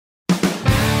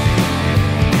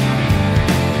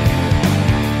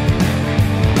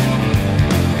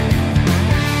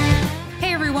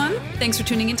Thanks for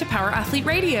tuning into Power Athlete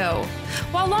Radio.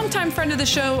 While longtime friend of the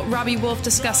show, Robbie Wolf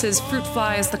discusses fruit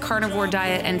flies, the carnivore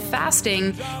diet, and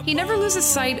fasting, he never loses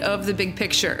sight of the big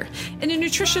picture. In a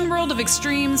nutrition world of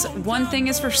extremes, one thing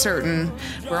is for certain: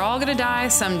 we're all gonna die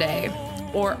someday.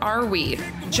 Or are we?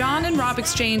 John and Rob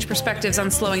exchange perspectives on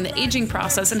slowing the aging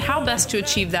process and how best to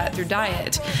achieve that through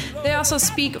diet. They also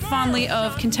speak fondly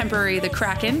of contemporary The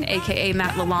Kraken, aka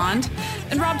Matt Lalonde,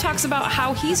 and Rob talks about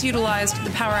how he's utilized the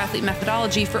Power Athlete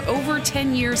methodology for over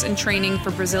 10 years in training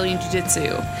for Brazilian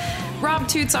Jiu-Jitsu. Rob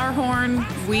toots our horn,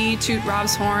 we toot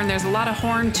Rob's horn. There's a lot of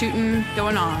horn tooting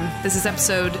going on. This is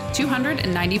episode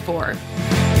 294.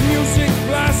 Music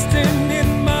blasting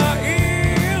in my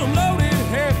ear, loaded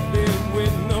heavy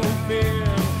with no fear.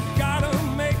 Gotta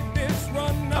make this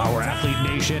run. Our Athlete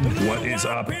Nation, What is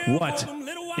up? what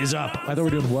is up? I thought we were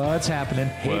doing what's happening.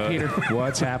 Hey, Peter,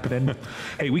 what's happening?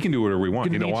 Hey, we can do whatever we want.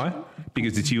 Good You know meet. why?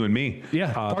 Because it's you and me.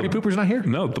 Yeah, Party Pooper's not here?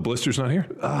 No, the blister's not here.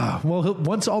 Well,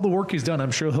 once all the work is done,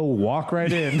 I'm sure he'll walk right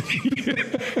in.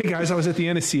 Hey, guys, I was at the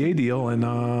NSCA deal, and,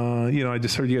 I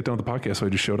just heard you got done with the podcast, so I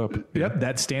just showed up. Yep,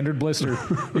 that standard blister.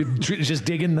 Just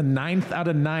digging the 9th out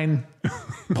of 9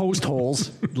 post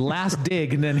holes. Last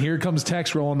dig, and then here comes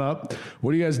text rolling up.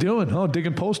 What are you guys doing? Oh,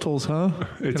 digging post holes, huh?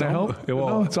 Can I help?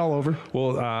 No, it's all over.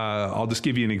 Well, I'll just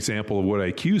give you an example of what I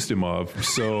accused him of.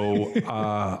 So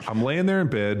I'm laying there in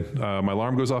bed. My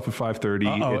alarm goes off at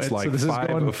 5:30. It's so like this is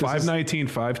 5:19,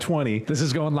 5:20. This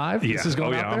is going live? Yeah. This is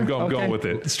going out there? I'm going Okay. with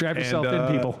it. Strap yourself in,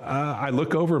 people. I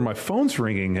look over and my phone's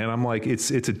ringing, and I'm like,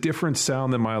 it's a different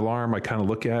sound than my alarm. I kind of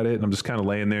look at it, and I'm just kind of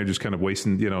laying there, just kind of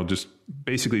wasting, just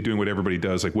basically doing what everybody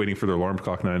does, like waiting for their alarm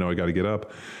clock, and I know I got to get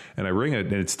up. And I ring it,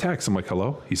 and it's text. I'm like,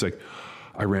 hello? He's like,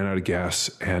 I ran out of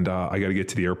gas, and I got to get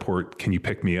to the airport. Can you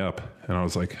pick me up? And I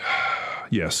was like,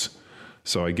 yes.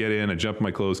 So I get in, I jump in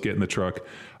my clothes, get in the truck.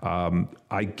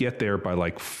 I get there by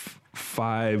like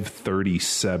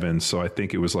 5:37, so I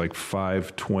think it was like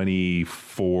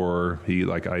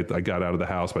 5:24. I got out of the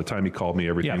house. By the time he called me,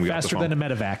 everything. Yeah, we got the faster phone. than a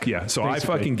medevac. Yeah, so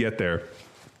basically. I fucking get there.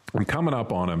 I'm coming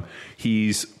up on him.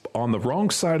 He's on the wrong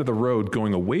side of the road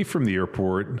going away from the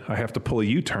airport. I have to pull a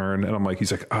U-turn, and I'm like,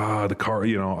 he's like, the car,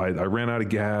 I ran out of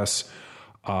gas.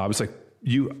 I was like,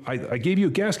 I gave you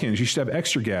a gas can. You should have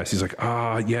extra gas. He's like,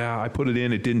 yeah, I put it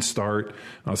in. It didn't start. And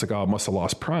I was like, I must have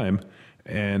lost prime.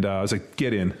 And I was like,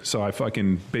 get in. So I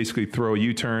fucking basically throw a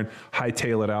U-turn,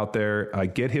 hightail it out there. I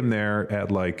get him there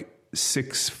at like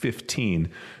 6:15.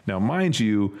 Now, mind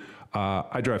you,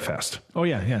 I drive fast. Oh,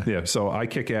 yeah. Yeah, so I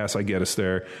kick ass. I get us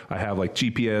there. I have like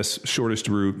GPS, shortest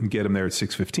route, and get him there at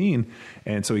 6:15.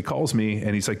 And so he calls me,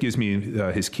 and he's like, gives me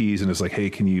his keys, and is like, hey,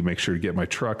 can you make sure to get my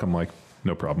truck? I'm like,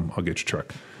 no problem. I'll get your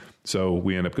truck. So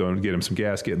we end up going to get him some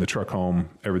gas, getting the truck home.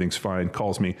 Everything's fine.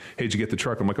 Calls me, hey, did you get the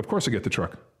truck? I'm like, of course I get the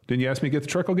truck. Didn't you ask me to get the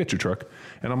truck? I'll get your truck.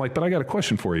 And I'm like, but I got a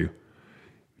question for you.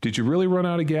 Did you really run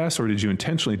out of gas, or did you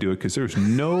intentionally do it? Because there's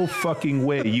no fucking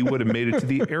way you would have made it to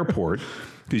the airport,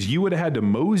 because you would have had to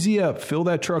mosey up, fill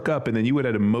that truck up, and then you would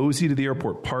have had to mosey to the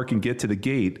airport, park, and get to the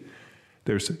gate.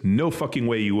 There's no fucking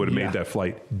way you would have made that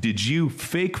flight. Did you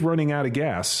fake running out of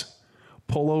gas,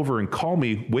 pull over and call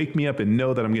me, wake me up, and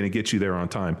know that I'm going to get you there on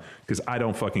time? Because I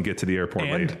don't fucking get to the airport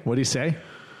late. What did he say?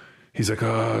 He's like,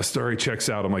 story checks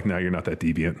out. I'm like, no, you're not that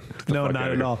deviant. No,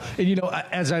 not at all. And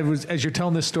as you're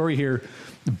telling this story here,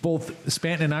 both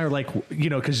Spanton and I are like,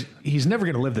 because he's never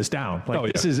going to live this down.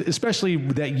 Like, this is, especially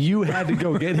that you had to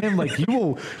go get him. Like,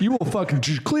 you will fucking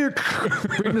clear,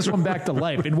 bring this one back to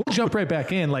life, and we'll jump right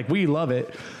back in. Like, we love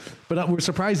it. But we're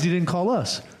surprised he didn't call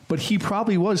us. But he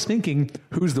probably was thinking,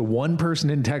 who's the one person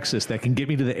in Texas that can get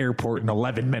me to the airport in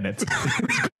 11 minutes?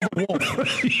 The Wolf.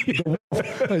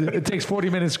 It takes 40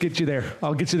 minutes to get you there.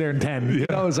 I'll get you there in 10. Yeah.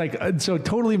 I was like, so it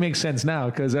totally makes sense now,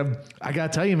 because I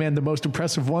got to tell you, man, the most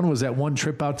impressive one was that one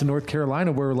trip out to North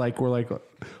Carolina where we're like,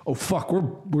 oh, fuck,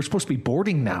 we're supposed to be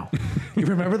boarding now. You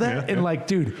remember that? Yeah. And like,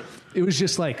 dude, it was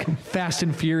just like Fast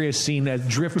and Furious scene that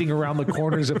drifting around the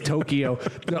corners of Tokyo,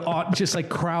 just like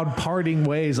crowd parting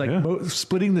ways, like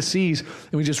splitting the seas.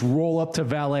 And we just roll up to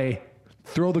valet,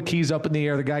 throw the keys up in the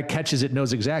air. The guy catches it,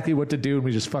 knows exactly what to do. And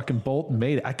we just fucking bolt and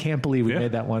made it. I can't believe we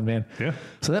made that one, man. Yeah.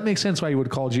 So that makes sense why he would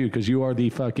have called you, because you are the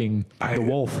fucking the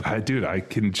wolf. Dude, I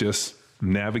can just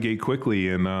navigate quickly,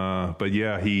 and but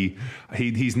yeah,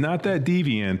 he's not that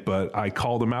deviant, but I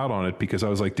called him out on it, because I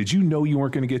was like, did you know you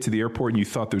weren't going to get to the airport, and you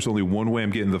thought there's only one way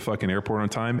I'm getting to the fucking airport on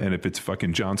time, and if it's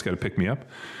fucking John's got to pick me up?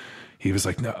 He was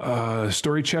like, no,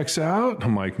 story checks out.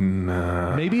 I'm like,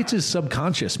 nah. Maybe it's his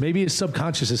subconscious. Maybe his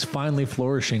subconscious is finally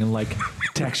flourishing and like,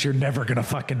 Tex, you're never going to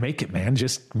fucking make it, man.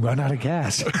 Just run out of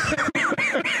gas.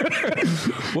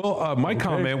 Well, my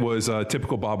comment was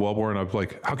typical Bob Wellborn. I was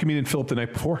like, how come you didn't fill up the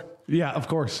night before? Yeah, of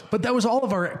course. But that was all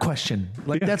of our question.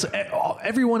 Like that's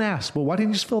everyone asked. Well, why didn't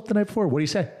you just fill up the night before? What do you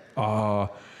say?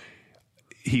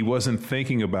 He wasn't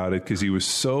thinking about it because he was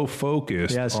so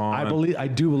focused. Yes, on, I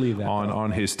do believe that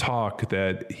on his talk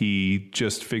that he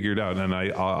just figured out. And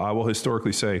I will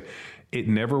historically say, it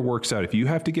never works out. If you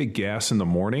have to get gas in the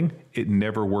morning, it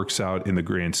never works out in the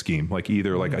grand scheme. Like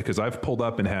either like because I've pulled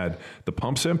up and had the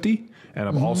pumps empty, and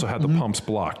I've also had the pumps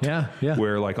blocked. Yeah.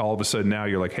 Where like all of a sudden now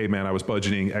you're like, hey man, I was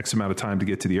budgeting X amount of time to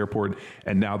get to the airport,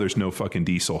 and now there's no fucking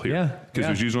diesel here. Yeah. Because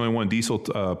there's usually only one diesel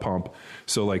pump.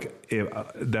 So like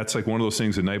that's like one of those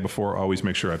things. The night before, always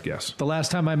make sure I have gas. The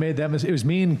last time I made that mistake, it was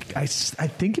me and I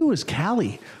think it was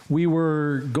Callie. We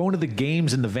were going to the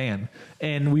games in the van,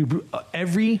 and we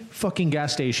every fucking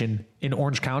gas station in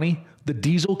Orange County, the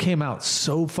diesel came out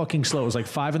so fucking slow. It was like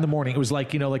 5 a.m. It was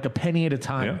like, like a penny at a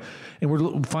time. Yeah. And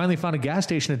we finally found a gas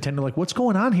station attendant, like, what's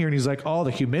going on here? And he's like, oh,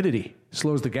 the humidity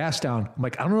slows the gas down. I'm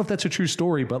like, I don't know if that's a true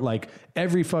story, but like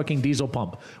every fucking diesel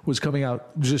pump was coming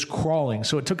out just crawling.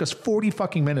 So it took us 40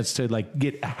 fucking minutes to like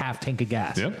get a half tank of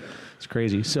gas. Yep. It's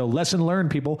crazy. So lesson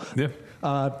learned, people. Yeah.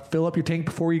 Fill up your tank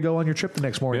before you go on your trip the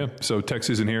next morning. Yeah. So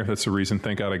Tex isn't here. That's the reason.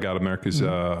 Thank God I got him there because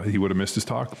he would have missed his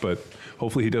talk, but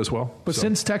hopefully he does well. But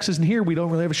since Tex isn't here, we don't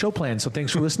really have a show plan. So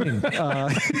thanks for listening. Well,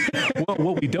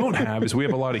 what we don't have is we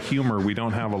have a lot of humor. We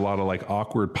don't have a lot of like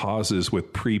awkward pauses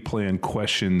with pre-planned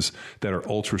questions that are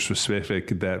ultra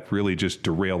specific that really just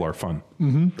derail our fun.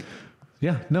 Mm-hmm.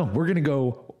 Yeah. No,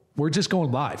 we're just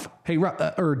going live. Hey,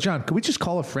 or John, could we just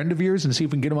call a friend of yours and see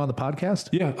if we can get him on the podcast?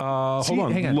 Yeah. Hold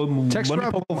on. Hang on. Text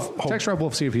Rob Rob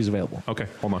Wolf, see if he's available. Okay.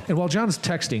 Hold on. And while John's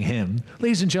texting him,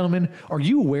 ladies and gentlemen, are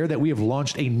you aware that we have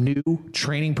launched a new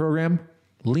training program,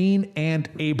 Lean and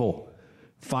Able?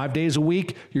 5 days a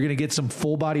week, you're going to get some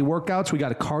full body workouts. We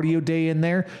got a cardio day in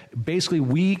there. Basically,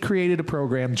 we created a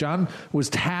program. John was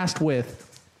tasked with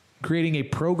creating a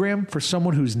program for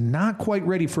someone who's not quite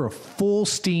ready for a full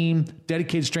steam,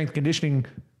 dedicated strength conditioning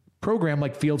program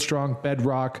like Field Strong,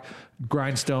 Bedrock,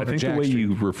 Grindstone. I think the way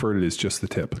you referred it is just the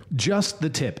tip. Just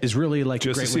the tip is really like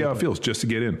just a great to see how it feels, just to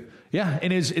get in. Yeah,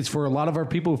 and it's for a lot of our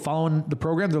people following the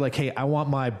program. They're like, hey, I want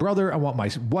my brother, I want my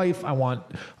wife, I want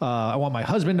my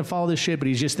husband to follow this shit, but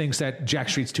he just thinks that Jack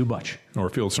Street's too much. Or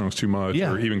Field Strong's too much,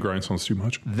 or even Grindstone's too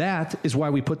much. That is why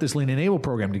we put this Lean and Able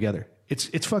program together. I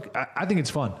think it's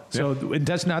fun. So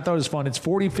intestinal, I thought it was fun. It's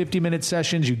 40, 50-minute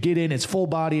sessions. You get in, it's full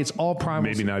body, it's all primals.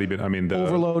 Maybe not even,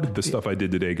 overload. The stuff I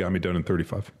did today got me done in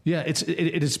 35. Yeah,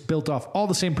 it is built off all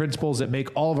the same principles that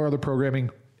make all of our other programming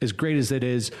as great as it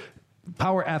is.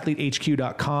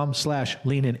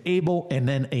 PowerAthleteHQ.com/leanandable. And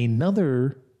then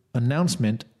another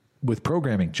announcement with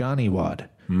programming, Johnny Wad.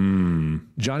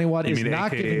 Johnny Wad is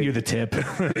not AKA? giving you the tip.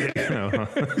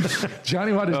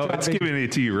 Johnny Wad is it's giving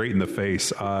it to you right in the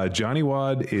face. Johnny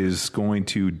Wad is going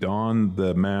to don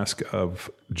the mask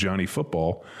of Johnny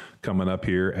Football coming up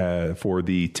here for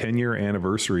the 10-year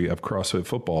anniversary of CrossFit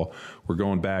Football. We're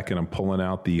going back and I'm pulling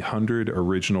out the 100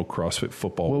 original CrossFit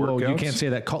Football workouts. Whoa, you can't say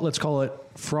that. Let's call it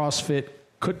CrossFit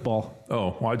Football.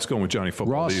 Oh, well, I'd just go with Johnny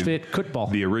Football. CrossFit Football.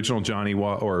 The original Johnny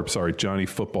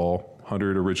Football.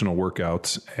 100 original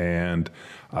workouts, and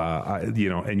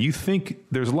and you think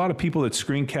there's a lot of people that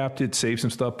screen capped it, saved some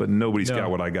stuff, but nobody's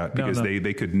got what I got because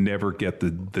they could never get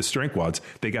the strength wads.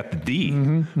 They got the D,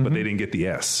 but they didn't get the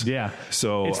S. Yeah,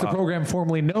 so it's the program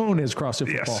formerly known as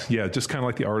CrossFit Football. Yes, yeah, just kind of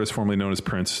like the artist formerly known as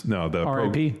Prince. No, the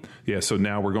R.I.P. Yeah, so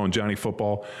now we're going Johnny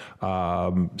Football.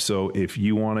 So if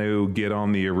you want to get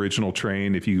on the original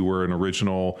train, if you were an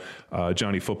original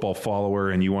Johnny Football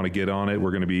follower and you want to get on it,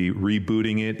 we're going to be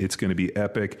rebooting it. It's going to be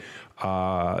epic.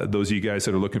 Those of you guys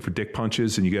that are looking for dick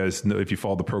punches, and you guys know, if you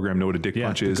follow the program, know what a dick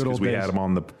punch is, because we had them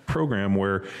on the program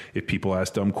where if people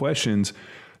ask dumb questions,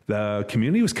 the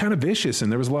community was kind of vicious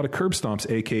and there was a lot of curb stomps,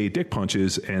 aka dick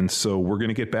punches. And so we're going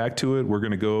to get back to it. We're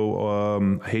going to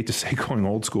go, I hate to say going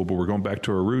old school, but we're going back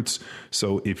to our roots.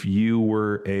 So if you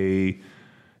were a,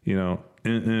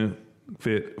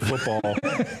 fit football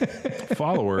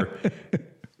follower,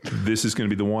 this is going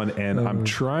to be the one. And I'm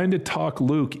trying to talk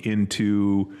Luke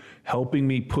into helping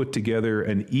me put together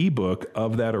an ebook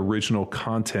of that original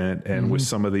content and with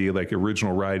some of the like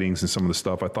original writings and some of the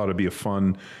stuff. I thought it'd be a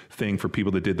fun thing for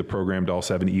people that did the program to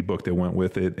also have an ebook that went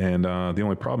with it. And the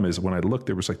only problem is when I looked,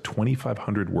 there was like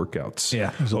 2,500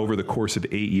 workouts over the course of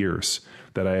 8 years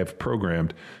that I have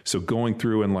programmed. So going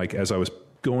through and like, as I was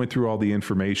going through all the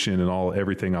information and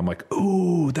everything, I'm like,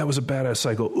 ooh, that was a badass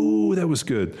cycle. Ooh, that was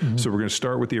good. So we're going to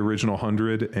start with the original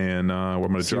 100 and I'm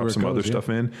going to drop some other stuff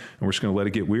in and we're just going to let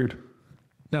it get weird.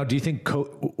 Now, do you think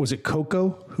was it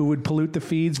Coco who would pollute the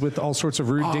feeds with all sorts of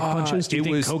rude dick punches? Do you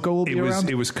think Coco will be around?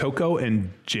 It was Coco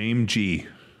and James G.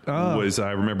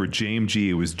 I remember James G.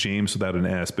 It was James without an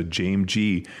S, but James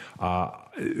G.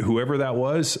 Whoever that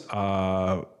was,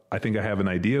 I think I have an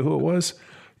idea who it was.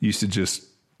 Used to just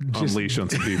unleash on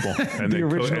some people, and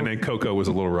then Coco was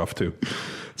a little rough too.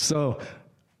 So,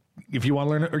 if you want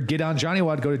to learn or get on Johnny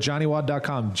Wad, go to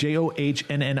johnnywad.com,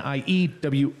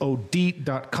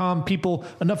 JOHNNIEWOD.com. People,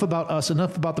 enough about us,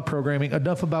 enough about the programming,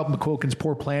 enough about McQuilkin's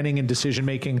poor planning and decision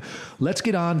making. Let's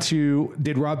get on to,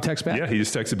 did Rob text back? Yeah, he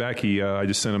just texted back. I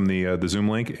just sent him the Zoom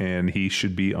link, and he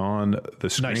should be on the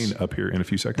screen up here in a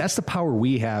few seconds. That's the power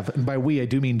we have, and by we, I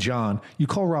do mean John. You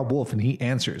call Rob Wolf, and he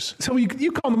answers. So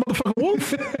you call him the motherfucking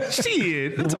Wolf?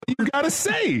 Shit, that's all you got to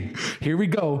say. Here we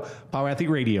go, Power Athlete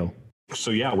Radio.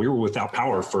 So, yeah, we were without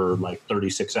power for like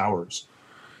 36 hours.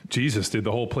 Jesus, did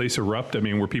the whole place erupt? I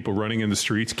mean, were people running in the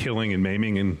streets, killing and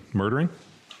maiming and murdering?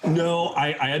 No,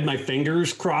 I had my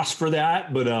fingers crossed for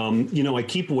that. But, I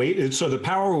keep waiting. So the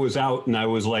power was out and I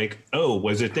was like, oh,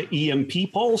 was it the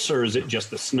EMP pulse or is it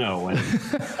just the snow? And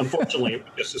unfortunately, it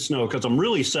was just the snow because I'm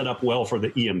really set up well for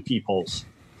the EMP pulse.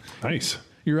 Nice.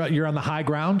 You're on the high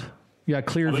ground? You got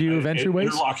clear view of entryways?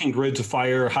 Interlocking grids of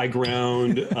fire, high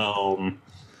ground.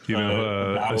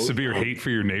 A severe hate for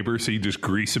your neighbor, so you just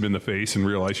grease him in the face and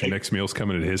realize your next meal's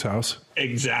coming at his house.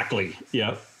 Exactly.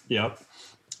 Yep.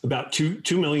 About 2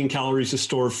 million calories of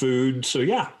stored food. So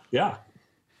yeah.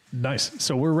 Nice.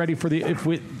 So we're ready for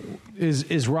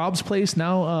is Rob's place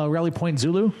now Rally Point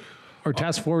Zulu or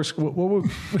Task Force?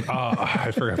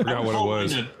 I forgot what it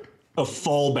was. A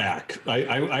fallback.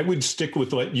 I would stick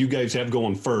with what you guys have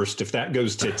going first. If that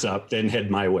goes tits up, then head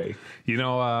my way.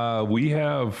 We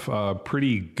have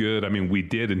pretty good. I mean, we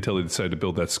did until they decided to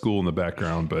build that school in the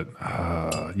background. But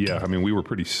we were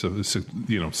pretty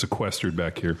sequestered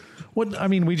back here.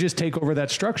 We just take over that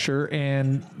structure,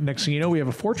 and next thing you know, we have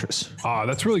a fortress.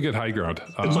 That's really good high ground.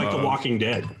 It's like The Walking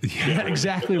Dead. Yeah,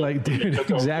 exactly.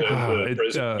 Exactly.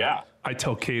 I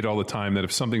tell Kate all the time that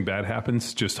if something bad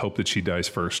happens, just hope that she dies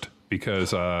first.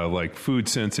 Because food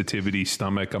sensitivity,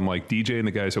 stomach, I'm like, DJ and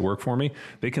the guys that work for me,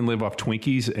 they can live off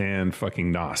Twinkies and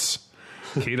fucking NOS.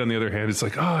 Kate, on the other hand, is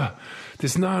like,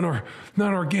 this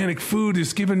non-organic food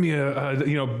is giving me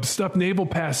a stuffed navel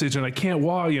passage and I can't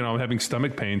walk. I'm having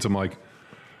stomach pains. I'm like,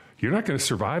 you're not going to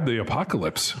survive the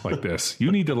apocalypse like this. You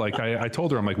need to I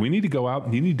told her, I'm like, we need to go out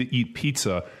and you need to eat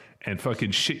pizza and fucking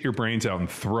shit your brains out and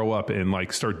throw up and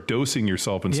start dosing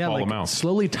yourself in small amounts.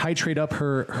 Slowly titrate up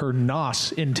her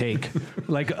NOS intake,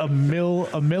 like a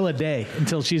mill a day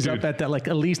until she's up at that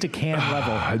at least a can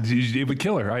level. It would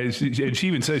kill her. And she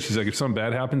even says, she's like, if something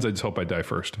bad happens, I just hope I die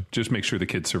first. Just make sure the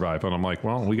kids survive. And I'm like,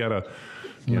 well, we gotta,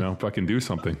 fucking do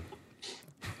something.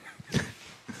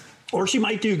 Or she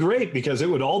might do great because it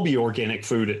would all be organic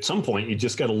food at some point. You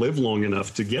just got to live long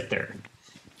enough to get there.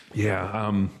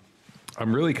 Yeah.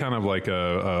 I'm really kind of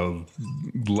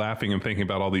laughing and thinking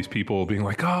about all these people being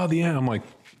like, the end. I'm like,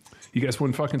 you guys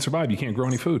wouldn't fucking survive. You can't grow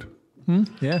any food.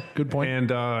 Yeah, good point.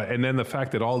 And then the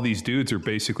fact that all these dudes are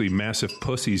basically massive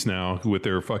pussies now with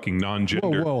their fucking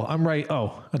non-gender. Whoa, I'm right.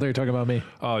 Oh, I thought you were talking about me.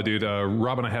 Oh, dude,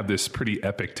 Rob and I have this pretty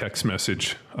epic text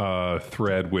message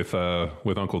thread with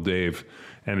Uncle Dave,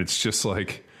 and it's just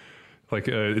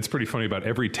it's pretty funny. About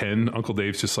every 10, Uncle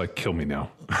Dave's just like, kill me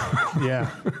now. Yeah.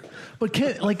 But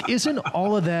isn't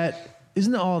all of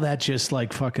that just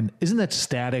fucking, isn't that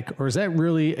static? Or is that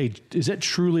really is that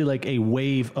truly a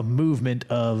wave, a movement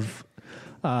of,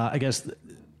 I guess,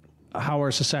 how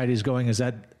our society is going is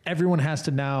that everyone has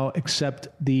to now accept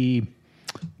the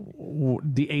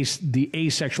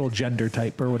asexual gender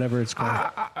type or whatever it's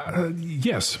called.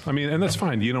 Yes. And that's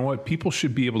fine. You know what? People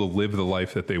should be able to live the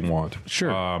life that they want.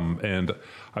 Sure. And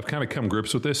I've kind of come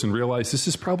grips with this and realized this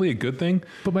is probably a good thing.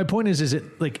 But my point is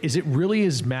it really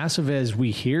as massive as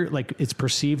we hear, it's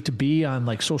perceived to be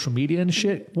on social media and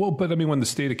shit? Well, but when the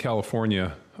state of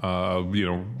California,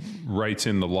 writes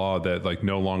in the law that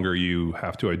no longer you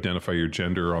have to identify your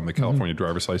gender on the California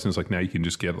driver's license, now you can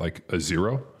just get a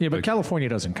 0. Yeah, but California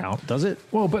doesn't count, does it?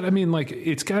 Well, but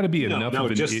it's got to be enough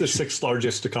of an just the 6th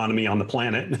largest economy on the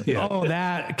planet. Yeah. Oh,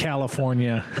 that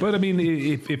California. But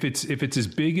if it's as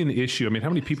big an issue, how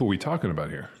many people are we talking about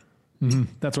here? Mm-hmm.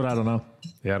 That's what I don't know.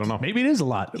 Yeah, I don't know. Maybe it is a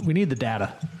lot. We need the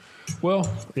data. Well,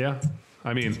 yeah.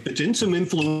 It's in some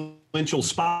influential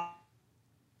spots.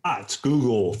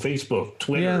 Google, Facebook,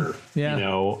 Twitter. Yeah.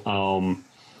 Well,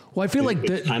 I feel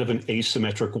it's kind of an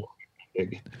asymmetrical.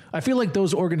 I feel like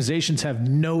those organizations have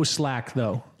no slack,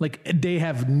 though. They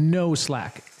have no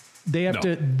slack. They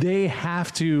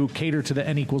have to cater to the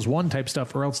N=1 type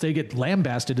stuff, or else they get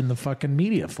lambasted in the fucking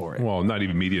media for it. Well, not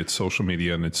even media, it's social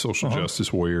media, and it's social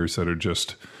justice warriors that are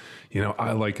just,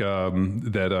 I like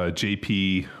that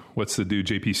JP, what's the dude,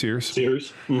 JP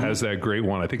Sears? Has that great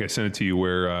one. I think I sent it to you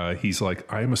where he's like,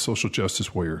 I am a social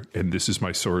justice warrior, and this is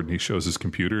my sword, and he shows his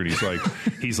computer, and he's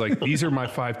like, these are my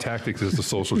 5 tactics as a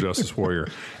social justice warrior.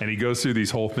 And he goes through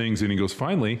these whole things, and he goes,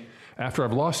 finally, after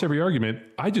I've lost every argument,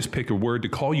 I just pick a word to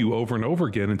call you over and over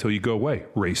again until you go away.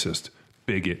 Racist,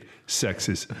 bigot,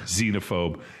 sexist,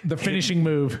 xenophobe. The finishing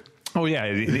move. Oh, yeah.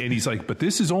 And he's like, but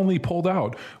this is only pulled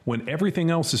out when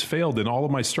everything else has failed and all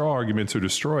of my straw arguments are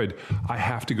destroyed. I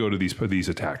have to go to these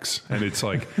attacks. And it's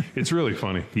like, it's really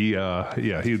funny. He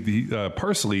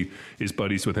Parsley is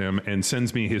buddies with him and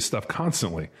sends me his stuff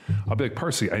constantly. I'll be like,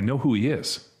 Parsley, I know who he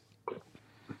is.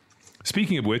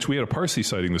 Speaking of which, we had a Parsley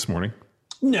sighting this morning.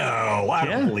 No, I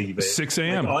don't believe it. 6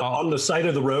 a.m. Like on the side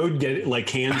of the road, get like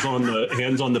hands on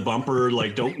the bumper,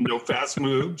 like no fast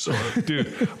moves. Or...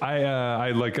 Dude, I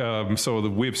like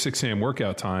we have 6 a.m.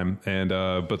 workout time, and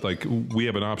but like we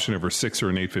have an option over 6 or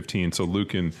an 8:15. So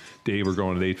Luke and Dave are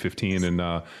going at 8:15,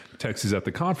 and Tex is at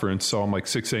the conference. So I'm like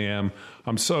 6 a.m.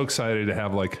 I'm so excited to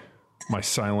have like my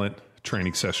silent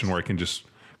training session where I can just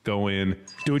go in,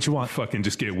 do what you want, fucking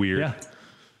just get weird. Yeah.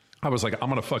 I was like, I'm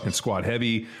going to fucking squat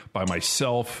heavy by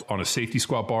myself on a safety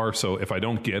squat bar. So if I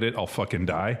don't get it, I'll fucking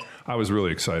die. I was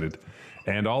really excited.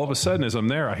 And all of a sudden, as I'm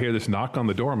there, I hear this knock on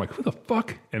the door. I'm like, who the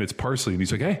fuck? And it's Parsley. And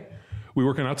he's like, hey, we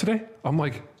working out today? I'm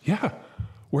like, yeah.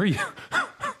 Where are you?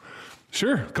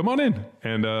 Sure. Come on in.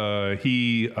 And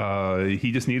he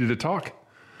just needed to talk.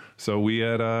 So we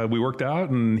worked out,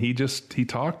 and he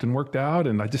talked and worked out.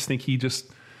 And I just think he just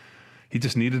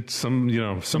needed some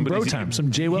bro time,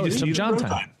 some J-Well, some John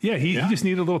time. Yeah, he just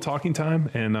needed a little talking time,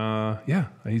 and I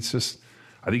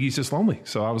think he's just lonely.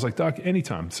 So I was like, Doc,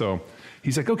 anytime. So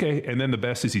he's like, okay. And then the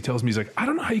best is he tells me, he's like, I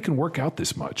don't know how you can work out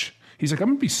this much. He's like, I'm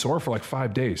gonna be sore for like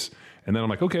 5 days. And then I'm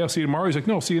like, okay, I'll see you tomorrow. He's like,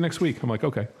 no, I'll see you next week. I'm like,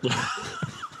 okay.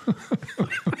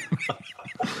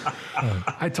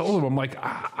 I told him, I'm like,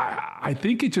 I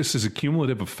think it just is a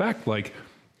cumulative effect. Like,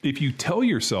 if you tell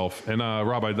yourself, and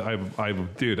Rob, I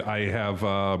have,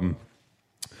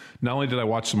 not only did I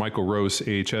watch the Michael Rose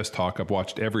AHS talk, I've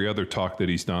watched every other talk that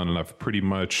he's done, and I've pretty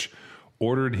much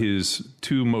ordered his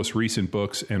 2 most recent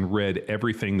books and read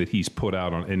everything that he's put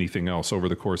out on anything else over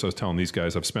the course. I was telling these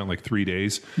guys, I've spent like 3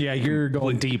 days. Yeah, you're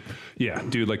going deep. Yeah,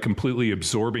 dude, like completely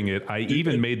absorbing it. I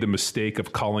even made the mistake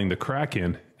of calling the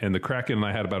Kraken, and the Kraken and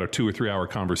I had about a 2 or 3 hour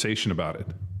conversation about it.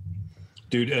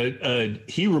 Dude,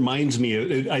 he reminds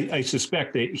me, I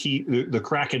suspect that the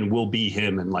Kraken will be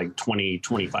him in like 20,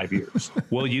 25 years.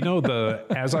 Well,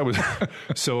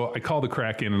 so I call the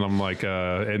Kraken, and I'm like,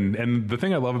 and the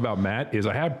thing I love about Matt is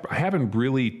I haven't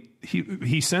really,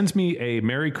 he sends me a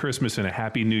Merry Christmas and a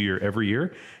Happy New Year every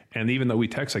year. And even though we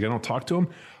text, like I don't talk to him,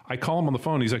 I call him on the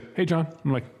phone. He's like, hey, John.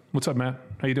 I'm like, what's up, Matt?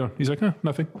 How you doing? He's like,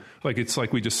 nothing. Like, it's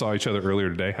like we just saw each other earlier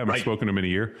today. Haven't spoken to him in a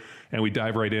year. And we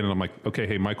dive right in, and I'm like, okay,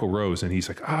 hey, Michael Rose. And he's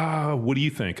like, what do you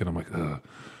think? And I'm like,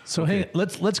 So okay. Hey,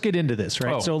 let's get into this,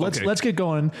 right? So let's get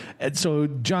going. And so,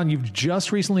 John, you've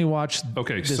just recently watched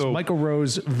this Michael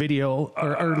Rose video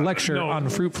or lecture on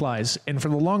fruit flies, and for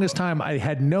the longest time, I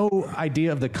had no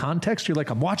idea of the context. You're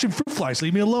like, I'm watching fruit flies,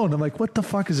 leave me alone. I'm like, what the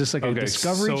fuck is this? Like a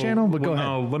Discovery Channel? But go ahead.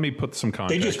 No, let me put some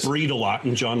context. They just breed a lot,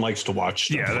 and John likes to watch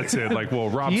stuff. Yeah, that's it. Like, well,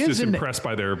 Rob's just impressed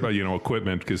by their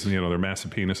equipment because they're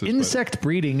massive penises. Insect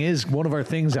breeding is one of our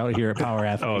things out here at Power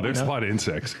Athlete. Oh, there's a lot of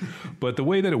insects. But the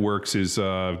way that it works is,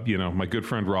 my good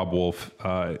friend Rob Wolf,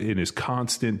 in his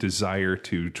constant desire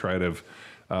to try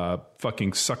to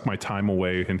fucking suck my time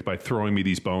away and by throwing me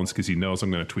these bones because he knows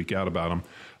I'm going to tweak out about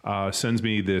them, sends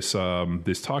me this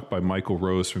talk by Michael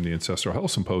Rose from the Ancestral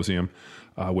Health Symposium,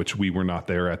 which we were not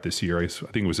there at this year. I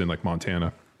think it was in like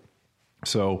Montana.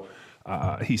 So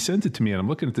he sends it to me, and I'm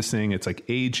looking at this thing. It's like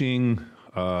aging,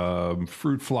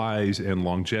 fruit flies, and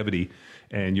longevity.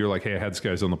 And you're like, hey, I had this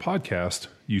guy's on the podcast.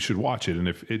 You should watch it.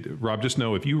 And Rob, just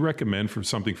know if you recommend for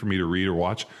something for me to read or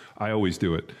watch, I always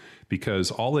do it,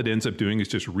 because all it ends up doing is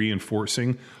just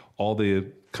reinforcing all the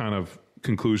kind of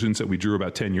conclusions that we drew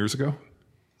about 10 years ago.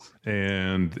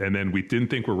 And then we didn't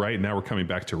think we're right. And now we're coming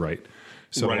back to right.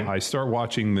 So I start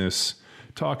watching this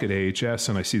talk at AHS,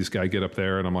 and I see this guy get up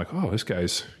there, and I'm like, oh, this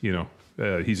guy's,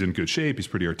 he's in good shape. He's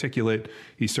pretty articulate.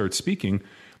 He starts speaking.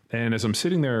 And as I'm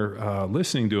sitting there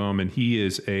listening to him, and he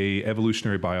is a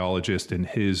evolutionary biologist, and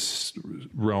his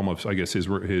realm of, I guess, his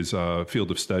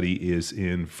field of study is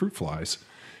in fruit flies.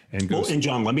 And goes, and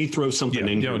John, let me throw something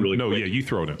in here really quick. Yeah, you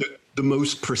throw it in. the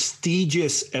most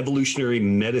prestigious evolutionary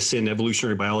medicine,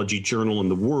 evolutionary biology journal in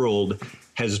the world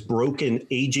has broken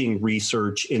aging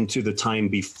research into the time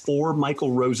before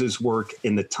Michael Rose's work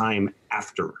and the time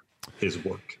after his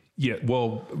work. Yeah,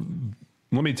 well,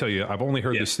 let me tell you, I've only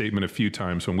heard this statement a few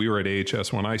times. When we were at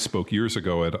AHS, when I spoke years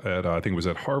ago at I think it was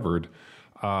at Harvard,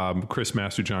 Chris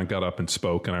Masterjohn got up and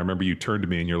spoke, and I remember you turned to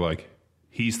me and you're like,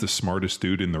 he's the smartest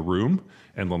dude in the room,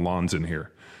 and Lalonde's in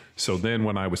here. So then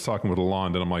when I was talking with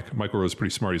Lalonde, and I'm like, Michael Rose is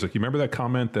pretty smart. He's like, you remember that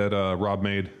comment that Rob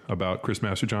made about Chris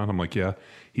Masterjohn? I'm like, yeah.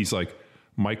 He's like,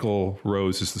 Michael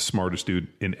Rose is the smartest dude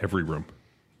in every room.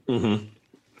 Mm-hmm.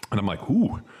 And I'm like,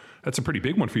 ooh, that's a pretty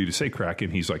big one for you to say,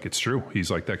 Kraken. He's like, it's true.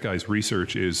 He's like, that guy's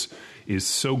research is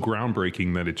so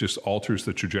groundbreaking that it just alters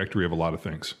the trajectory of a lot of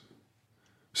things.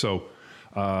 So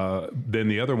then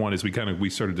the other one is we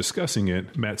started discussing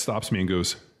it. Matt stops me and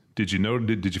goes, did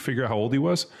you figure out how old he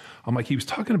was? I'm like, he was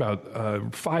talking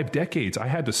about 5 decades. I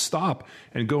had to stop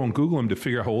and go and Google him to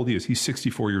figure out how old he is. He's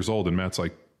 64 years old. And Matt's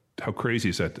like, how crazy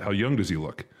is that? How young does he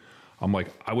look? I'm like,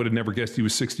 I would have never guessed he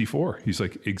was 64. He's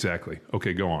like, exactly.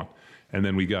 Okay, go on. And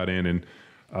then we got in, and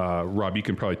Rob, you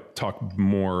can probably talk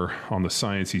more on the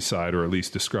sciencey side, or at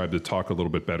least describe the talk a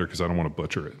little bit better, because I don't want to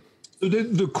butcher it.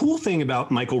 The cool thing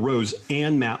about Michael Rose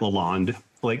and Matt Lalonde,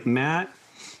 like Matt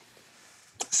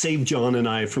saved John and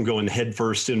I from going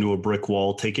headfirst into a brick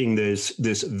wall, taking this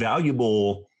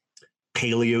valuable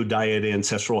paleo diet,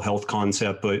 ancestral health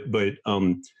concept, but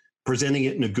presenting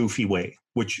it in a goofy way,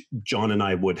 which John and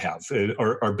I would have.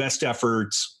 Our best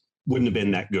efforts wouldn't have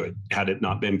been that good had it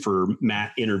not been for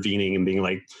Matt intervening and being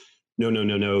like,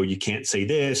 no, you can't say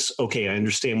this. Okay, I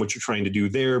understand what you're trying to do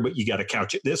there, but you got to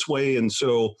couch it this way. And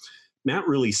so Matt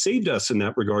really saved us in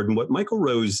that regard. And what Michael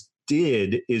Rose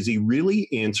did is he really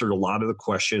answered a lot of the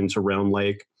questions around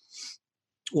like,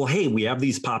 well, hey, we have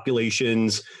these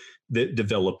populations that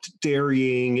developed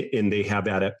dairying, and they have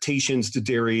adaptations to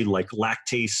dairy, like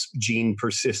lactase gene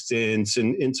persistence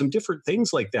and some different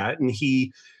things like that. And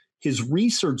his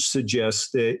research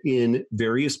suggests that in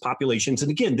various populations,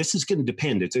 and again, this is going to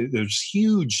depend. There's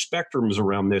huge spectrums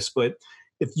around this, but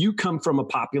if you come from a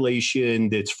population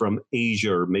that's from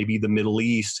Asia or maybe the Middle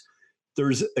East,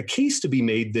 there's a case to be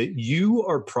made that you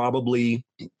are probably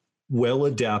well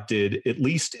adapted, at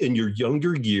least in your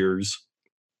younger years,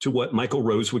 to what Michael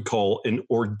Rose would call an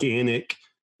organic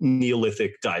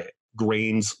Neolithic diet: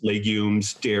 grains,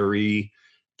 legumes, dairy,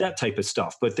 that type of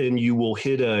stuff. But then you will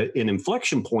hit an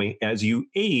inflection point as you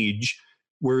age,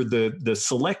 where the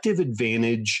selective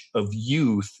advantage of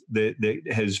youth that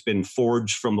has been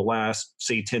forged from the last,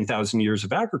 say, 10,000 years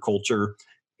of agriculture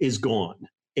is gone.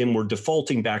 And we're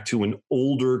defaulting back to an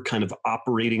older kind of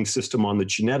operating system on the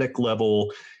genetic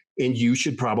level. And you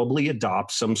should probably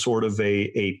adopt some sort of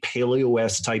a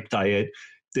Paleo-esque type diet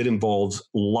that involves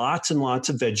lots and lots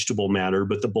of vegetable matter,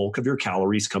 but the bulk of your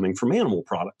calories coming from animal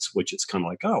products, which is kind of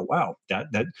like, oh, wow,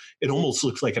 that it almost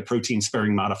looks like a protein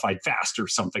sparing modified fast or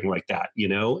something like that,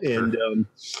 And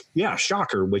yeah,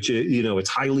 shocker, which, it's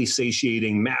highly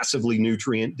satiating, massively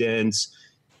nutrient dense.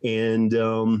 And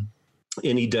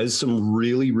he does some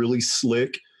really, really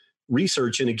slick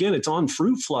research. And again, it's on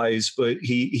fruit flies, but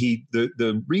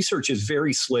the research is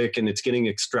very slick, and it's getting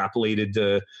extrapolated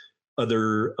to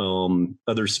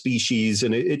other species.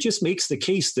 And it just makes the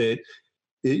case that,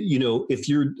 if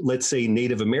you're, let's say,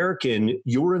 Native American,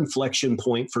 your inflection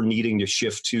point for needing to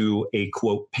shift to a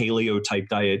quote paleo type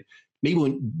diet, maybe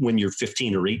when you're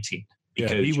 15 or 18.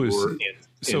 Because he was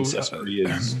ancestry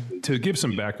is. To give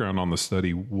some background on the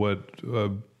study, what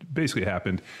basically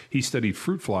happened, he studied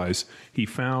fruit flies. He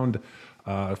found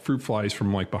fruit flies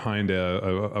from like behind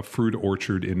a fruit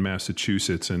orchard in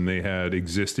Massachusetts, and they had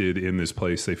existed in this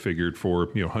place, they figured, for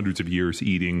hundreds of years,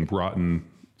 eating rotten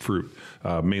fruit,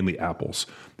 mainly apples.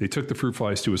 They took the fruit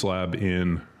flies to his lab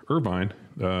in Irvine,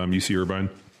 UC Irvine,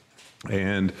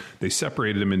 and they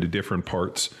separated them into different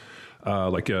parts,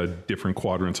 like different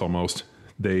quadrants almost.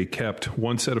 They kept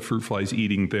one set of fruit flies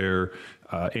eating their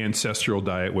ancestral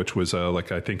diet, which was like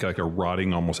a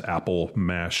rotting almost apple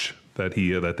mash that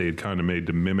they had kind of made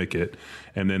to mimic it.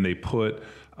 And then they put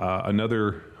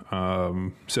another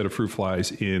set of fruit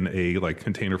flies in a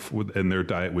container, and their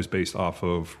diet was based off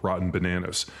of rotten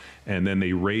bananas. And then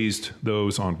they raised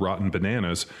those on rotten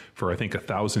bananas for, I think,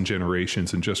 1,000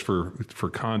 generations. And just for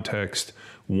context,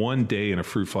 1 day in a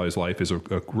fruit fly's life is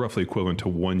roughly equivalent to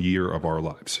 1 year of our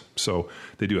lives. So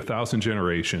they do 1,000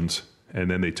 generations,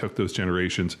 and then they took those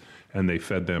generations and they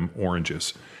fed them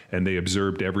oranges. And they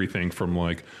observed everything from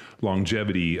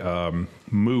longevity,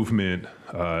 movement,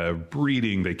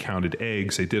 breeding. They counted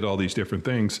eggs. They did all these different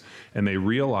things. And they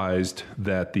realized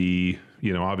that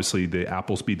obviously the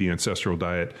apples beat the ancestral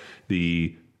diet.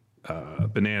 The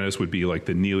bananas would be like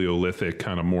the Neolithic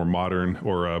kind of more modern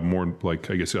or more like,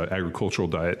 I guess, agricultural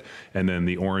diet. And then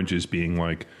the oranges being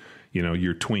like, you know,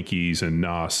 your Twinkies and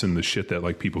Nos and the shit that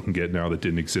like people can get now that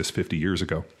didn't exist 50 years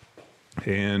ago.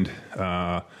 And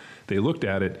they looked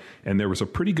at it, and there was a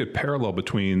pretty good parallel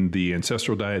between the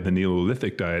ancestral diet and the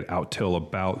Neolithic diet out till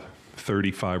about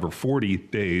 35 or 40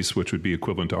 days, which would be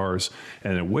equivalent to ours.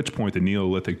 And at which point the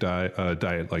Neolithic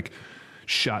diet like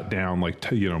shot down,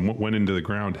 like, you know, went into the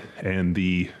ground, and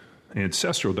the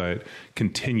ancestral diet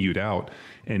continued out.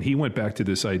 And he went back to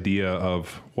this idea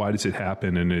of why does it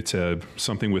happen? And it's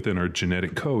something within our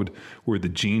genetic code where the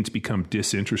genes become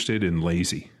disinterested and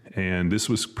lazy. And this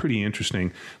was pretty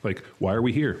interesting. Like, why are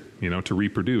we here? You know, to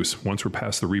reproduce. Once we're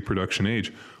past the reproduction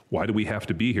age, why do we have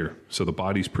to be here? So the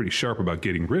body's pretty sharp about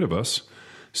getting rid of us.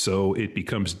 So it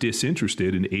becomes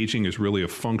disinterested, and aging is really a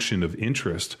function of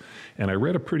interest. And I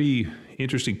read a pretty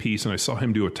interesting piece, and I saw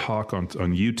him do a talk on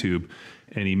YouTube,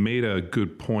 and he made a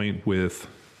good point with,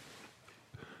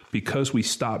 because we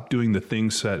stopped doing the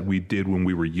things that we did when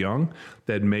we were young,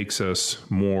 that makes us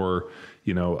more,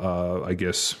 you know, I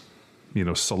guess, you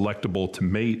know, selectable to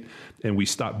mate. And we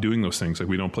stop doing those things. Like,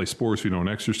 we don't play sports, we don't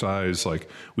exercise, like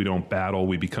we don't battle,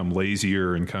 we become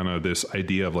lazier, and kind of this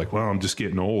idea of like, well, I'm just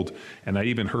getting old. And I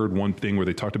even heard one thing where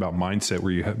they talked about mindset,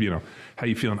 where you have, you know, how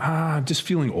you feeling? I'm just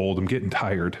feeling old, I'm getting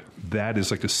tired. That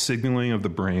is like a signaling of the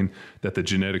brain that the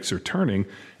genetics are turning.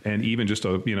 And even just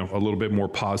a, you know, a little bit more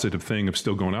positive thing of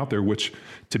still going out there, which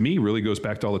to me really goes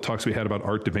back to all the talks we had about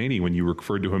Art Devaney when you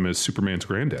referred to him as Superman's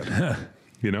granddad.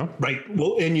 You know? Right.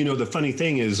 Well, and you know, the funny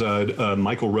thing is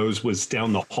Michael Rose was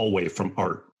down the hallway from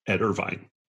Art at Irvine.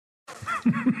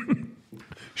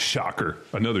 Shocker.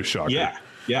 Another shocker. Yeah.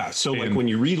 Yeah. So like when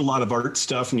you read a lot of Art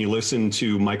stuff and you listen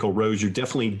to Michael Rose, you're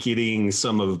definitely getting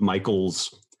some of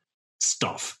Michael's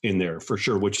stuff in there for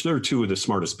sure, which they're two of the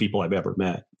smartest people I've ever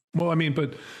met. Well, I mean,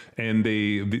 but, and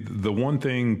the one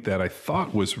thing that I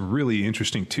thought was really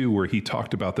interesting too, where he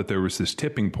talked about that there was this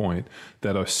tipping point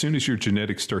that as soon as your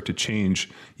genetics start to change,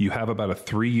 you have about a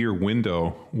 3-year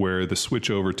window where the switch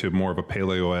over to more of a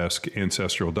paleo-esque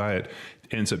ancestral diet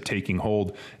ends up taking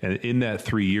hold. And in that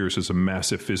 3 years is a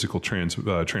massive physical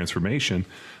transformation.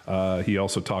 He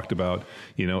also talked about,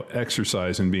 you know,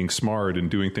 exercise and being smart and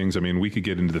doing things. I mean, we could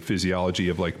get into the physiology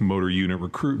of like motor unit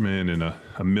recruitment and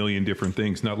a million different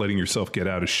things, not letting yourself get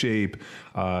out of shape.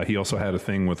 He also had a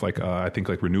thing with like, I think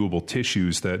like renewable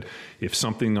tissues, that if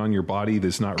something on your body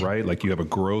that's not right, like you have a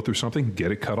growth or something,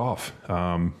 get it cut off.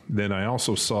 Then I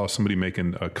also saw somebody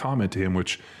making a comment to him,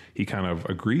 which he kind of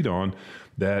agreed on,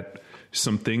 that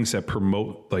some things that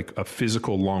promote like a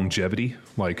physical longevity,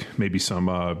 like maybe some,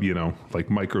 you know, like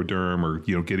microderm, or,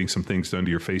 you know, getting some things done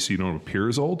to your face so you don't appear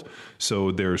as old.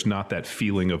 So there's not that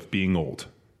feeling of being old.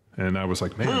 And I was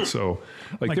like, man, so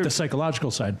like the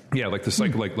psychological side. Yeah. Like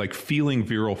the like feeling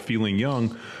virile, feeling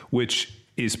young, which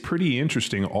is pretty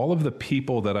interesting. All of the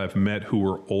people that I've met who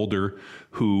were older,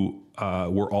 who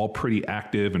were all pretty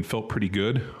active and felt pretty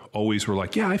good, always were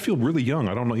like, yeah, I feel really young.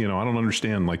 I don't know, you know, I don't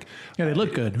understand. Like, yeah, they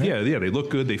look good. Right? Yeah, they look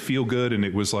good. They feel good. And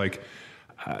it was like,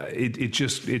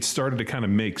 it started to kind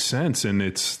of make sense. And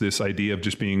it's this idea of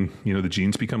just being, you know, the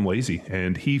genes become lazy.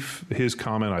 And his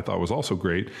comment I thought was also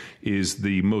great, is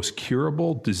the most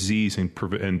curable disease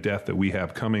and death that we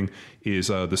have coming is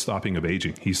the stopping of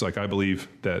aging. He's like, I believe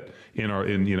that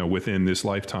within this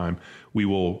lifetime, we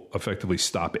will effectively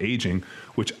stop aging,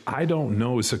 which I don't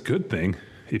know is a good thing.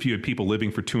 If you had people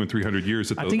living for 200 and 300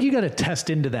 years, I think you got to test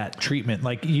into that treatment.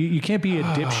 Like you can't be a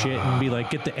dipshit and be like,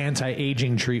 get the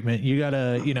anti-aging treatment. You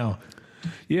gotta, you know,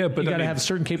 yeah, but you got to have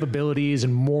certain capabilities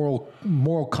and moral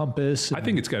compass. I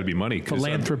think it's got to be money,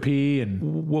 philanthropy,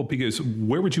 and well, because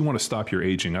where would you want to stop your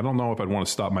aging? I don't know if I'd want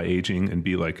to stop my aging and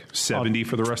be like 70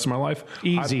 for the rest of my life.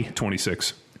 Easy.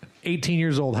 26. 18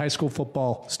 years old, high school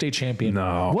football, state champion.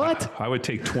 No. What? I would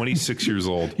take 26 years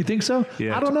old. You think so?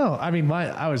 Yeah. I don't know. I mean,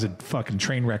 I was a fucking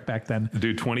train wreck back then.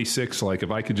 Dude, 26, like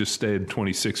if I could just stay at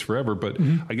 26 forever, but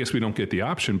I guess we don't get the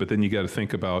option. But then you got to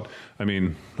think about, I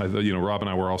mean, you know, Rob and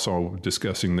I were also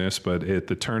discussing this, but at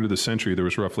the turn of the century, there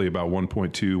was roughly about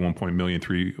 1.2 to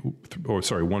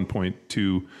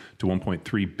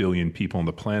 1.3 billion people on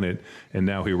the planet. And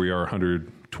now here we are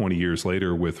 120 years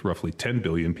later with roughly 10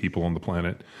 billion people on the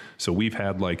planet. So we've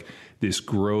had like this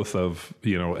growth of,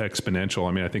 you know, exponential.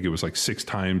 I mean, I think it was like 6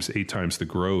 times, 8 times the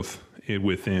growth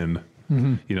within,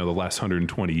 you know, the last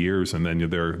 120 years. And then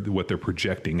what they're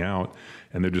projecting out,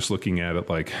 and they're just looking at it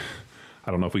like,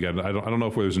 I don't know if I don't know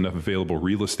if there's enough available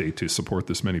real estate to support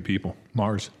this many people.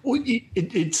 Mars. Well,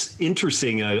 it's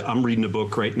interesting. I'm reading a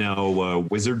book right now,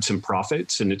 Wizards and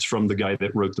Prophets, and it's from the guy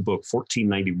that wrote the book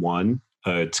 1491.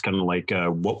 It's kind of like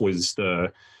what was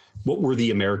the what were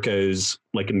the Americas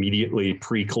like immediately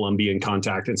pre-Columbian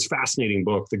contact. It's a fascinating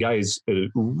book. The guy is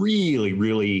really,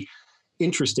 really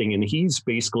interesting. And he's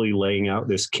basically laying out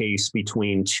this case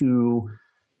between two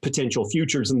potential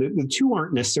futures. And the two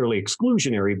aren't necessarily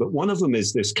exclusionary, but one of them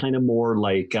is this kind of more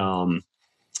like,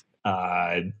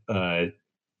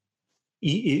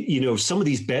 you know, some of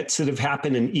these bets that have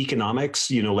happened in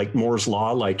economics, you know, like Moore's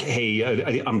law, like,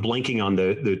 hey, I'm blanking on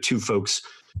the two folks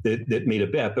that made a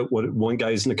bet, but one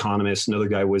guy is an economist, another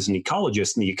guy was an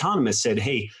ecologist, and the economist said,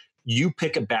 hey, you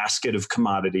pick a basket of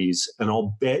commodities and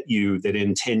I'll bet you that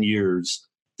in 10 years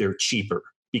they're cheaper,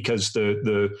 because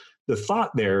the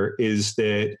thought there is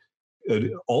that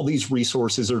all these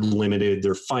resources are limited,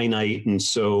 they're finite, and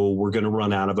so we're going to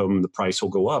run out of them, the price will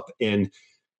go up. And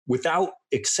without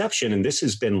exception, and this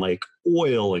has been like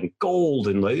oil and gold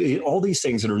and all these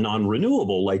things that are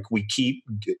non-renewable, like we keep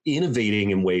innovating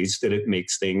in ways that it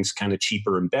makes things kind of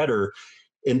cheaper and better.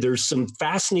 And there's some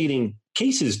fascinating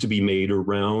cases to be made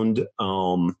around,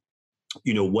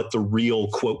 you know, what the real,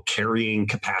 quote, carrying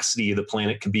capacity of the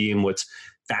planet could be. And what's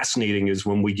fascinating is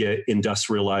when we get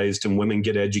industrialized and women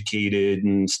get educated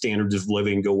and standards of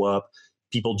living go up,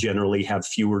 people generally have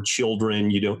fewer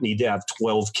children. You don't need to have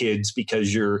 12 kids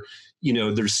because you're, you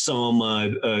know, there's some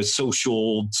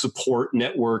social support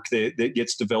network that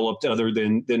gets developed other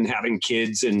than having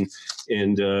kids and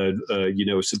you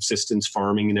know, subsistence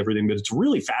farming and everything. But it's a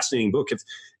really fascinating book.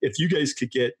 If you guys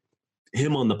could get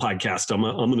him on the podcast, I'm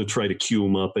going to try to queue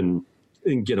him up and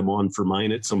get him on for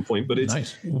mine at some point. But it's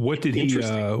nice. What did he?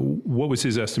 What was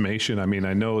his estimation? I mean,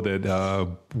 I know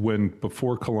that when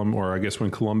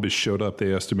Columbus showed up,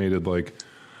 they estimated like,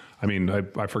 I mean,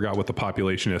 I forgot what the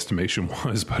population estimation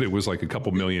was, but it was like a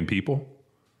couple million people.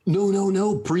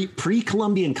 No.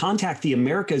 Pre-Columbian contact, the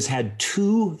Americas had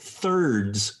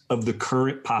 2/3 of the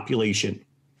current population.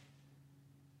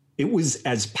 It was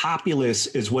as populous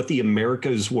as what the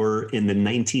Americas were in the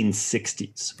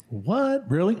 1960s. What?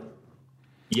 Really?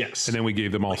 Yes. And then we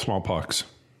gave them all smallpox.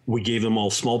 We gave them all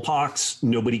smallpox.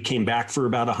 Nobody came back for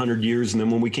about 100 years. And then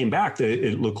when we came back,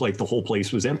 it looked like the whole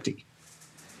place was empty.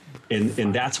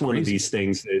 And that's one of these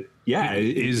things that, yeah.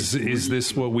 Is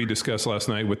this what we discussed last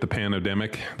night with the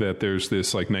pandemic, that there's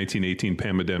this like 1918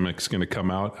 pandemic is going to come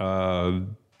out?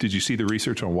 Did you see the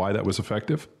research on why that was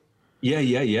effective?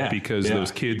 Yeah. Because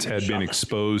those kids had been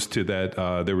exposed to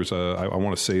that. There was I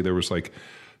want to say there was like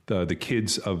the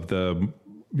kids of the,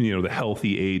 you know, the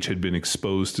healthy age had been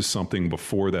exposed to something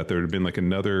before that. There had been like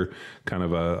another kind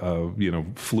of a you know,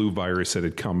 flu virus that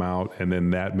had come out, and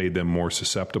then that made them more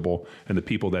susceptible. And the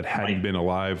people that hadn't been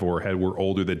alive or were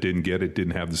older that didn't get it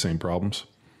didn't have the same problems.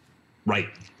 Right.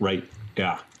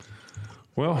 Yeah.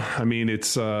 Well, I mean,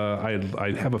 it's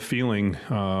I have a feeling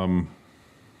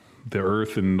the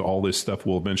Earth and all this stuff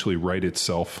will eventually right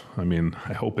itself. I mean,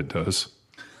 I hope it does.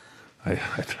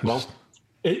 Well,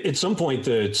 at some point,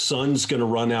 the sun's going to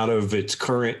run out of its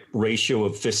current ratio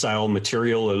of fissile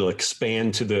material. It'll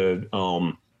expand to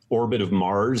the orbit of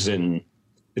Mars, and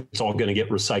it's all going to get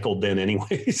recycled then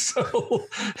anyway. So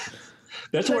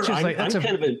that's where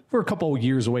we're a couple of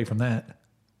years away from that.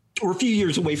 We're a few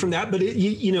years away from that. But,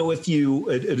 you know,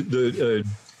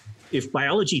 if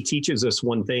biology teaches us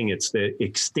one thing, it's that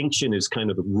extinction is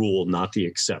kind of the rule, not the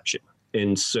exception.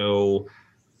 And so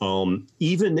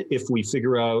even if we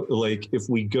figure out, like, if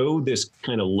we go this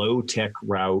kind of low tech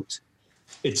route,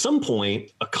 at some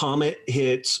point a comet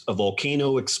hits, a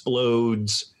volcano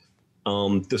explodes,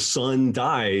 the sun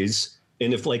dies.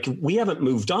 And if like we haven't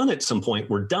moved on at some point,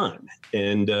 we're done.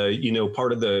 And, you know,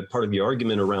 part of the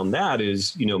argument around that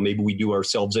is, you know, maybe we do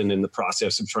ourselves in the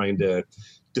process of trying to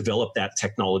develop that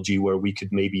technology where we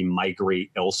could maybe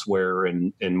migrate elsewhere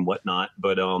and whatnot.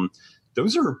 But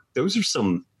those are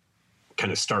some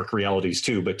kind of stark realities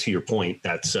too. But to your point,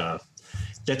 that's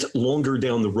longer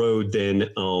down the road than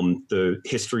the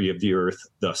history of the Earth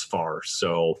thus far.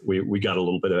 So we got a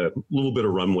little bit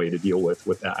of runway to deal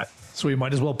with that. So we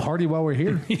might as well party while we're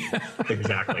here. Yeah.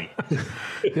 Exactly.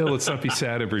 Yeah, let's not be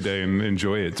sad every day and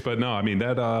enjoy it. But no, I mean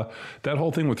that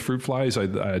whole thing with fruit flies.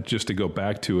 I just to go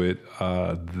back to it,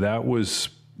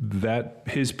 that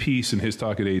his piece and his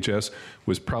talk at HS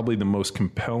was probably the most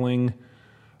compelling,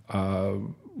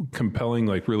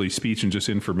 like really speech and just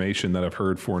information that I've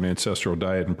heard for an ancestral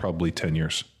diet in probably 10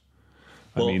 years.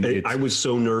 Well, I was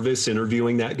so nervous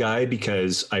interviewing that guy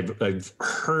because I've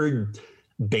heard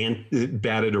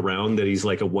batted around that he's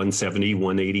like a 170,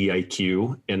 180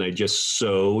 IQ. And I just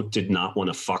so did not want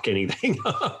to fuck anything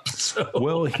up. So.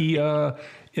 Well,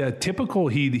 typical.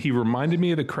 He reminded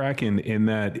me of the Kraken in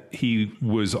that he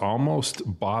was almost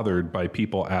bothered by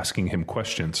people asking him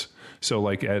questions. So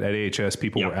like at AHS,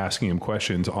 people were asking him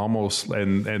questions almost.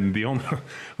 And the only,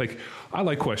 like, I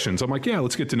like questions. I'm like, yeah,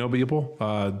 let's get to know people.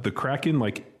 The Kraken,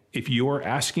 like, if you're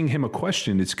asking him a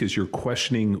question, it's because you're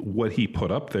questioning what he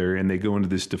put up there, and they go into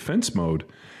this defense mode.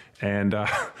 And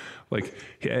like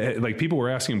people were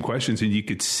asking him questions, and you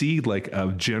could see like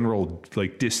a general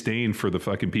like disdain for the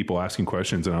fucking people asking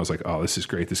questions. And I was like, oh, this is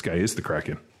great. This guy is the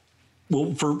Kraken.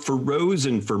 Well, for Rose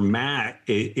and for Matt,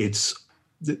 it's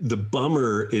the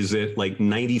bummer is that like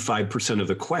 95% of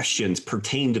the questions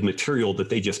pertain to material that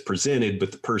they just presented,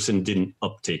 but the person didn't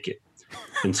uptake it.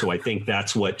 And so I think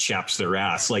that's what chaps their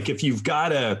ass. Like if you've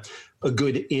got a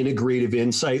good integrative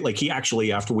insight, like he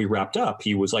actually, after we wrapped up,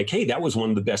 he was like, hey, that was one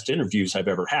of the best interviews I've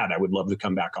ever had. I would love to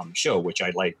come back on the show, which I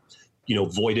like,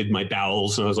 voided my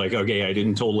bowels. And I was like, okay, I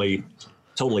didn't totally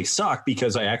suck,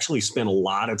 because I actually spent a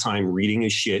lot of time reading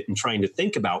his shit and trying to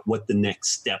think about what the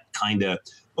next step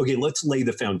okay, let's lay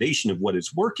the foundation of what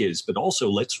his work is, but also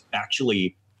let's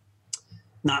actually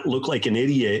not look like an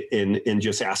idiot and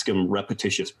just ask him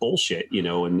repetitious bullshit,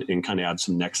 and kind of add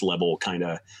some next level kind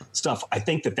of stuff. I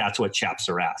think that's what chaps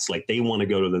their ass. Like they want to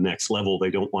go to the next level.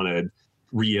 They don't want to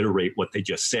reiterate what they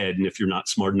just said. And if you're not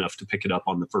smart enough to pick it up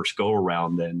on the first go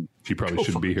around, then he probably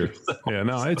shouldn't be here. Yeah,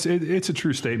 no, it's a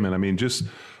true statement. I mean,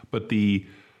 but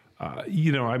I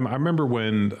remember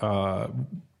when,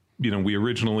 we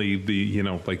originally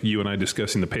like you and I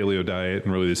discussing the paleo diet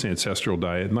and really this ancestral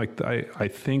diet. And like, I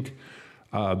think,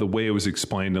 the way it was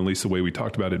explained, at least the way we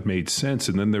talked about it, made sense.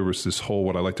 And then there was this whole,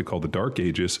 what I like to call the Dark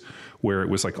Ages, where it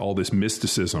was like all this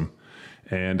mysticism.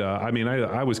 And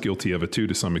I was guilty of it too,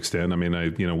 to some extent. I mean,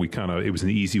 it was an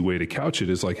easy way to couch it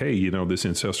as like, hey, this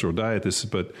ancestral diet,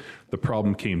 but the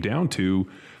problem came down to,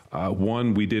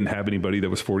 one, we didn't have anybody that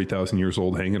was 40,000 years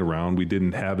old hanging around. We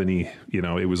didn't have any,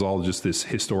 it was all just this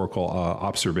historical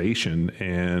observation,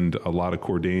 and a lot of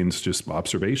Cordain's just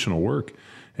observational work.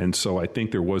 And so I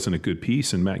think there wasn't a good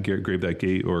piece. And Matt Garrett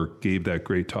gave that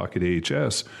great talk at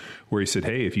AHS where he said,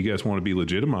 hey, if you guys want to be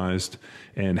legitimized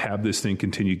and have this thing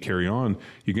continue to carry on,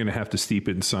 you're going to have to steep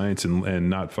it in science and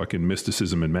not fucking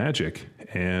mysticism and magic.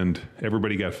 And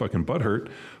everybody got fucking butthurt.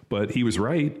 But he was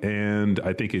right, and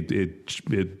I think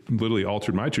it literally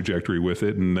altered my trajectory with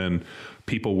it. And then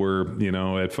people were,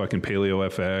 at fucking Paleo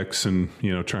FX and,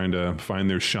 trying to find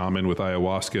their shaman with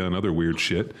ayahuasca and other weird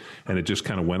shit. And it just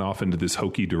kind of went off into this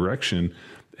hokey direction.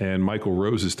 And Michael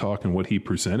Rose's talk and what he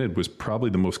presented was probably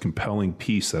the most compelling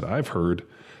piece that I've heard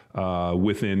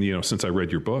within, since I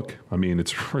read your book. I mean,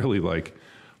 it's really like,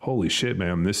 holy shit,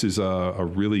 man, this is a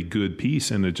really good piece.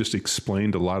 And it just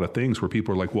explained a lot of things where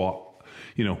people are like, well,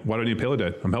 why do I need a paleo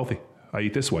diet? I'm healthy. I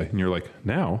eat this way. And you're like,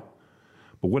 now?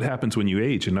 But what happens when you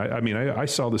age? And I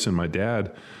saw this in my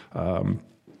dad. When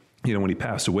he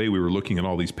passed away, we were looking at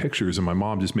all these pictures, and my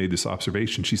mom just made this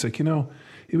observation. She's like,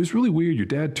 it was really weird. Your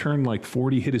dad turned like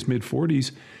 40, hit his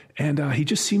mid-40s, and he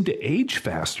just seemed to age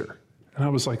faster. And I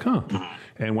was like, huh.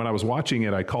 And when I was watching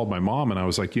it, I called my mom, and I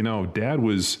was like, Dad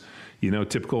was...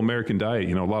 typical American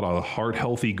diet, a lot of heart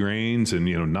healthy grains and,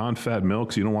 non-fat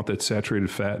milks. You don't want that saturated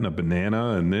fat in a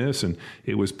banana and this. And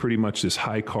it was pretty much this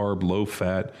high carb, low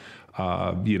fat,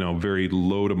 very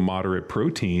low to moderate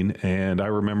protein. And I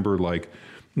remember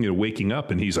waking up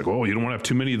and he's like, oh, you don't want to have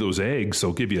too many of those eggs.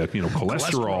 They'll give you,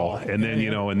 cholesterol. And then,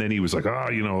 and then he was like, oh, I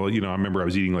remember I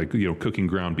was eating cooking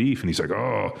ground beef, and he's like,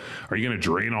 oh, are you going to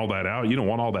drain all that out? You don't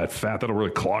want all that fat. That'll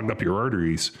really clog up your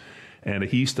arteries. And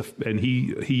he used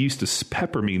to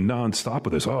pepper me nonstop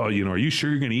with this. Oh, are you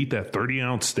sure you're going to eat that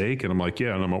 30-ounce steak? And I'm like,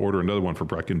 yeah. And I'm going to order another one for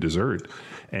fucking dessert.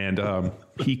 And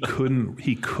he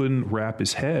couldn't wrap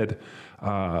his head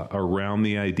around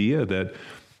the idea that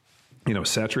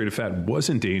saturated fat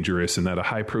wasn't dangerous, and that a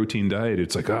high protein diet,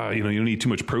 it's like, you don't eat too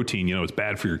much protein. It's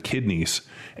bad for your kidneys.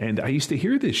 And I used to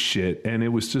hear this shit, and it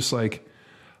was just like.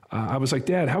 I was like,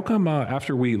 Dad, how come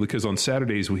because on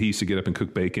Saturdays he used to get up and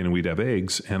cook bacon and we'd have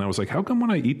eggs. And I was like, how come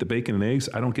when I eat the bacon and eggs,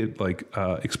 I don't get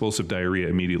explosive diarrhea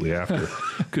immediately after?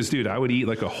 Because, dude, I would eat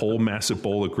like a whole massive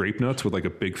bowl of grape nuts with like a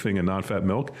big thing of non-fat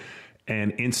milk,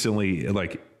 and instantly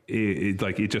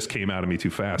it just came out of me too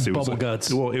fast. It Bubble was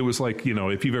guts. Well, it was like,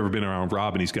 if you've ever been around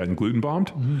Rob and he's gotten gluten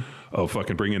bombed, oh,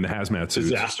 fucking bring in the hazmat suits.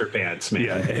 Disaster pants, man.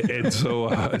 Yeah. And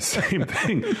so same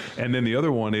thing. And then the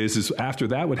other one is after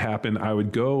that would happen, I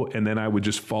would go and then I would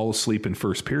just fall asleep in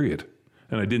first period.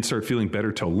 And I didn't start feeling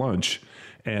better till lunch.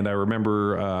 And I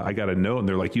remember I got a note and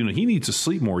they're like, he needs to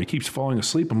sleep more. He keeps falling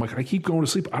asleep. I'm like, I keep going to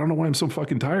sleep. I don't know why I'm so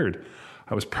fucking tired.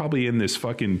 I was probably in this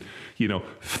fucking,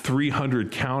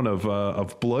 300 count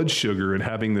of blood sugar and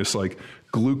having this like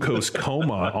glucose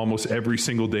coma almost every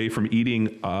single day from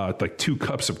eating like 2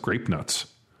 cups of grape nuts.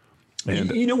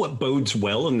 And you know what bodes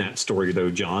well in that story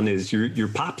though, John, is your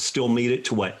pop still made it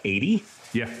to what, 80?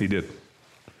 Yeah, he did.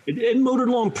 It motored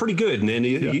along pretty good. And then,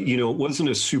 it wasn't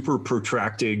a super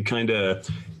protracted kind of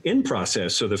end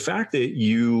process. So the fact that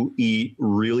you eat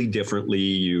really differently,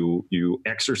 you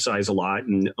exercise a lot.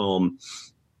 And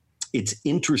it's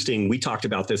interesting. We talked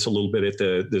about this a little bit at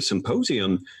the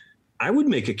symposium. I would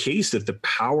make a case that the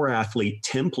power athlete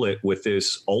template with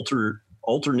this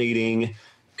alternating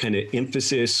kind of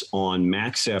emphasis on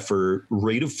max effort,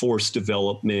 rate of force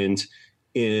development,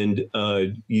 and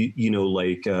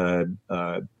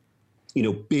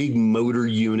big motor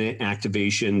unit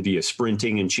activation via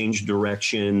sprinting and change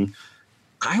direction.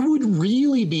 I would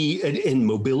really be in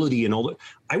mobility and all that.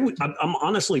 I'm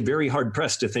honestly very hard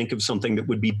pressed to think of something that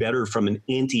would be better from an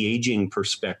anti-aging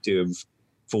perspective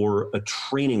for a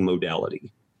training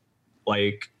modality.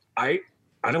 Like I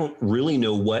don't really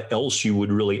know what else you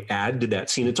would really add to that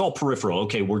scene. It's all peripheral.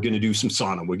 Okay, we're going to do some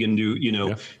sauna. We're going to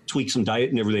do, tweak some diet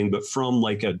and everything. But from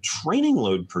like a training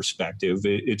load perspective,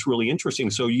 it's really interesting.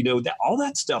 So, that all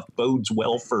that stuff bodes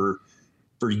well for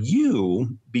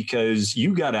you because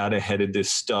you got out ahead of this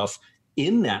stuff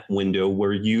in that window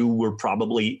where you were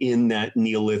probably in that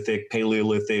Neolithic,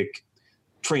 Paleolithic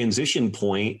transition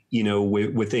point,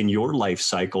 within your life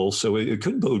cycle. So it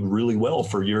could bode really well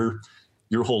for your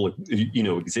whole,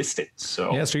 existence.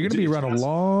 So yeah, so you're going to be around a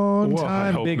long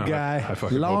time, big guy.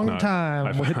 Long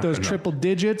time. We'll hit those triple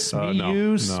digits.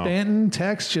 Stanton,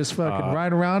 Tex, just fucking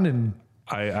ride around and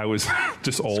I was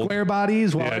just old. Square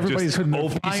bodies while everybody's in their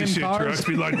flying piece of shit cars. Trucks.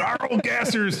 Be like, our old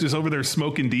gassers just over there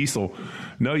smoking diesel.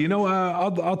 No,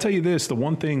 I'll tell you this. The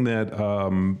one thing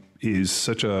that is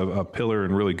such a pillar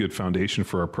and really good foundation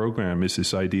for our program is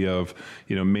this idea of,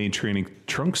 maintaining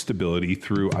trunk stability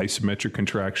through isometric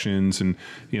contractions and,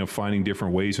 finding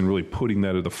different ways and really putting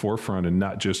that at the forefront and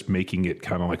not just making it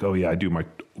kind of like, oh yeah, I do my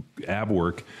ab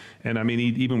work. And I mean,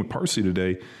 even with Parsley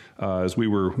today, as we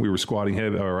were squatting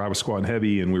heavy, or I was squatting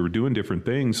heavy, and we were doing different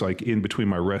things. Like in between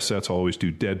my rest sets, I'll always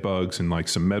do dead bugs and like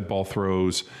some med ball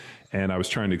throws. And I was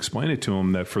trying to explain it to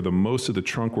him that for the most of the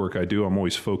trunk work I do, I'm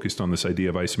always focused on this idea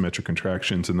of isometric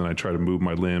contractions, and then I try to move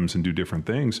my limbs and do different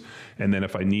things. And then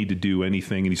if I need to do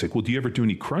anything, and he's like, well, do you ever do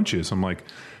any crunches? I'm like,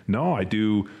 no, I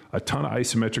do a ton of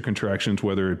isometric contractions,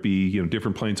 whether it be,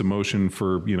 different planes of motion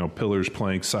for, pillars,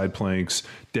 planks, side planks,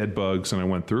 dead bugs. And I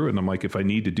went through it, and I'm like, if I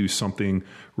need to do something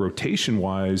rotation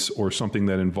wise or something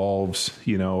that involves,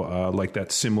 like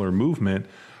that similar movement,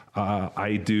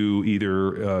 I do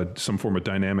either some form of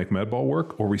dynamic med ball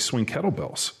work or we swing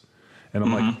kettlebells. And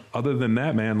I'm like, other than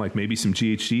that, man, like maybe some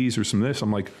GHDs or some of this,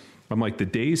 I'm like the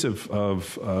days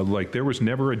of like, there was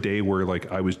never a day where like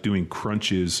I was doing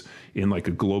crunches in like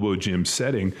a Globo gym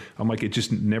setting. I'm like, it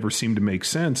just never seemed to make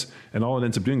sense. And all it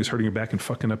ends up doing is hurting your back and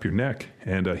fucking up your neck.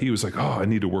 And he was like, oh, I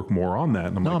need to work more on that.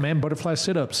 And I'm like, man, butterfly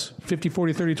sit-ups, 50,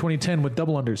 40, 30, 20, 10 with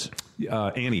double unders.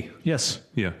 Annie. Yes.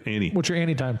 Yeah, Annie. What's your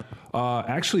Annie time?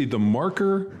 Actually, the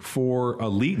marker for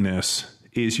eliteness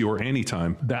is your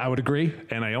anytime. I would agree.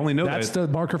 And I only know that's the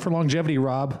marker for longevity,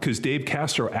 Rob. Because Dave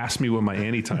Castro asked me what my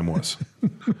anytime was.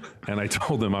 And I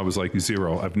told him, I was like,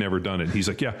 0. I've never done it. He's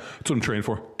like, yeah, that's what I'm training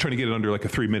for. Trying to get it under like a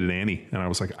 3-minute Annie. And I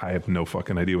was like, I have no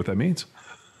fucking idea what that means.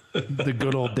 The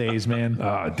good old days, man.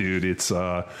 Dude, it's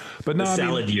but no, the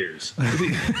salad years.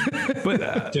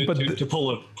 But to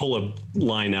pull a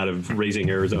line out of Raising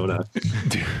Arizona,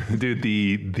 dude,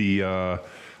 the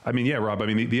I mean, yeah, Rob. I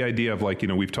mean, the idea of like,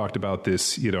 we've talked about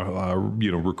this,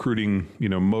 recruiting,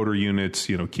 motor units,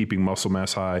 keeping muscle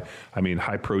mass high. I mean,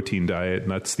 high protein diet,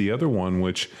 and that's the other one.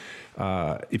 Which,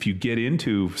 if you get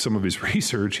into some of his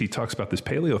research, he talks about this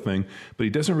paleo thing, but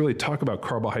he doesn't really talk about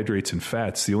carbohydrates and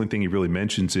fats. The only thing he really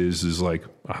mentions is like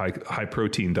a high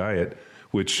protein diet,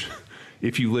 which.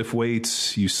 If you lift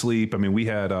weights, you sleep. I mean, we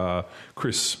had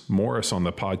Chris Morris on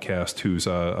the podcast, who's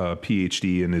a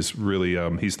PhD and is really,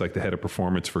 he's like the head of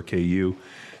performance for KU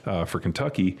for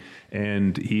Kentucky.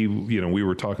 And he, we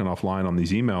were talking offline on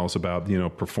these emails about,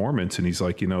 performance. And he's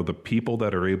like, the people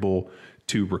that are able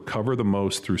to recover the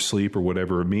most through sleep or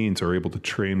whatever it means are able to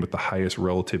train with the highest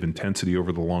relative intensity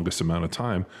over the longest amount of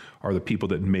time are the people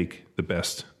that make the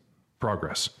best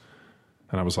progress.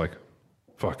 And I was like,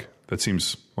 fuck. that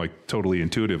seems like totally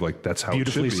intuitive. Like that's how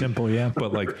Beautifully it should be. simple, yeah.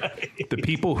 But like the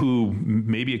people who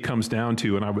maybe it comes down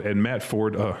to, and Matt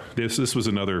Ford, this was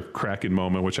another Kraken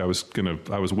moment, which I was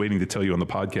waiting to tell you on the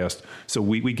podcast. So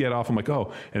we get off. I'm like,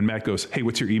 oh, and Matt goes, hey,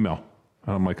 what's your email?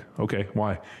 And I'm like, okay,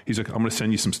 why? He's like, I'm going to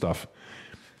send you some stuff.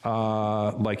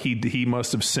 Like he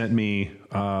must have sent me,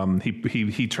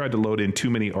 he tried to load in too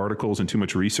many articles and too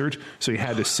much research. So he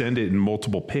had to send it in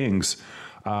multiple pings.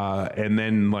 And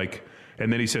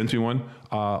then he sends me one,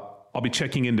 I'll be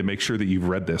checking in to make sure that you've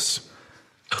read this.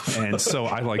 And so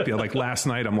I like last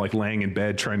night, I'm like laying in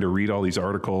bed trying to read all these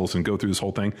articles and go through this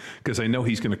whole thing because I know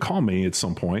he's going to call me at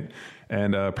some point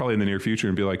and probably in the near future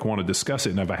and be like, want to discuss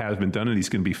it. And if I haven't done it, he's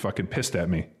going to be fucking pissed at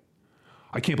me.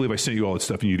 I can't believe I sent you all that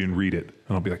stuff and you didn't read it.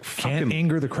 And I'll be like, can't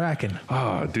anger the Kraken.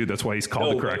 Oh, dude, that's why he's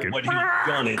called the Kraken. What he's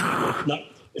done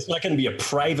it's not going to be a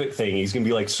private thing. He's going to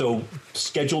be like, so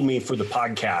schedule me for the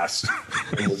podcast.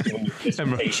 And we're doing your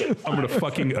presentation. I'm going to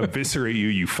fucking eviscerate you,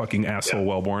 you fucking asshole,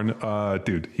 Wellborn.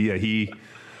 Dude, yeah,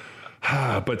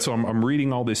 but so I'm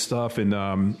reading all this stuff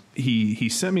and he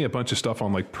sent me a bunch of stuff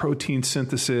on like protein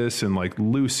synthesis and like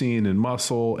leucine and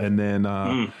muscle. And then,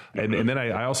 and then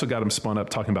I also got him spun up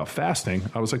talking about fasting.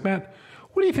 I was like, Matt,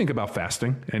 what do you think about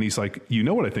fasting? And he's like, you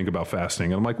know what I think about fasting?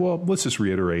 And I'm like, well, let's just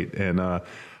reiterate. And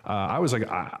I was like,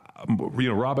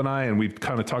 Rob and I, and we've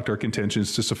kind of talked our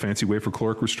contentions, just a fancy way for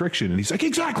caloric restriction. And he's like,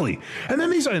 exactly. And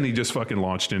then he just fucking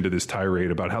launched into this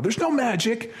tirade about how there's no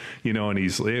magic, and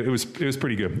it was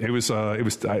pretty good. It was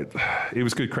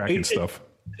good Kraken stuff.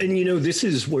 And, this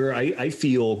is where I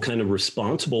feel kind of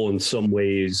responsible in some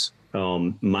ways.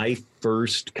 My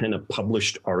first kind of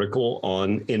published article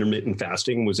on intermittent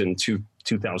fasting was in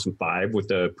 2005 with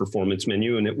the Performance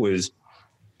Menu, and it was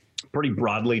pretty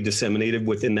broadly disseminated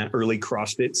within that early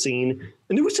CrossFit scene.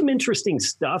 And there was some interesting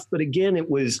stuff, but again, it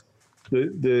was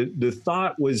the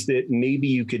thought was that maybe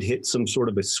you could hit some sort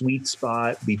of a sweet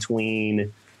spot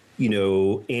between,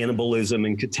 anabolism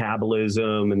and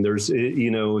catabolism, and there's,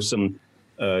 some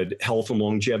health and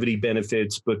longevity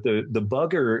benefits. But the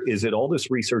bugger is that all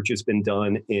this research has been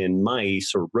done in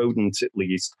mice or rodents, at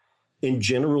least. And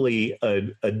generally,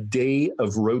 a day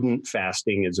of rodent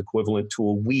fasting is equivalent to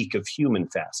a week of human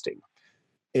fasting.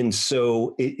 And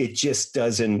so it just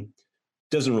doesn't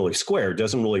really square,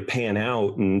 doesn't really pan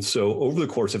out. And so over the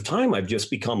course of time, I've just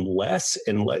become less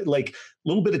and like a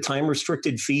little bit of time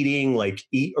restricted feeding, like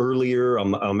eat earlier.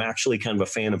 I'm actually kind of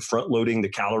a fan of front loading the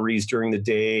calories during the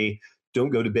day.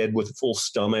 Don't go to bed with a full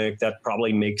stomach. That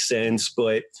probably makes sense.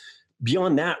 But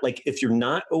beyond that, like if you're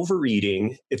not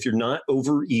overeating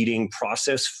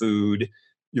processed food,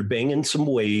 you're banging some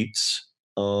weights,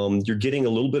 you're getting a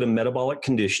little bit of metabolic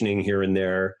conditioning here and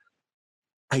there.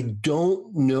 I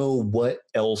don't know what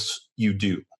else you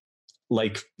do.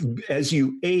 Like as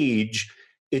you age,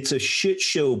 it's a shit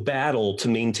show battle to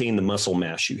maintain the muscle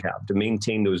mass you have, to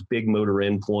maintain those big motor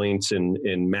endpoints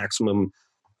and maximum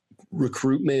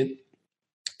recruitment.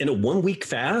 In a 1 week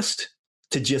fast,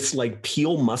 to just like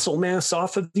peel muscle mass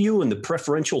off of you and the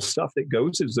preferential stuff that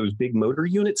goes is those big motor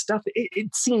unit stuff.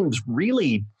 It seems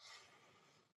really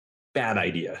bad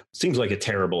idea. Seems like a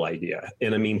terrible idea.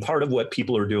 And I mean, part of what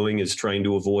people are doing is trying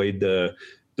to avoid the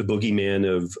boogeyman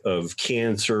of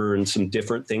cancer and some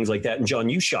different things like that. And John,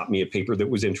 you shot me a paper that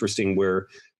was interesting where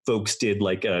folks did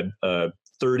like a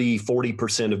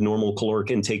 30-40% of normal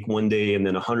caloric intake one day and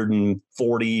then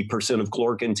 140% of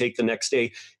caloric intake the next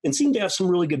day, and seemed to have some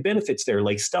really good benefits there,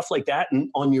 like stuff like that. And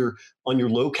on your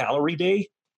low calorie day,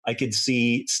 I could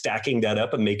see stacking that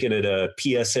up and making it a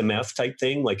PSMF type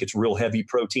thing. Like it's real heavy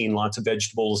protein, lots of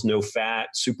vegetables, no fat,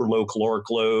 super low caloric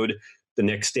load. The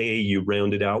next day you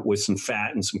round it out with some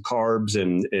fat and some carbs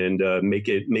and make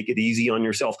it easy on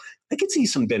yourself. I could see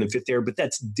some benefit there, but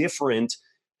that's different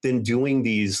than doing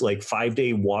these like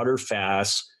 5-day water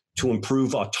fasts to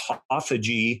improve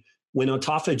autophagy when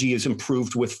autophagy is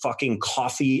improved with fucking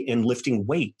coffee and lifting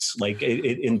weights. Like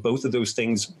and both of those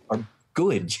things are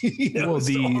good. Well,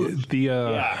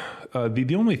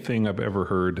 the only thing I've ever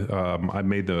heard, I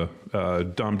made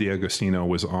Dom D'Agostino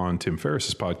was on Tim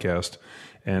Ferriss's podcast.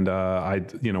 And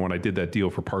when I did that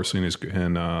deal for Parsley and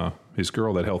his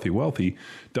girl, that Healthy Wealthy,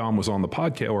 Dom was on the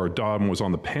podcast, or Dom was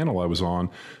on the panel I was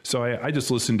on. So I just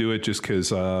listened to it just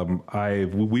because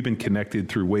we've been connected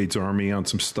through Wade's Army on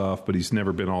some stuff, but he's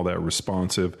never been all that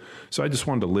responsive. So I just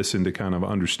wanted to listen to kind of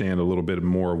understand a little bit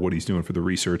more of what he's doing for the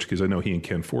research, because I know he and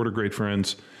Ken Ford are great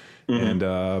friends. Mm-hmm.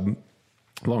 And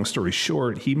long story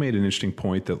short, he made an interesting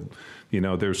point that,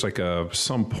 there's like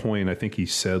some point, I think he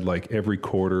said like every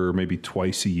quarter, maybe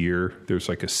twice a year, there's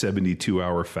like a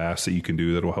 72-hour fast that you can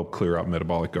do that will help clear out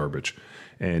metabolic garbage.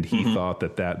 And he thought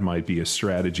that might be a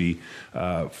strategy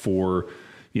for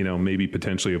maybe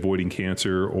potentially avoiding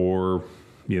cancer or,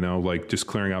 like just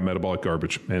clearing out metabolic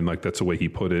garbage. And like, that's the way he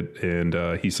put it.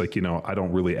 And he's like, I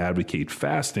don't really advocate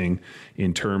fasting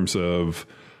in terms of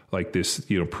like this,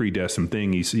 predestined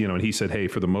thing. He's, and he said, hey,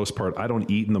 for the most part, I don't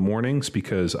eat in the mornings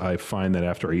because I find that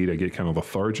after I eat, I get kind of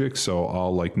lethargic. So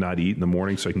I'll like not eat in the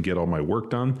morning so I can get all my work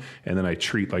done. And then I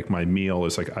treat like my meal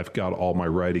as like, I've got all my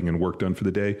writing and work done for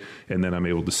the day. And then I'm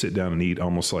able to sit down and eat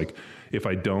almost like if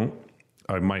I don't,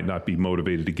 I might not be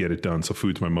motivated to get it done. So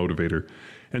food's my motivator.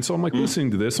 And so I'm like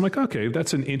listening to this. I'm like, okay,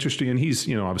 that's an interesting. And he's,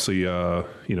 obviously,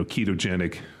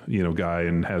 ketogenic, guy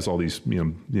and has all these,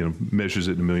 measures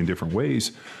it in a million different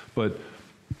ways. But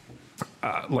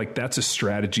like that's a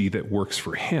strategy that works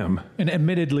for him. And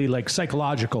admittedly, like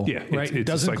psychological, yeah, right? It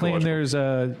doesn't claim there's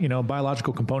a,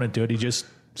 biological component to it. He just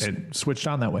switched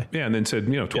on that way. Yeah. And then said,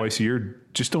 twice a year,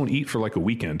 just don't eat for like a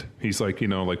weekend. He's like,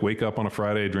 like wake up on a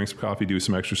Friday, drink some coffee, do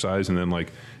some exercise, and then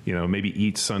like, maybe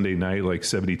eat Sunday night, like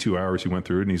 72 hours. He went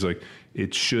through it and he's like,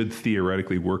 it should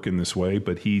theoretically work in this way,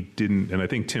 but he didn't. And I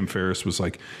think Tim Ferriss was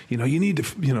like, you need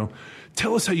to,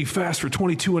 tell us how you fast for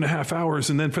 22 and a half hours.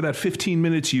 And then for that 15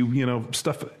 minutes, you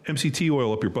stuff MCT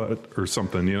oil up your butt or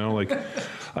something,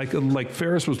 like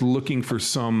Ferriss was looking for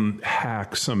some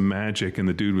hack, some magic. And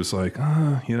the dude was like,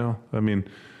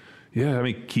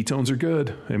 ketones are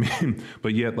good.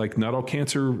 But yet like not all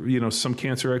cancer, some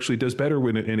cancer actually does better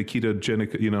when in a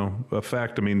ketogenic,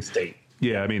 effect. State.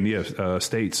 Yeah.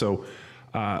 State. So,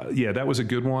 that was a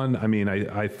good one.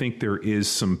 I think there is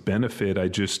some benefit. I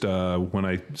just, when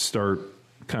I start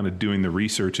kind of doing the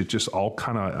research, it just all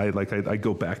kind of, I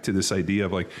go back to this idea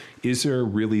of like, is there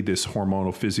really this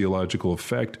hormonal physiological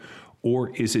effect,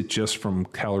 or is it just from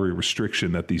calorie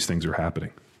restriction that these things are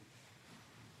happening?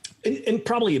 And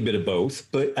probably a bit of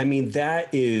both. But that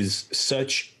is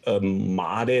such a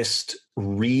modest,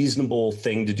 reasonable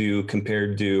thing to do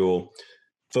compared to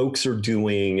folks are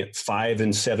doing 5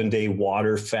 and 7 day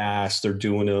water fasts. They're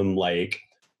doing them like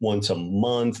once a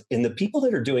month. And the people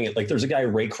that are doing it, like there's a guy,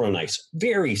 Ray Cronise,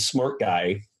 very smart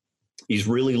guy. He's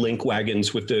really link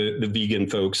wagons with the vegan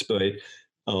folks, but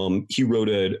he wrote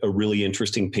a really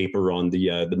interesting paper on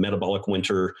the metabolic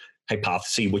winter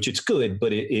hypothesis, which it's good,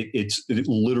 but it's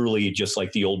literally just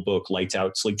like the old book, Lights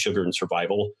Out, Sleep, Sugar, and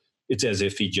Survival. It's as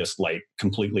if he just like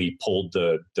completely pulled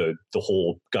the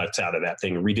whole guts out of that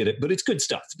thing and redid it, but it's good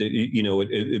stuff.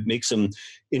 It makes some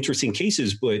interesting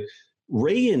cases, but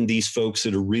Ray and these folks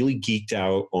that are really geeked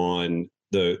out on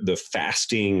the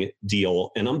fasting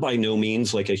deal, and I'm by no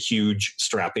means like a huge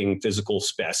strapping physical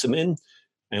specimen.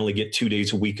 I only get 2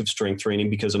 days a week of strength training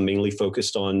because I'm mainly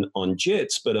focused on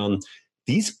jits, but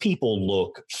these people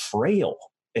look frail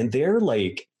and they're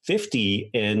like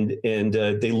 50 and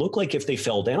they look like if they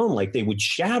fell down, like they would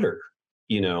shatter,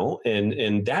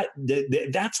 and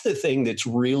that's the thing that's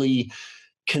really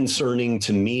concerning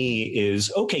to me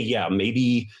is, okay, yeah,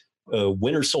 maybe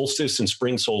winter solstice and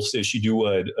spring solstice, you do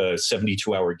a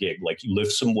 72-hour gig, like you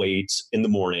lift some weights in the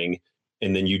morning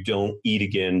and then you don't eat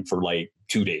again for like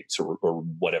 2 days or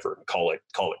whatever, and call it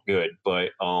good.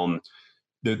 But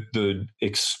the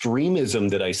extremism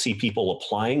that I see people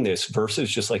applying this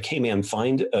versus just like, hey man,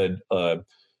 find a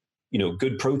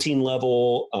good protein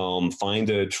level, find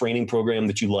a training program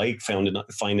that you like, find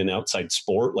an outside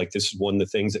sport. Like this is one of the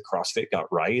things that CrossFit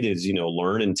got right is,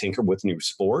 learn and tinker with new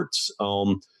sports.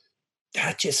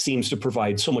 That just seems to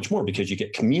provide so much more because you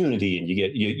get community and you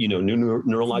get, new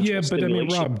neurological stimulation.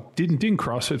 Yeah, but Rob, didn't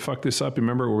CrossFit fuck this up?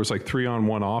 Remember it was like 3 on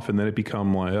 1 off and then it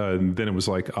become like, then it was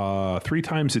like 3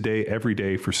 times a day, every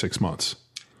day for 6 months.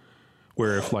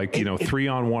 Where if like, 3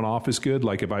 on 1 off is good.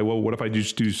 Like what if I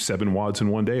just do 7 WODs in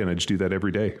one day and I just do that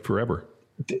every day forever?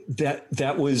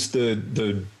 That was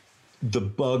the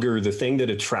bug or the thing that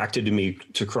attracted me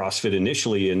to CrossFit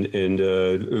initially.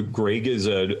 And Greg is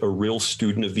a real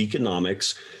student of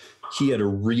economics. He had a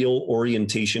real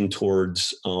orientation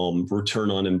towards return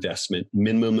on investment,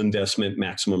 minimum investment,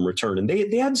 maximum return. And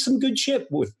they had some good shit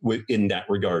in that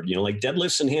regard, like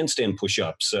deadlifts and handstand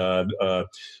push-ups,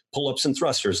 pull-ups and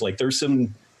thrusters. Like there's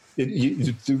some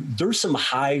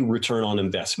high return on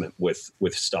investment with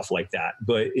stuff like that.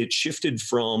 But it shifted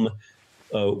from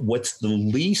what's the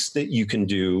least that you can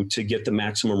do to get the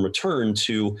maximum return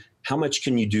to how much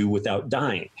can you do without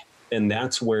dying? And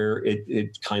that's where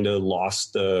it kind of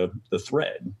lost the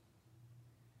thread.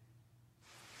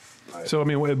 So,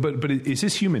 but is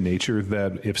this human nature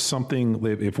that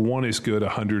if one is good,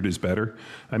 100 is better?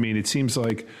 It seems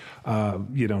like,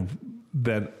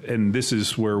 that, and this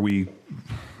is where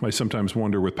I sometimes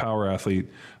wonder with Power Athlete,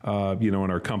 in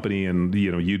our company, and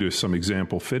you to some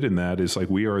example fit in that is like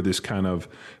we are this kind of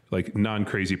like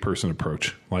non-crazy person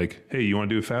approach. Like, hey, you want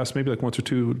to do a fast? Maybe like once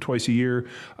or twice a year.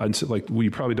 And so like, well,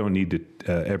 you probably don't need it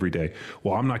every day.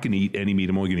 Well, I'm not going to eat any meat.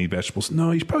 I'm only going to eat vegetables.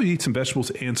 No, you should probably eat some vegetables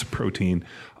and some protein.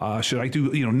 Should I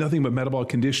do, nothing but metabolic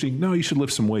conditioning? No, you should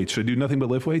lift some weights. Should I do nothing but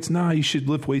lift weights? No, you should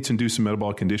lift weights and do some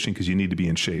metabolic conditioning because you need to be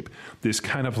in shape. This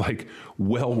kind of like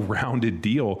well-rounded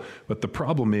deal. But the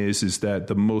problem is that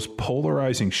the most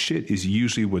polarizing shit is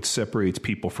usually what separates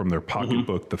people from their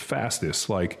pocketbook the fastest.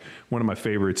 Like one of my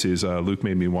favorites is Luke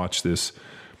made me watch this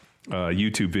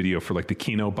YouTube video for like the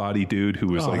Kino Body dude who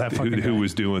was who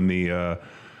was doing the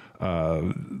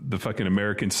fucking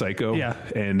American Psycho. Yeah.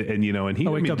 And he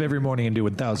wake up every morning and do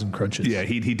 1,000 crunches. Yeah.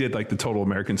 He did like the total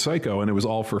American Psycho, and it was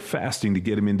all for fasting to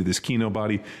get him into this Kino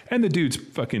Body. And the dude's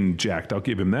fucking jacked. I'll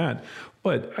give him that.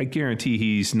 But I guarantee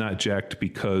he's not jacked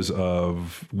because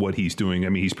of what he's doing. I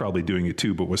mean, he's probably doing it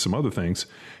too, but with some other things.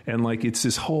 And like, it's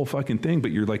this whole fucking thing, but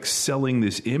you're like selling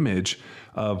this image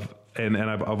of, and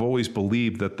I've always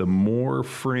believed that the more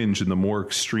fringe and the more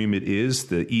extreme it is,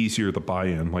 the easier the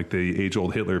buy-in. Like the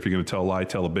age-old Hitler, if you're going to tell a lie,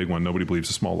 tell a big one. Nobody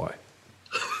believes a small lie.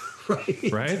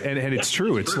 Right. And it's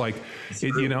true. It's like,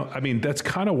 I mean, that's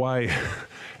kind of why,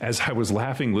 as I was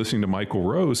laughing, listening to Michael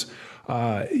Rose,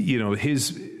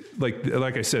 his,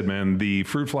 like I said, man, the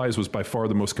fruit flies was by far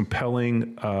the most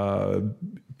compelling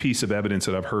piece of evidence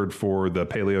that I've heard for the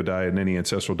paleo diet and any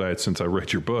ancestral diet since I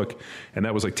read your book. And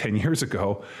that was like 10 years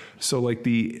ago. So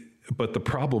but the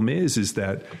problem is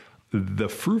that the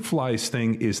fruit flies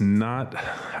thing is not,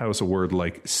 how's the word,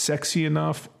 like sexy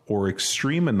enough or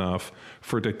extreme enough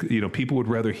for people would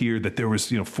rather hear that there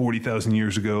was, 40,000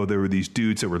 years ago, there were these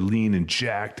dudes that were lean and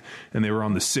jacked and they were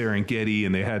on the Serengeti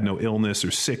and they had no illness or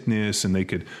sickness and they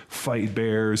could fight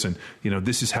bears and,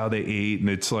 this is how they ate. And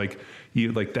it's like,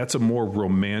 that's a more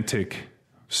romantic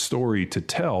story to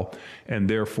tell. And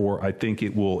therefore, I think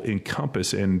it will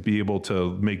encompass and be able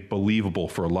to make believable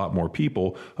for a lot more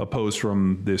people, opposed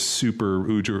from this super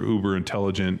uber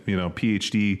intelligent,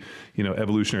 PhD,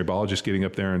 evolutionary biologist getting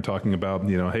up there and talking about,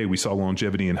 hey, we saw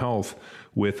longevity and health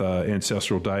with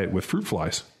ancestral diet with fruit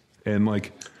flies. And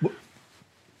like,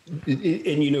 and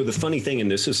the funny thing, and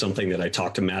this is something that I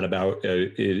talked to Matt about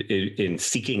in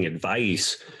seeking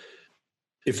advice.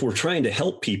 If we're trying to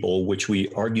help people, which we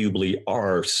arguably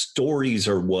are, stories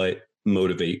are what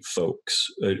motivate folks.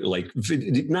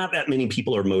 Not that many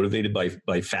people are motivated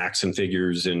by facts and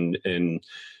figures and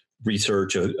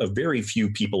research. A very few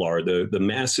people are. The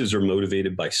masses are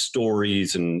motivated by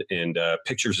stories and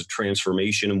pictures of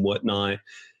transformation and whatnot.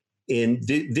 And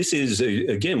this is,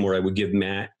 again, where I would give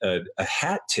Matt a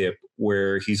hat tip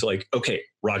where he's like, okay,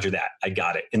 roger that. I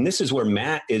got it. And this is where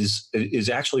Matt is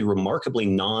actually remarkably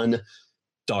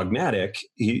non-dogmatic.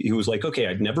 He was like, okay,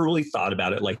 I'd never really thought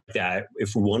about it like that.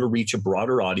 If we want to reach a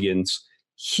broader audience,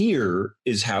 here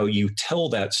is how you tell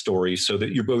that story so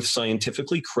that you're both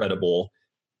scientifically credible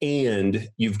and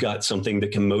you've got something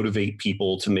that can motivate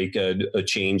people to make a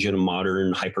change in a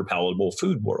modern, hyper-palatable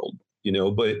food world.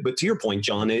 But to your point,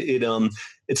 John,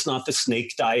 it's not the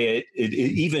snake diet. It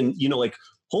even, like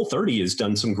Whole30 has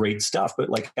done some great stuff, but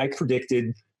like I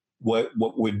predicted what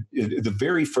would the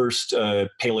very first Paleo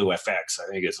FX,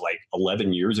 I think it's like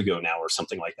 11 years ago now or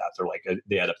something like that. They're like,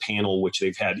 they had a panel, which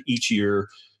they've had each year,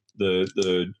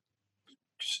 the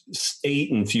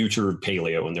state and future of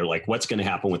paleo. And they're like, what's going to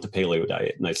happen with the paleo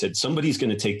diet? And I said, somebody's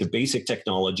going to take the basic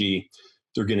technology.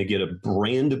 They're going to get a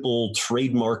brandable,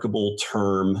 trademarkable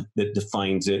term that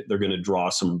defines it. They're going to draw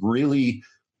some really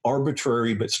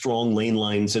arbitrary but strong lane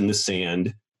lines in the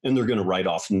sand, and they're going to ride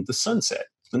off into the sunset.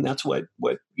 And that's what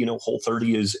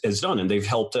Whole30 has done. And they've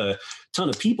helped a ton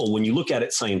of people. When you look at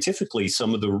it scientifically,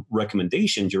 some of the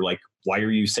recommendations, you're like, why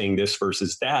are you saying this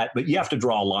versus that? But you have to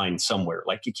draw a line somewhere.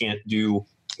 Like you can't do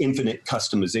infinite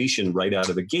customization right out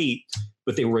of the gate.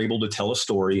 But they were able to tell a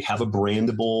story, have a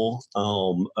brandable,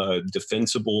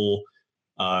 defensible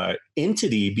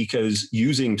entity, because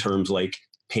using terms like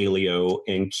paleo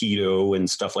and keto and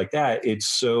stuff like that, it's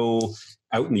so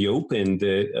out in the open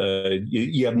that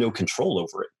you have no control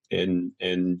over it. And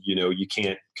you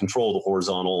can't control the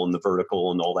horizontal and the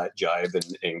vertical and all that jive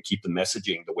and keep the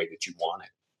messaging the way that you want it.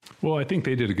 Well, I think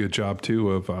they did a good job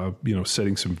too of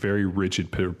setting some very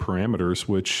rigid parameters,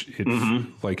 which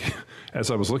like as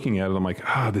I was looking at it, I'm like,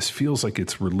 this feels like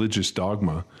it's religious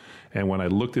dogma. And when I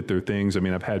looked at their things, I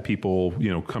mean, I've had people,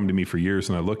 come to me for years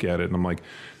and I look at it and I'm like,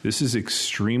 this is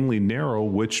extremely narrow,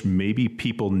 which maybe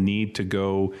people need to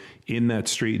go in that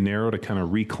straight and narrow to kind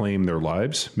of reclaim their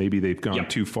lives. Maybe they've gone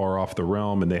too far off the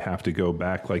realm and they have to go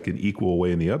back like an equal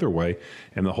way in the other way.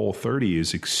 And the Whole30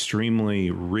 is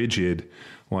extremely rigid,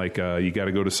 Like you got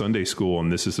to go to Sunday school,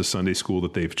 and this is the Sunday school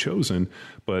that they've chosen.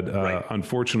 But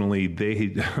unfortunately,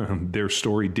 their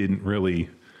story didn't really,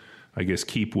 I guess,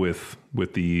 keep with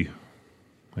the,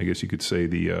 I guess you could say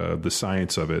the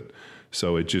science of it.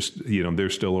 So it just, they're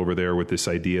still over there with this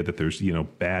idea that there's,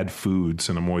 bad foods.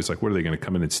 And I'm always like, what are they going to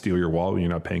come in and steal your wallet when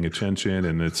you're not paying attention?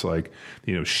 And it's like,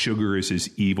 sugar is this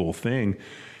evil thing.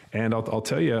 And I'll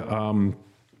tell you, I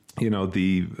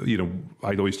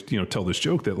always, tell this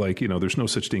joke that like, there's no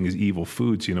such thing as evil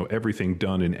foods. Everything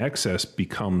done in excess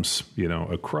becomes,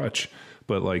 a crutch.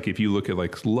 But like, if you look at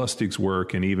like Lustig's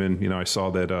work, and even, I saw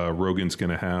that Rogan's going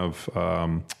to have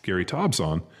Gary Taubes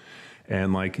on.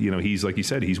 And like, he's, like you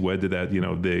said, he's wed to that, the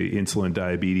insulin,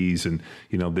 diabetes, and,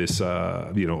 this,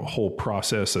 whole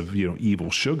process of,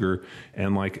 evil sugar.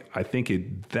 And like, I think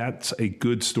that's a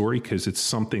good story because it's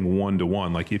something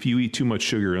one-to-one. Like if you eat too much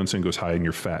sugar, insulin goes high and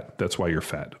you're fat. That's why you're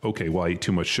fat. Okay, well, I eat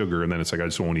too much sugar. And then it's like, I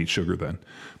just won't eat sugar then.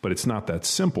 But it's not that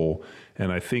simple.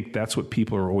 And I think that's what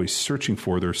people are always searching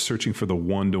for. They're searching for the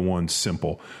one-to-one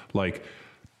simple. Like,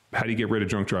 how do you get rid of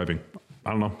drunk driving? I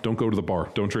don't know. Don't go to the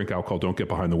bar. Don't drink alcohol. Don't get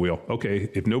behind the wheel.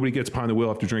 Okay. If nobody gets behind the wheel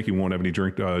after drinking, won't have any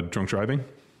drunk driving.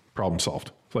 Problem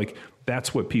solved. Like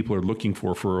that's what people are looking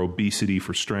for obesity,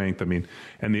 for strength. I mean,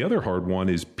 and the other hard one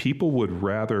is people would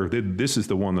rather, this is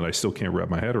the one that I still can't wrap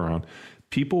my head around.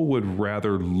 People would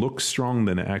rather look strong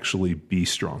than actually be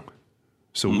strong.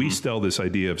 So we sell this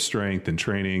idea of strength and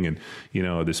training and,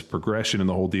 this progression and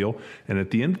the whole deal. And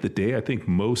at the end of the day, I think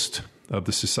most of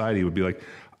the society would be like,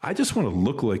 I just want to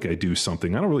look like I do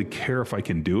something. I don't really care if I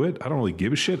can do it. I don't really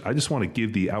give a shit. I just want to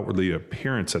give the outwardly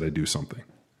appearance that I do something.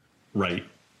 Right.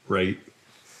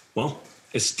 Well,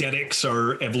 aesthetics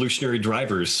are evolutionary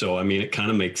drivers. So, I mean, it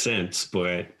kind of makes sense,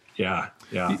 but yeah.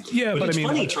 Yeah. But it's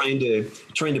funny trying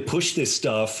to push this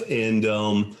stuff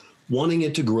and wanting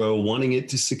it to grow, wanting it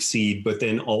to succeed, but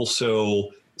then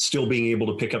also still being able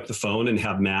to pick up the phone and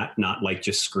have Matt not like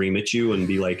just scream at you and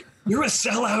be like, you're a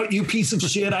sellout, you piece of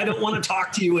shit. I don't want to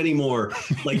talk to you anymore.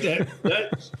 Like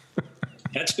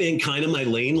that's been kind of my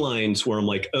lane lines where I'm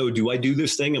like, oh, do I do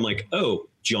this thing? I'm like, oh,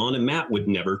 John and Matt would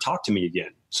never talk to me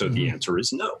again. So the answer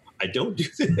is no, I don't do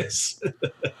this.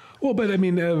 Well, but I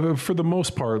mean, for the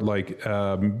most part, like,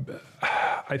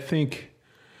 I think,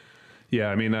 yeah,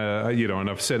 I mean, and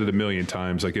I've said it a million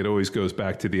times, like it always goes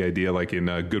back to the idea, like in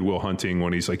Good Will Hunting,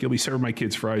 when he's like, you'll be serving my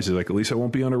kids fries. He's like, at least I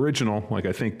won't be unoriginal. Like,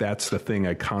 I think that's the thing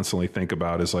I constantly think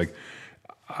about is like,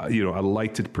 I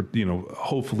like to,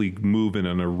 hopefully move in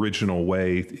an original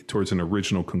way towards an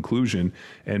original conclusion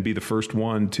and be the first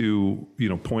one to,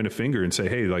 point a finger and say,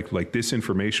 hey, like this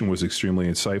information was extremely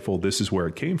insightful. This is where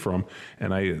it came from.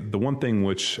 And the one thing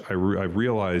which I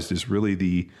realized is really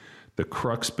the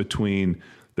crux between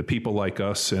the people like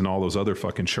us and all those other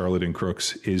fucking charlatan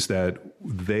crooks is that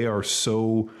they're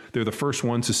the first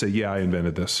ones to say, yeah, I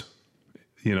invented this.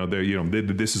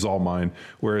 This is all mine.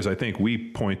 Whereas I think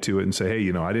we point to it and say,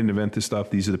 hey, I didn't invent this stuff.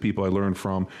 These are the people I learned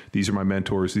from. These are my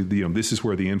mentors. This is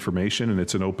where the information, and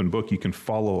it's an open book. You can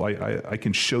follow. I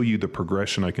can show you the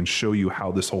progression. I can show you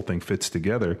how this whole thing fits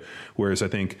together. Whereas I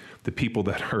think the people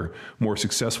that are more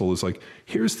successful is like,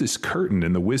 here's this curtain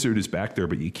and the wizard is back there,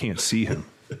 but you can't see him.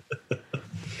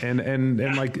 And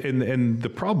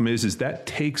the problem is that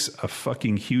takes a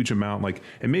fucking huge amount, like,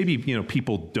 and maybe,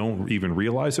 people don't even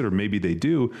realize it, or maybe they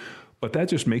do, but that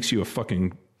just makes you a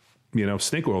fucking,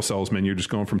 snake oil salesman. You're just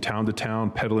going from town to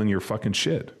town, peddling your fucking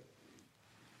shit.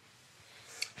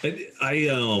 So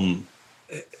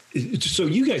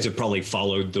you guys have probably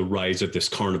followed the rise of this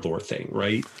carnivore thing,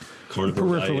 right? Carnivore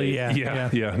peripherally,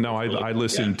 diet. yeah. No, I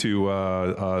listened to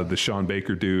the Sean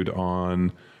Baker dude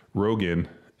on Rogan.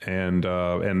 And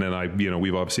then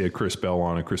we've obviously had Chris Bell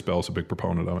on, and Chris Bell's a big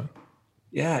proponent of it.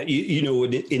 Yeah.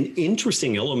 An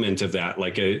interesting element of that,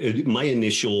 like my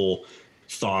initial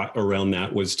thought around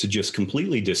that was to just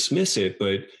completely dismiss it.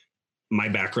 But my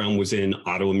background was in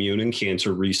autoimmune and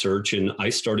cancer research. And I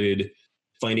started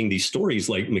finding these stories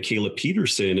like Michaela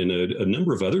Peterson and a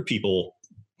number of other people.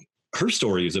 Her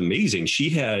story is amazing. She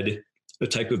had a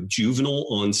type of juvenile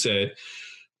onset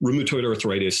rheumatoid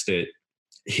arthritis that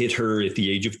hit her at the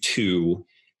age of 2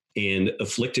 and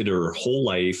afflicted her whole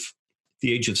life. At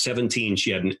the age of 17,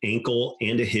 she had an ankle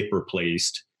and a hip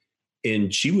replaced.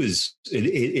 And she was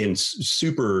in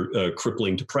super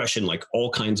crippling depression, like all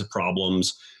kinds of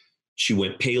problems. She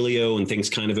went paleo and things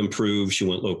kind of improved. She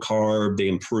went low carb, they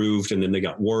improved, and then they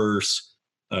got worse.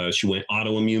 She went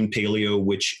autoimmune paleo,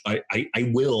 which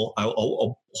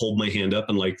I'll hold my hand up.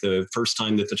 And like the first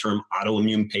time that the term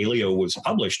autoimmune paleo was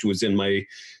published was in my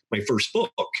first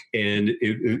book. And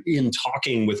in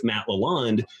talking with Matt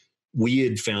Lalonde, we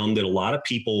had found that a lot of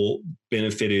people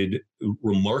benefited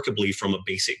remarkably from a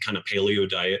basic kind of paleo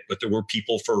diet, but there were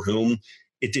people for whom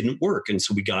it didn't work. And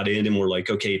so we got in and we're like,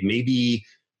 okay, maybe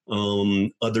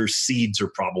other seeds are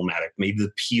problematic. Maybe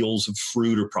the peels of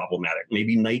fruit are problematic.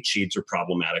 Maybe nightshades are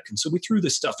problematic. And so we threw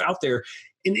this stuff out there,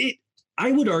 and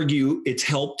I would argue it's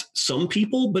helped some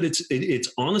people, but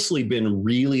it's honestly been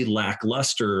really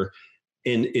lackluster,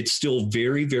 and it's still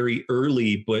very, very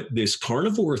early. But this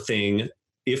carnivore thing,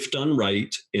 if done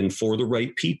right and for the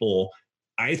right people,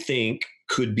 I think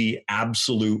could be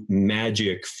absolute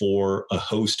magic for a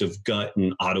host of gut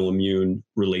and autoimmune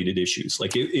related issues.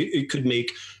 Like it could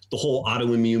make the whole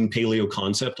autoimmune paleo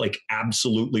concept like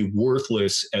absolutely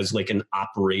worthless as like an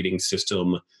operating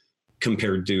system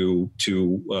compared to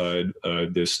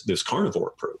this carnivore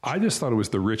approach. I just thought it was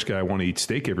the rich guy want to eat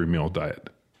steak every meal diet.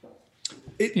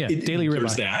 Daily ribeye.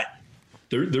 There's that.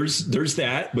 There's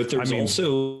that, but there's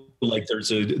also like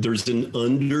there's an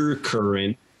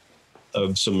undercurrent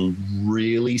of some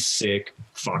really sick,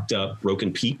 fucked up,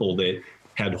 broken people that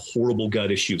had horrible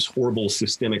gut issues, horrible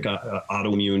systemic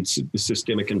autoimmune,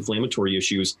 systemic inflammatory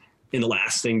issues. And the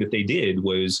last thing that they did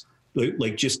was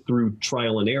like just through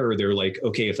trial and error, they're like,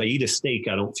 okay, if I eat a steak,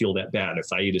 I don't feel that bad.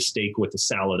 If I eat a steak with a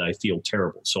salad, I feel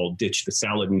terrible. So I'll ditch the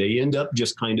salad. And they end up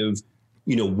just kind of,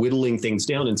 whittling things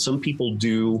down. And some people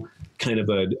do kind of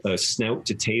a snout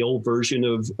to tail version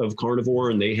of carnivore,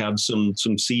 and they have some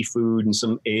seafood and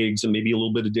some eggs and maybe a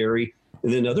little bit of dairy.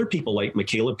 And then other people like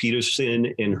Michaela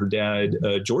Peterson and her dad,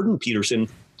 Jordan Peterson,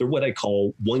 they're what I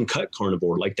call one cut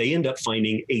carnivore. Like they end up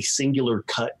finding a singular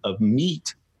cut of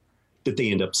meat that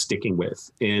they end up sticking with.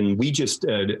 And we just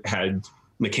had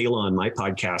Michaela on my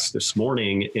podcast this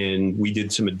morning, and we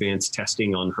did some advanced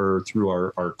testing on her through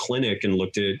our clinic and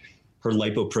looked at her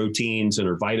lipoproteins and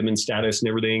her vitamin status and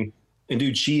everything. And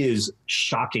dude, she is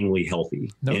shockingly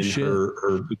healthy. No and shit.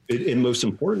 And most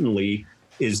importantly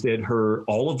is that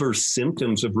all of her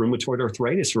symptoms of rheumatoid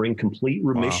arthritis are in complete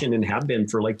remission and have been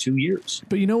for like 2 years.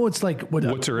 But you know what's like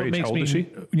What's her age? How old is she?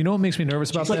 You know what makes me nervous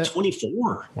about She's like that?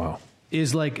 24. Wow.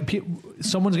 Is like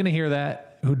someone's going to hear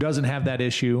that who doesn't have that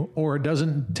issue or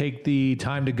doesn't take the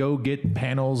time to go get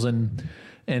panels and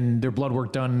their blood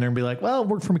work done, and they're gonna be like, well,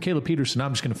 work for Michaela Peterson,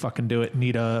 I'm just going to fucking do it and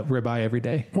eat a ribeye every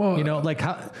day. Well, like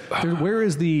where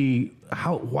is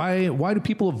why do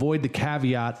people avoid the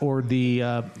caveat or the,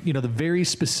 the very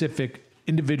specific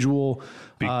individual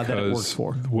that it works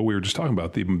for? What we were just talking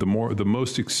about, the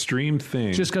most extreme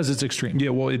thing. Just because it's extreme. Yeah,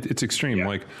 well, it's extreme. Yeah.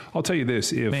 Like, I'll tell you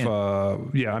this,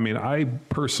 I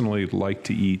personally like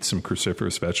to eat some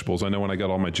cruciferous vegetables. I know when I got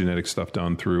all my genetic stuff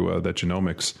done through that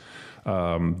genomics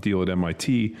deal at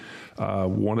MIT,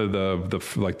 one of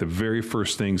the very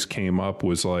first things came up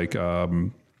was like,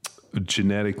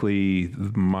 genetically,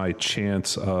 my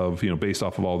chance of, based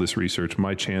off of all this research,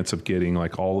 my chance of getting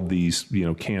like all of these,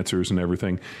 cancers and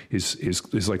everything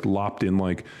is like lopped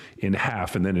in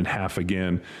half and then in half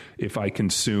again if I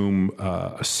consume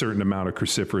a certain amount of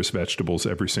cruciferous vegetables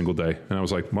every single day. And I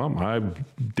was like, Mom, I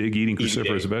dig eating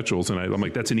cruciferous vegetables. And I'm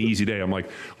like, that's an easy day. I'm like,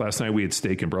 last night we had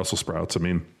steak and Brussels sprouts. I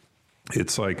mean,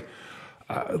 it's like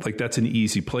that's an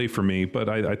easy play for me, but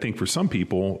I think for some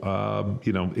people,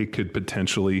 it could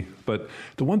potentially. But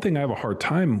the one thing I have a hard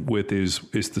time with is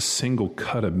the single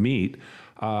cut of meat.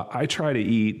 I try to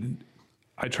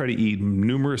eat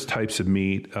numerous types of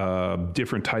meat,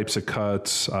 different types of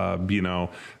cuts,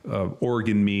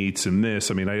 organ meats and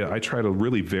this. I mean, I try to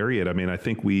really vary it. I mean, I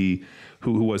think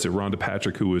who was it? Rhonda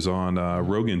Patrick, who was on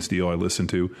Rogan's deal I listened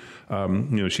to,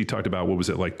 she talked about, what was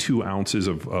it, like 2 ounces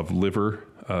of liver,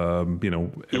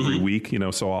 every week,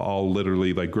 so I'll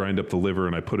literally like grind up the liver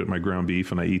and I put it in my ground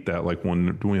beef and I eat that like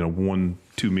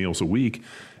 1-2 meals a week.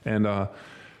 And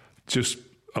just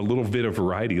a little bit of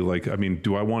variety. Like, I mean,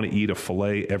 do I want to eat a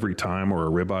filet every time or a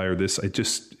ribeye or this?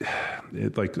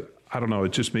 I don't know.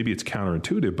 It just, maybe it's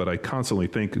counterintuitive, but I constantly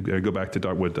think, I go back to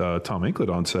what Tom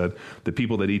Incledon said, the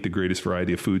people that eat the greatest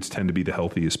variety of foods tend to be the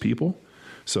healthiest people.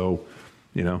 So,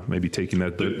 maybe taking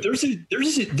that.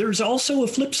 There's also a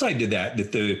flip side to that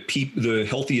the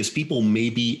healthiest people may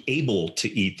be able to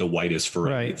eat the widest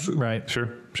variety of food. Right.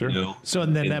 Sure. So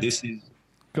and then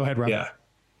go ahead, Rob. Yeah.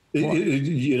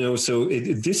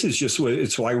 This is just what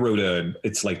it's. So I wrote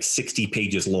it's like 60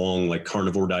 pages long, like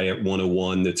Carnivore Diet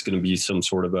 101. That's going to be some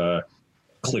sort of a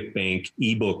ClickBank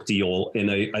ebook deal. And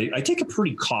I take a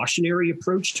pretty cautionary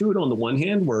approach to it on the one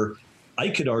hand, where I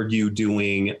could argue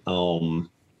doing,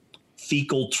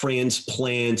 fecal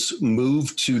transplants,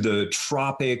 move to the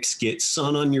tropics, get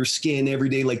sun on your skin every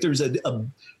day. Like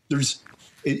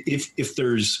if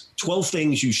there's 12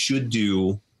 things you should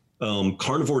do,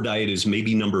 carnivore diet is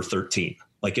maybe number 13.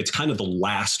 Like it's kind of the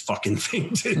last fucking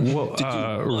thing to do.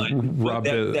 Rob,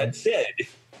 that said,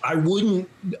 I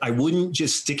wouldn't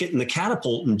just stick it in the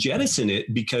catapult and jettison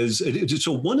it, because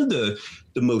so one of the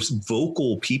most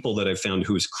vocal people that I've found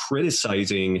who is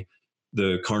criticizing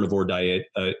the carnivore diet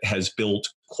has built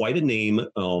quite a name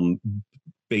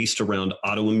based around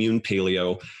autoimmune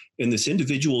paleo. And this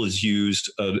individual has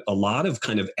used a lot of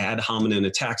kind of ad hominem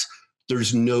attacks.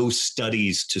 There's no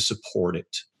studies to support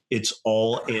it. It's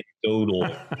all anecdotal.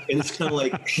 And it's kind of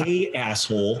like, hey,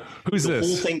 asshole. Who's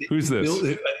this? Who's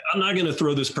this? I'm not going to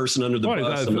throw this person under the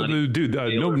bus.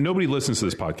 Nobody listens to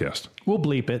this podcast. We'll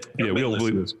bleep it. Yeah, we'll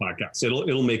bleep this podcast.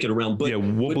 It'll make it around. But yeah,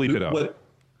 we'll bleep it out.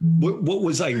 What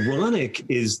was ironic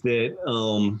is that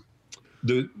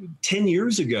 10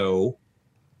 years ago,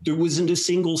 there wasn't a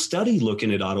single study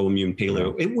looking at autoimmune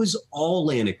paleo. It was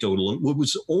all anecdotal. It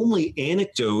was only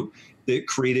anecdote that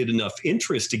created enough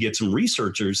interest to get some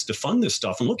researchers to fund this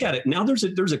stuff and look at it. Now there's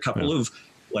a couple of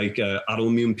like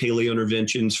autoimmune paleo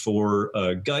interventions for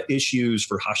gut issues,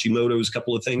 for Hashimoto's, a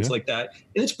couple of things like that.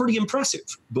 And it's pretty impressive,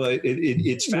 but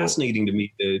it's fascinating to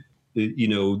me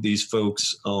that these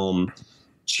folks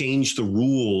change the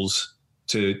rules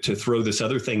to throw this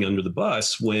other thing under the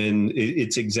bus when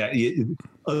it's exactly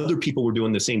other people were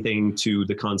doing the same thing to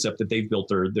the concept that they've built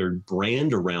their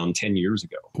brand around 10 years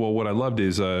ago. Well, what I loved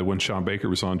is when Sean Baker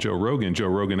was on Joe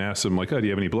Rogan asked him like, oh, do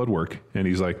you have any blood work? And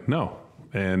he's like, no.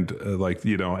 And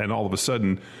and all of a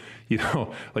sudden,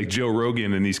 like Joe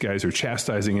Rogan and these guys are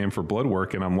chastising him for blood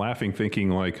work. And I'm laughing thinking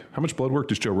like, how much blood work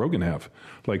does Joe Rogan have?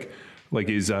 Like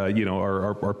is,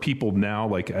 are people now,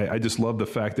 like, I just love the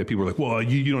fact that people are like, well,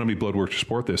 you don't have any blood work to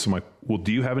support this. I'm like, well,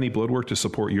 do you have any blood work to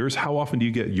support yours? How often do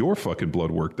you get your fucking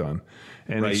blood work done?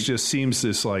 And it just seems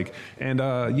this like, and,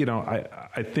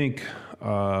 I think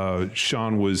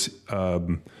Sean was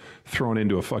thrown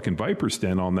into a fucking viper's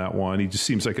den on that one. He just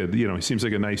seems like he seems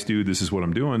like a nice dude. This is what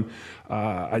I'm doing.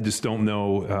 I just don't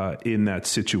know in that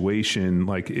situation.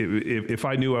 Like if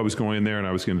I knew I was going in there and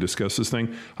I was going to discuss this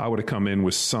thing, I would have come in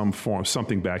with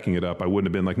something backing it up. I wouldn't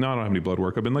have been like, no, I don't have any blood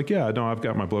work. I've been like, yeah, no, I've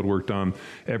got my blood work done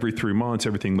every 3 months.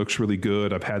 Everything looks really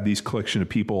good. I've had these collection of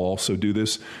people also do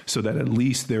this so that at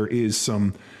least there is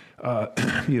some,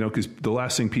 because the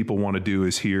last thing people want to do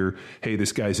is hear, hey,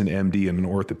 this guy's an MD and an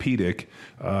orthopedic,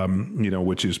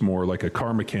 which is more like a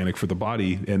car mechanic for the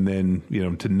body. And then,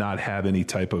 to not have any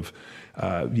type of,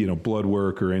 blood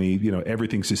work or any,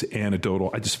 everything's just anecdotal.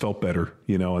 I just felt better,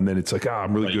 and then it's like,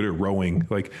 I'm really good at rowing.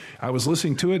 Like I was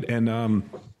listening to it and,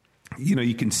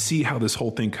 you can see how this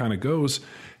whole thing kind of goes.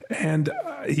 And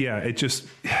I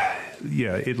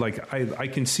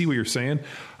can see what you're saying.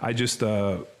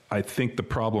 I think the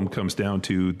problem comes down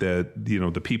to that,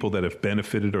 the people that have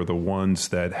benefited are the ones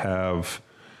that have,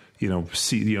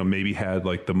 maybe had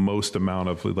like the most amount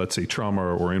of, let's say,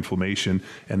 trauma or inflammation.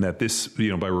 And that this,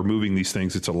 by removing these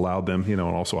things, it's allowed them, and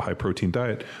also a high protein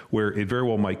diet where it very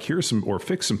well might cure some or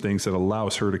fix some things that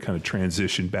allows her to kind of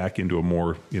transition back into a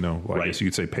more, I guess you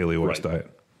could say paleo-esque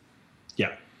diet.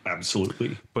 Yeah,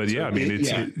 absolutely. But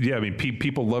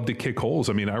people love to kick holes.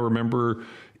 I mean, I remember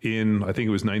I think it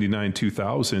was 99,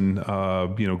 2000,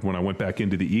 when I went back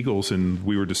into the Eagles and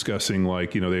we were discussing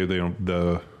like, I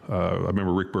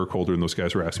remember Rick Burkholder and those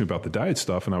guys were asking me about the diet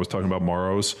stuff. And I was talking about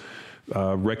Morrow's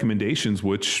recommendations,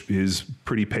 which is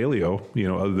pretty paleo,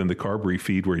 other than the carb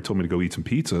refeed where he told me to go eat some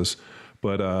pizzas.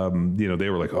 But, they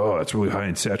were like, oh, that's really high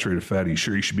in saturated fat. Are you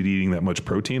sure you should be eating that much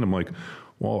protein? I'm like,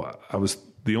 well, I was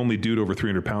the only dude over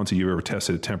 300 pounds that you've ever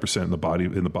tested at 10% in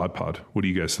the bod pod. What do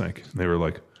you guys think? And they were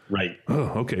like, right.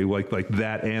 Oh, okay. Like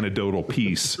that anecdotal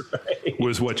piece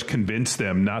was what convinced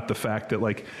them, not the fact that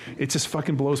like, it just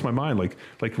fucking blows my mind.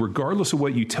 Like regardless of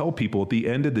what you tell people at the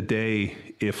end of the day,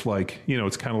 if like,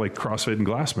 it's kind of like CrossFit and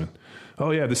Glassman.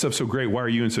 Oh yeah, this stuff's so great. Why are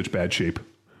you in such bad shape?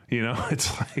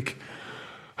 It's like,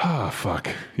 fuck,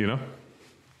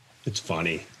 It's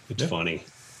funny. It's funny.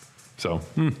 So,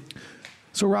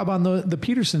 So Rob, on the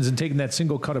Petersons and taking that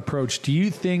single cut approach,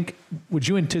 would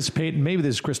you anticipate, and maybe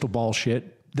this is crystal ball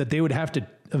shit, that they would have to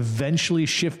eventually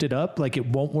shift it up? Like it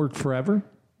won't work forever?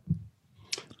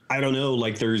 I don't know.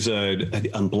 Like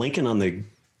I'm blanking on the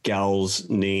gal's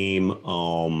name.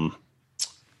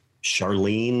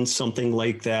 Charlene, something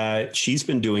like that. She's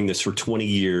been doing this for 20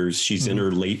 years. She's in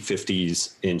her late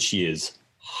 50s and she is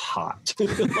hot.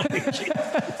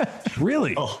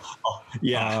 Really?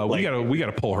 Yeah. We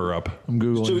gotta pull her up. I'm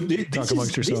Googling. Talk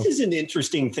amongst yourself. This is an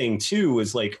interesting thing too,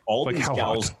 is like all these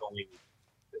gals going,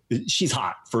 she's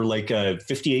hot for like a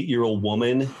 58-year-old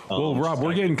woman. Well, Rob,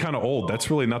 we're getting kind of old. That's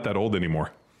really not that old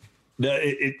anymore.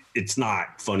 It's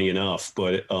not, funny enough,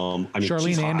 but I mean,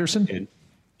 Charlene Anderson.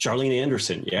 Charlene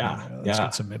Anderson. Yeah. Let's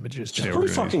get some images. She's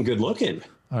pretty fucking good looking.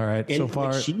 All right. And so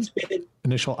far, she's been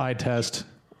initial eye test.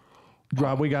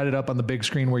 Rob, we got it up on the big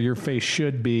screen where your face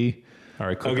should be. All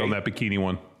right, click on that bikini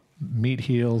one. Meat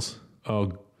heels.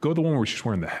 Oh, go to the one where she's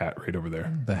wearing the hat right over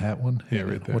there. The hat one? Yeah,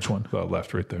 right there. Which one?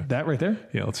 Left, right there. That right there?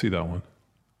 Yeah, let's see that one.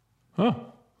 Oh.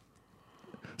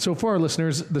 So for our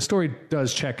listeners, the story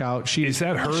does check out. Is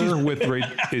that her with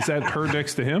is that her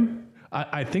next to him?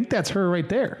 I think that's her right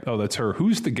there. Oh, that's her.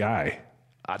 Who's the guy?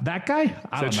 That guy?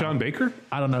 Is that Sean Baker?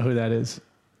 I don't know who that is.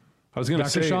 I was going to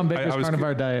say Sean Baker's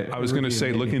carnivore diet. I was going to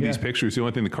say, looking at these pictures, the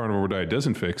only thing the carnivore diet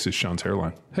doesn't fix is Sean's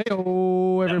hairline.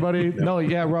 Hey-oh, everybody. No,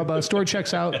 yeah, Rob, story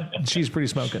checks out. She's pretty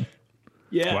smoking.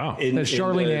 Yeah. Wow. That's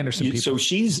Charlene Anderson. People. So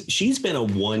she's been a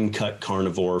one-cut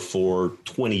carnivore for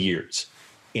 20 years,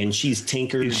 and she's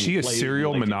tinkered. Is she a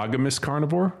serial monogamous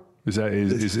carnivore? Is that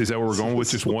where we're going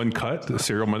with just one cut? A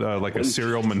serial monogamous.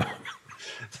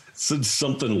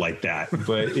 Something like that,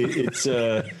 but it's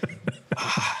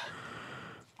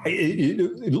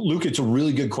Luke, it's a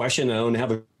really good question. I don't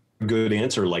have a good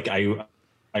answer. Like I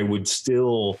would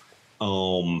still.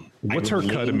 What's her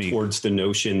cut of meat? Towards the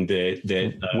notion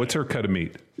that what's her cut of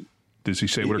meat? Does he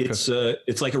say what her cut?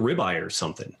 It's like a ribeye or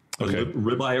something. Okay. A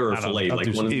ribeye or a fillet,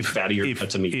 like one of the fattier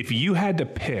cuts of meat. If you had to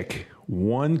pick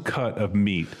one cut of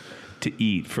meat to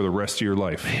eat for the rest of your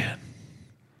life, man.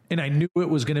 And I knew it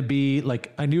was going to be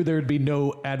like, I knew there would be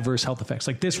no adverse health effects.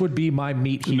 Like this would be my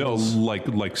meat heels. No,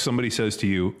 like somebody says to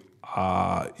you,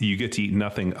 you get to eat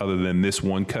nothing other than this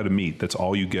one cut of meat. That's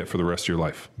all you get for the rest of your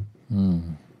life.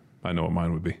 I know what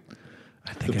mine would be.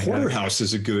 I think the porterhouse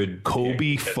is a good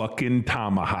Kobe fucking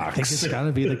tomahawks. I think it's got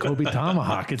to be the Kobe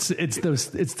tomahawk. It's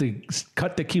the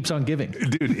cut that keeps on giving,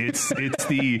 dude. It's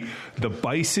the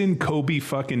bison Kobe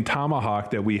fucking tomahawk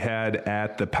that we had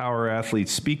at the Power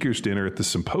Athletes Speakers Dinner at the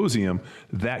symposium.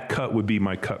 That cut would be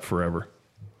my cut forever.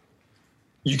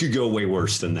 You could go way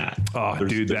worse than that. Oh,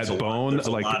 dude, that bone,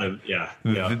 like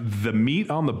the meat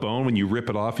on the bone when you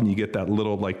rip it off and you get that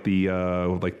little like the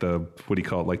what do you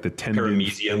call it? Like the tendon.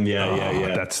 Paramecium,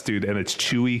 yeah. That's dude, and it's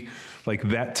chewy. Like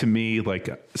that to me,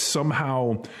 like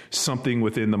somehow something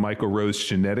within the Michael Rose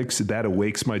genetics that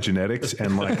awakes my genetics,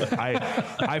 and like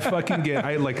I fucking get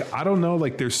I don't know,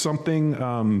 like there's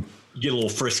something. You get a little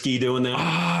frisky doing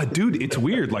that. Dude, it's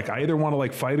weird. Like I either want to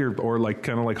like fight or like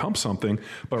kind of like hump something,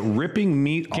 but ripping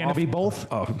meat Can it be both?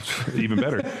 Oh, even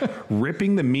better.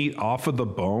 Ripping the meat off of the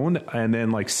bone and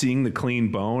then like seeing the clean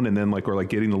bone and then like or like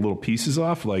getting the little pieces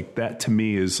off, like that to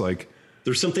me is like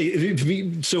there's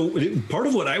something. So part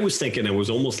of what I was thinking, it was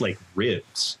almost like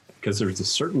ribs because there's a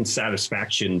certain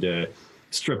satisfaction to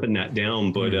stripping that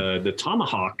down, but the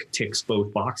tomahawk ticks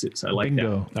both boxes. I like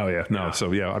Bingo. that. Oh yeah, no. Yeah.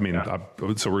 So yeah, I mean,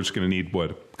 so we're just going to need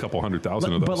what, a couple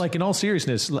 100,000 of those. But like in all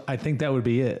seriousness, I think that would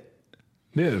be it.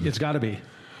 Yeah, it's got to be.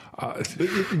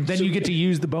 Then you get to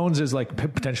use the bones as like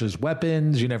potentially as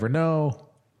weapons. You never know.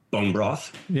 Bone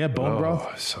broth. Yeah, bone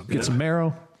broth. So get some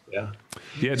marrow. Yeah.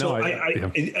 Yeah. So No,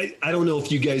 I don't know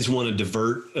if you guys want to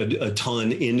divert a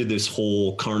ton into this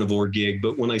whole carnivore gig,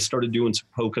 but when I started doing some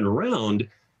poking around,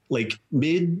 like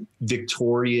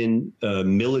mid-Victorian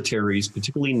militaries,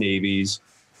 particularly navies,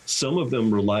 some of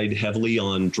them relied heavily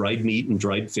on dried meat and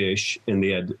dried fish, and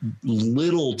they had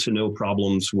little to no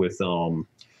problems with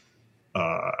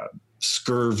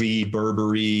scurvy,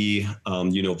 Burberry,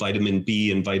 vitamin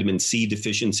B and vitamin C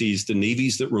deficiencies. The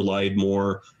navies that relied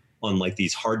more on like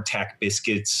these hardtack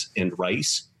biscuits and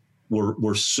rice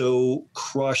were so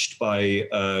crushed by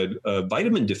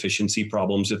vitamin deficiency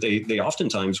problems that they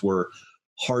oftentimes were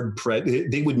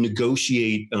they would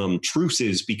negotiate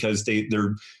truces because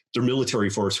their military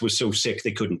force was so sick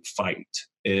they couldn't fight.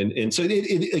 And so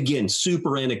it again,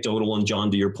 super anecdotal. And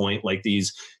John, to your point, like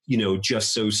these,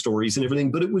 just so stories and everything,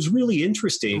 but it was really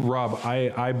interesting. Rob, I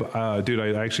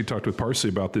actually talked with Parsley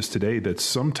about this today, that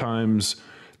sometimes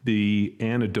the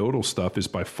anecdotal stuff is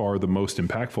by far the most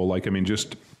impactful. Like, I mean,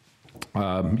 just,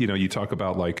 you talk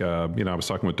about like, I was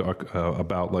talking with Doc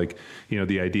about like,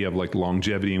 the idea of like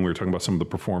longevity, and we were talking about some of the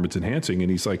performance enhancing, and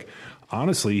he's like,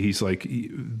 honestly, he's like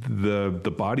the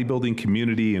bodybuilding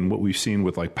community and what we've seen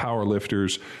with like power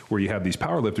lifters, where you have these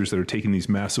power lifters that are taking these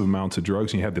massive amounts of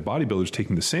drugs, and you have the bodybuilders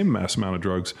taking the same mass amount of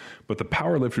drugs, but the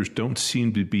power lifters don't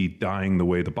seem to be dying the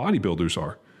way the bodybuilders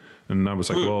are. And I was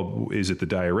like, well, is it the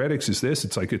diuretics? Is this?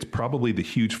 It's like, it's probably the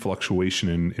huge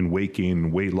fluctuation in weight gain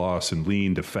and weight loss and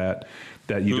lean to fat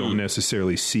that you don't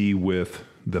necessarily see with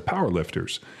the power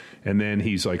lifters. And then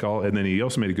he's like, and then he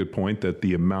also made a good point that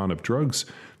the amount of drugs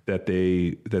that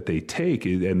they take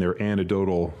and their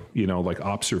anecdotal, like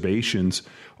observations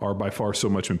are by far so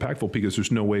much impactful, because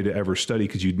there's no way to ever study,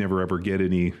 because you'd never ever get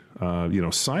any,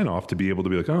 sign off to be able to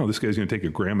be like, oh, this guy's going to take a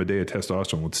gram a day of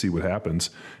testosterone. Let's see what happens.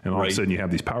 And all of a sudden you have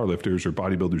these powerlifters or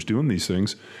bodybuilders doing these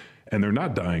things and they're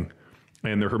not dying.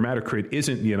 And their hematocrit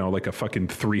isn't, like a fucking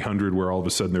 300 where all of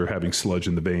a sudden they're having sludge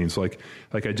in the veins. Like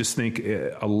I just think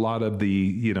a lot of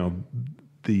the,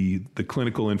 the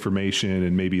clinical information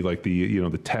and maybe like the,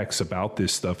 the text about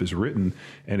this stuff is written,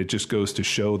 and it just goes to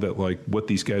show that like what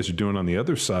these guys are doing on the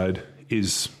other side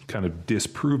is kind of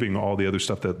disproving all the other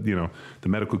stuff that, the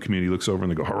medical community looks over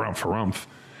and they go, harumph.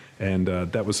 And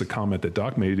that was a comment that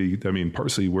Doc made.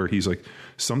 Partially where he's like,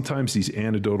 sometimes these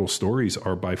anecdotal stories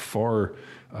are by far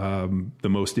the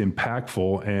most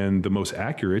impactful and the most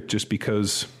accurate, just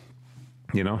because,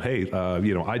 hey,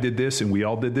 I did this and we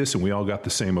all did this and we all got the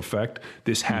same effect.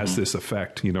 This has this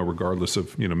effect, regardless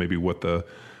of, maybe what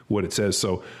it says.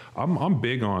 So I'm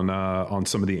big on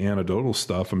some of the anecdotal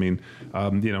stuff.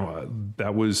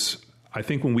 That was, I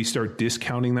think when we start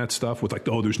discounting that stuff with like,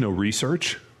 oh, there's no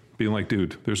research, being like,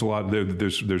 dude, there's a lot,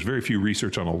 there's very few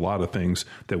research on a lot of things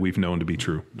that we've known to be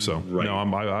true. So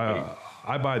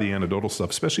I buy the anecdotal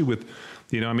stuff, especially with,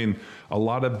 a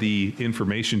lot of the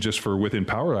information just for within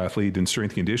Power Athlete and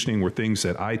strength conditioning were things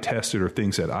that I tested or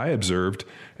things that I observed.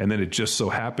 And then it just so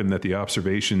happened that the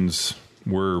observations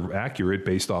were accurate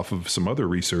based off of some other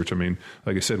research. Like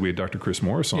I said, we had Dr. Chris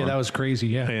Morris on. Yeah, that was crazy.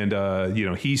 Yeah.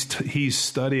 And, he's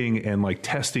studying and like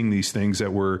testing these things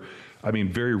that were,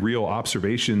 very real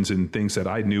observations and things that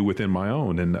I knew within my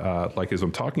own. And like as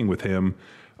I'm talking with him,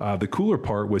 the cooler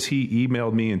part was he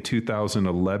emailed me in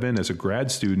 2011 as a grad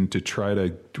student to try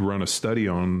to run a study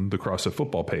on the CrossFit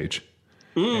Football page.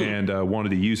 And wanted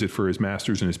to use it for his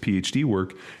master's and his PhD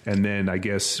work. And then I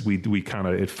guess we kind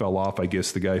of, it fell off. I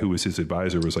guess the guy who was his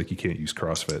advisor was like, you can't use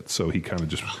CrossFit. So he kind of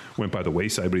just went by the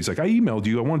wayside. But he's like, I emailed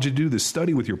you. I wanted you to do this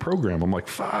study with your program. I'm like,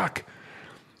 fuck.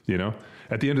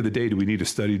 At the end of the day, do we need a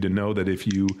study to know that if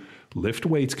you lift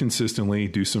weights consistently,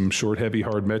 do some short, heavy,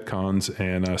 hard Metcons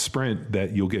and sprint,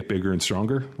 that you'll get bigger and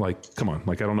stronger? Like, come on.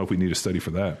 Like, I don't know if we need a study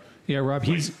for that. Yeah, Rob,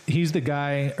 he's the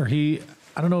guy, or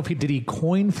I don't know if did he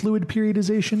coin fluid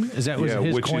periodization? Is that was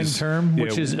his coined term,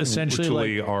 which is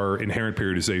essentially like our inherent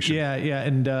periodization. Yeah,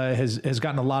 and has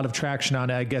gotten a lot of traction on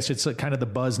it. I guess it's kind of the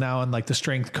buzz now in like the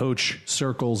strength coach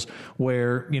circles,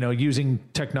 where using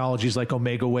technologies like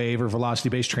Omega Wave or velocity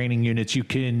based training units,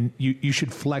 you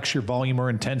should flex your volume or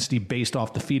intensity based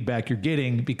off the feedback you're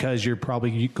getting, because you're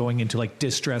probably going into like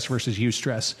distress versus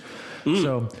eustress.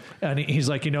 So, and he's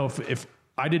like, if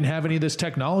I didn't have any of this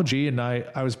technology and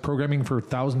I was programming for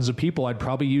thousands of people, I'd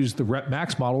probably use the Rep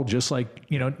Max model just like,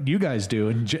 you guys do.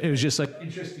 And it was just like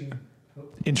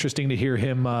interesting to hear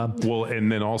him. Well,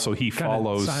 and then also he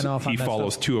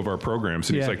follows two of our programs.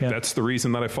 And he's like, that's the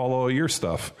reason that I follow all your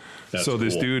stuff. That's so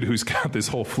this dude who's got this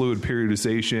whole fluid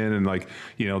periodization and like,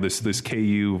 this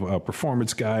KU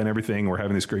performance guy and everything, we're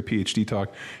having this great PhD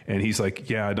talk. And he's like,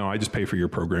 yeah, no, I just pay for your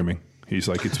programming. He's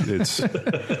like, it's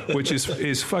which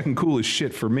is fucking cool as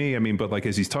shit for me. But like,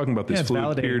 as he's talking about this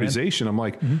fluid periodization, man. I'm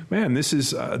like, man, this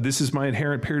is my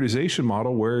inherent periodization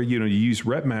model where, you use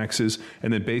rep maxes,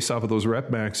 and then based off of those rep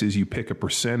maxes, you pick a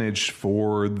percentage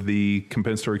for the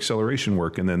compensatory acceleration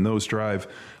work. And then those drive,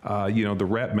 the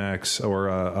rep max or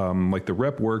like the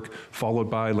rep work followed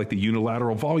by like the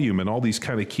unilateral volume and all these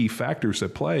kind of key factors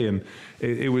that play. And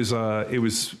it was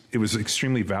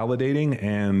extremely validating.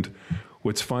 And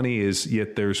what's funny is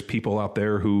yet there's people out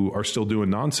there who are still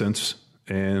doing nonsense,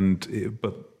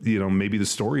 but maybe the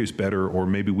story is better, or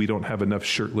maybe we don't have enough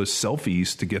shirtless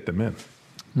selfies to get them in.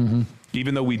 Mm-hmm.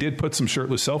 Even though we did put some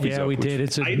shirtless selfies. Yeah, we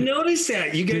did. I noticed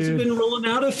that you guys have been rolling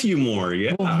out a few more.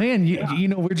 Yeah. Well, man,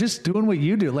 we're just doing what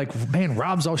you do. Like, man,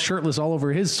 Rob's all shirtless all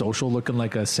over his social, looking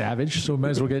like a savage. So we might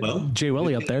as well get Jay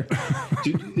Willie up there.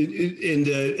 And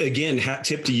again, hat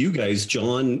tip to you guys.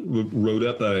 John wrote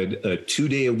up a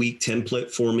 2-day-a-week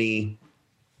template for me.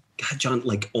 God, John,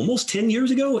 like almost 10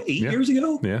 years ago, 8 years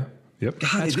ago. Yeah. Yep.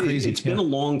 God, that's crazy. It's been a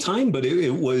long time, but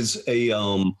it was a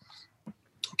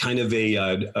kind of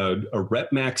a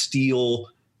rep max deal,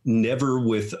 never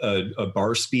with a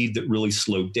bar speed that really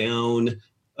slowed down.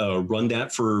 Run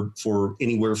that for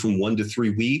anywhere from 1 to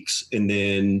 3 weeks, and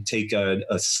then take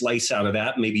a slice out of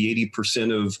that, maybe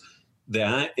 80% of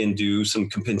that, and do some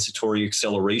compensatory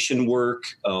acceleration work.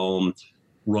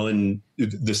 Run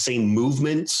the same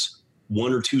movements,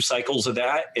 1 or 2 cycles of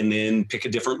that, and then pick a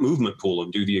different movement pool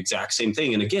and do the exact same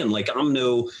thing. And again, like, I'm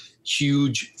no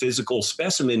huge physical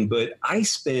specimen, but I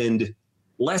spend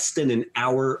less than an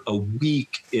hour a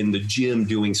week in the gym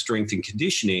doing strength and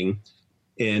conditioning.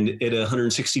 And at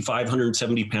 165,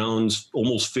 170 pounds,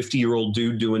 almost 50-year-old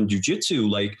dude doing jujitsu,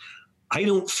 like I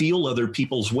don't feel other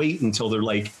people's weight until they're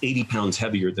like 80 pounds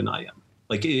heavier than I am.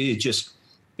 Like it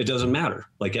doesn't matter.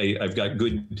 Like I've got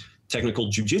good technical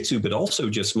jujitsu, but also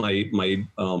just my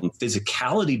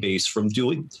physicality base from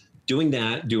doing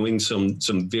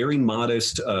some very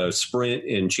modest sprint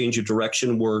and change of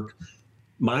direction work.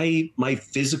 My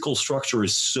physical structure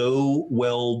is so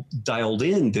well dialed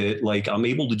in that like I'm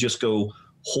able to just go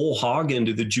whole hog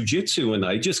into the jujitsu, and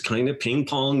I just kind of ping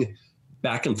pong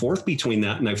back and forth between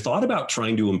that. And I've thought about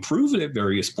trying to improve it at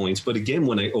various points, but again,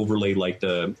 when I overlay like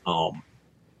the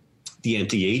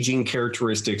anti-aging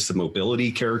characteristics, the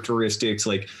mobility characteristics,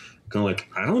 like kind of like,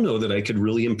 I don't know that I could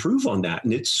really improve on that.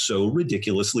 And it's so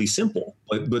ridiculously simple,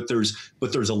 but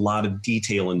there's a lot of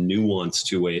detail and nuance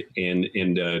to it. And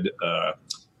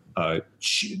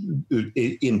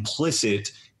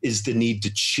implicit is the need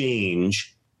to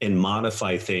change and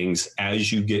modify things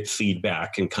as you get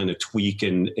feedback and kind of tweak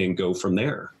and go from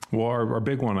there. Well, our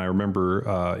big one, I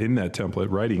remember in that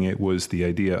template, writing it, was the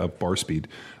idea of bar speed.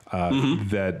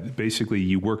 That basically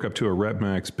you work up to a rep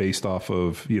max based off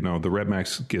of, the rep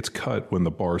max gets cut when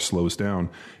the bar slows down.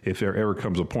 If there ever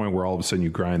comes a point where all of a sudden you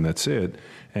grind, that's it.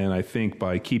 And I think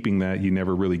by keeping that, you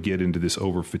never really get into this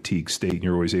over fatigue state, and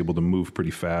you're always able to move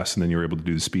pretty fast, and then you're able to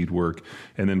do the speed work.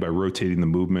 And then by rotating the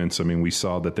movements, I mean, we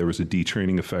saw that there was a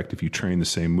detraining effect if you train the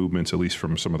same movements, at least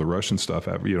from some of the Russian stuff,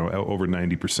 over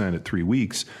 90% at 3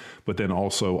 weeks. But then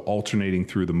also alternating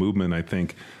through the movement, I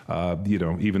think,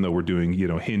 even though we're doing,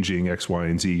 hinging X, Y,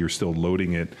 and Z, you're still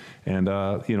loading it. And,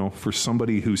 for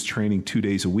somebody who's training 2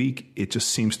 days a week, it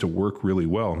just seems to work really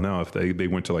well. Now, if they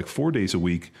went to like 4 days a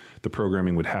week, the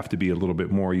programming would have to be a little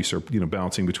bit more. You start,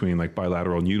 bouncing between like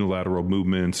bilateral and unilateral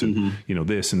movements and,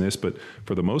 this and this. But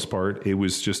for the most part, it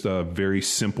was just a very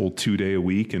simple 2 day a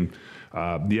week. And,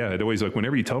 it always, like,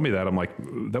 whenever you tell me that, I'm like,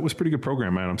 that was a pretty good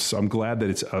program, man. I'm glad that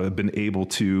it's been able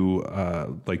to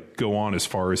go on as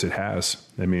far as it has.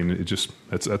 I mean,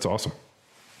 that's awesome.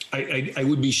 I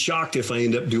would be shocked if I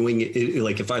end up doing it.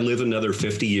 Like if I live another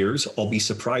 50 years, I'll be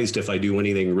surprised if I do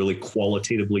anything really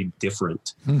qualitatively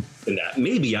different than that.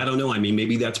 Maybe, I don't know. I mean,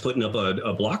 maybe that's putting up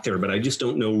a block there, but I just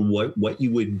don't know what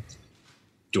you would.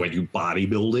 Do I do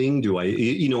bodybuilding? Do I,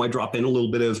 I drop in a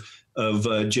little bit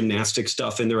of gymnastic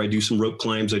stuff in there. I do some rope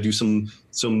climbs. I do some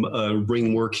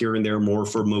ring work here and there, more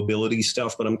for mobility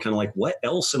stuff. But I'm kind of like, what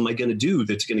else am I going to do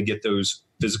that's going to get those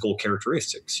physical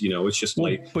characteristics? It's just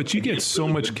But you get so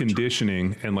much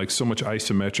conditioning and like so much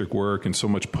isometric work and so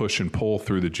much push and pull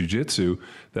through the jiu-jitsu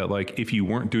that like if you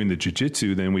weren't doing the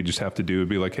jiu-jitsu, then we just have to it'd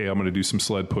be like, hey, I'm going to do some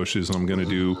sled pushes and I'm going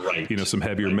to do some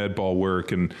heavier med ball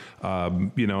work and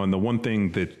and the one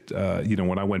thing that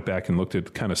when I went back and looked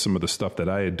at kind of some of the stuff that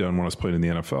I had done when I was playing in the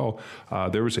NFL,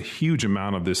 there was a huge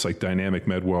amount of this like dynamic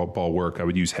med ball work. I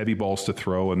would use heavy balls to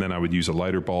throw, and then I would use a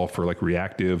lighter ball for like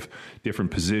reactive, different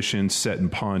positions, set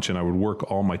and punch, and I would work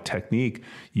all my technique,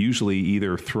 usually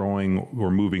either throwing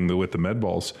or moving with the med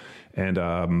balls. And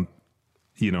all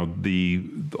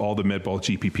the med ball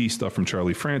GPP stuff from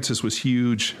Charlie Francis was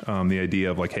huge. The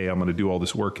idea of like, hey, I'm going to do all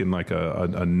this work in like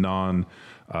a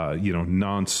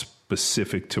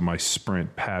non-specific to my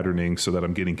sprint patterning so that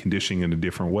I'm getting conditioning in a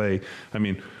different way. I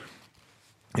mean,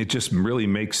 it just really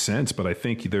makes sense. But I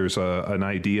think there's an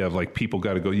idea of like people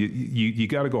got to go, you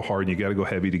got to go hard and you got to go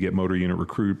heavy to get motor unit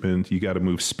recruitment. You got to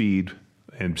move speed.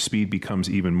 And speed becomes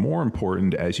even more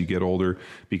important as you get older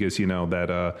because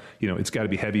it's got to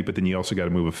be heavy, but then you also got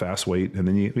to move a fast weight, and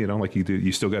then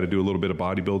you still got to do a little bit of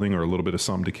bodybuilding or a little bit of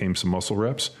something to gain some muscle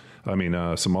reps.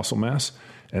 Some muscle mass,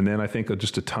 and then I think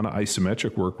just a ton of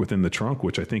isometric work within the trunk,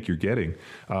 which I think you're getting.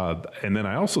 And then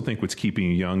I also think what's keeping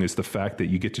you young is the fact that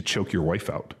you get to choke your wife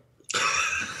out.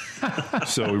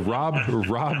 So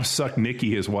Rob sucked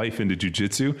Nikki, his wife, into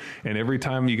jiu-jitsu, and every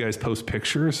time you guys post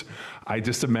pictures, I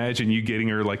just imagine you getting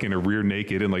her like in her rear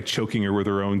naked and like choking her with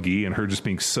her own gi, and her just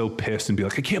being so pissed and be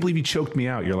like, I can't believe you choked me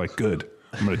out. You're like, good,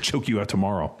 I'm going to choke you out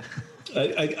tomorrow.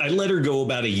 I let her go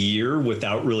about a year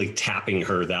without really tapping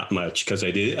her that much because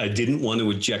I didn't want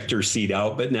to eject her seat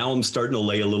out, but now I'm starting to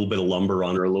lay a little bit of lumber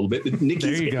on her a little bit. But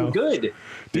Nikki's getting good.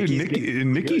 Dude,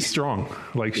 Nikki's strong.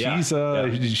 Like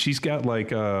she's got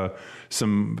like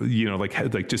some,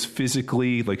 like just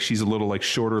physically, like she's a little like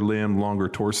shorter limb, longer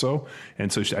torso. And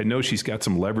so I know she's got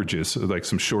some leverages, like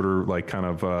some shorter, like kind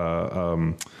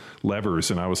of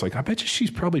levers. And I was like, I bet you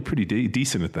she's probably pretty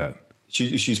decent at that.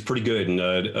 She's pretty good.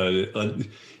 And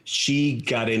she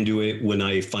got into it when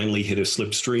I finally hit a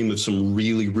slipstream of some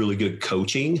really, really good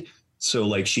coaching. So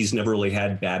like, she's never really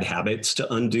had bad habits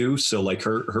to undo. So like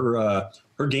her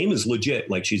game is legit.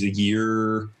 Like she's a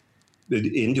year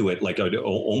into it like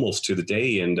almost to the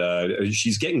day, and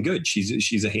she's getting good.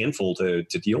 She's a handful to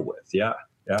deal with. Yeah.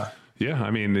 Yeah,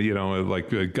 I mean, you know,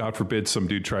 like God forbid some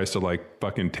dude tries to like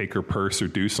fucking take her purse or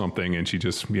do something, and she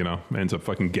just, you know, ends up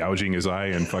fucking gouging his eye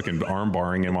and fucking arm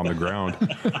barring him on the ground,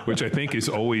 which I think is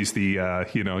always the,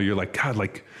 you know, you're like, God,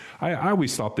 like I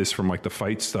always thought this from like the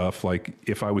fight stuff. Like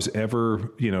if I was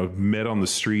ever, you know, met on the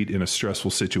street in a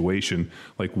stressful situation,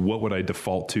 like what would I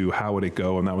default to? How would it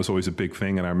go? And that was always a big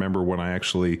thing. And I remember when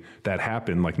that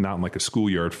happened, like not in like a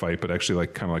schoolyard fight, but actually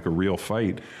like kind of like a real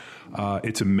fight.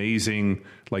 It's amazing.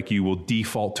 Like you will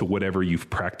default to whatever you've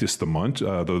practiced the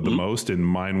most. And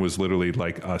mine was literally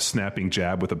like a snapping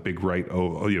jab with a big right,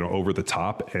 over the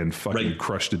top and fucking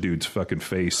crushed a dude's fucking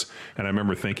face. And I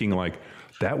remember thinking like,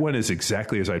 that went as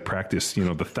exactly as I practiced, you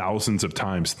know, the thousands of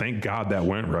times. Thank God that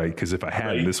went right. Cause if I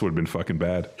hadn't, this would have been fucking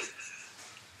bad.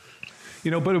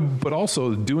 You know, but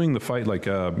also doing the fight, like,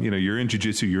 you know, you're in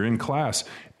jiu-jitsu, you're in class,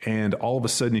 and all of a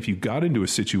sudden, if you got into a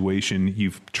situation,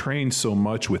 you've trained so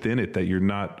much within it that you're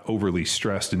not overly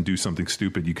stressed and do something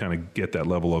stupid. You kind of get that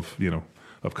level of, you know,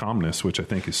 of calmness, which I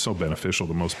think is so beneficial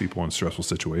to most people in stressful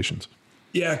situations.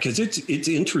 Yeah, because it's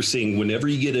interesting. Whenever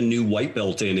you get a new white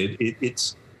belt in,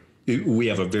 we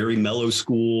have a very mellow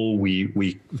school.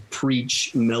 We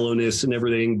preach mellowness and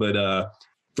everything, but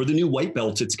for the new white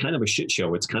belts, it's kind of a shit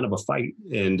show. It's kind of a fight.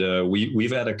 And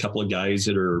we've had a couple of guys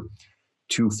that are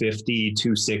 250,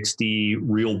 260,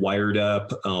 real wired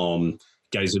up,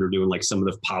 guys that are doing like some of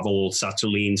the Pavel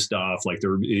Tsatsouline stuff. Like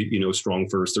they're, you know, strong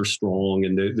first, they're strong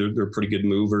and they're pretty good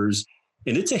movers.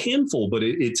 And it's a handful, but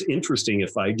it's interesting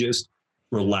if I just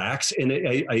relax. And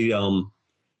I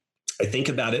think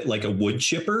about it like a wood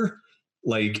chipper.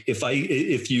 Like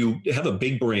if you have a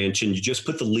big branch and you just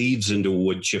put the leaves into a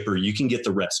wood chipper, you can get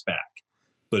the rest back.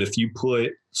 But if you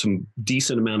put some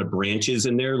decent amount of branches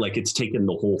in there, like it's taken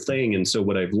the whole thing. And so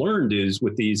what I've learned is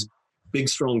with these big,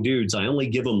 strong dudes, I only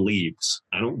give them leaves.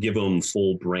 I don't give them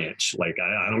full branch. Like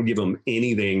I don't give them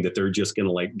anything that they're just going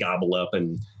to like gobble up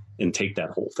and take that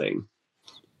whole thing.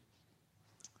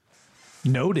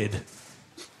 Noted.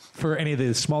 For any of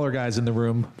the smaller guys in the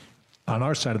room on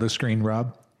our side of the screen,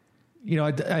 Rob, you know,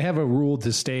 I have a rule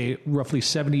to stay roughly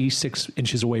 76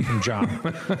 inches away from John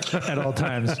at all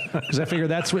times, because I figure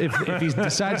that's if he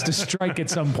decides to strike at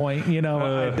some point, you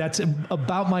know, that's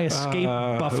about my escape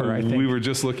buffer, I think. We were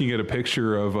just looking at a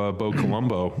picture of Bo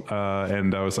Colombo,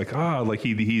 and I was like, like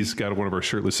he's got one of our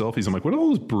shirtless selfies. I'm like, what are all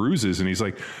those bruises? And he's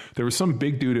like, there was some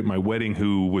big dude at my wedding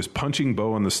who was punching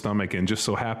Bo in the stomach, and just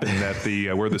so happened that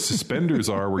the where the suspenders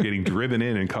were getting driven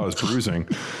in and caused bruising.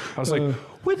 I was like,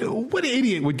 what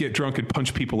idiot would get drunk and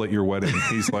punch people at your wedding?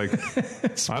 He's like, I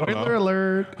don't know. Spoiler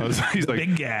alert. He's like,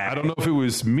 big guy. I don't know if it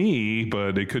was me,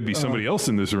 but it could be somebody else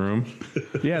in this room.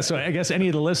 Yeah, so I guess any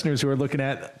of the listeners who are looking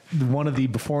at one of the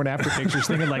before and after pictures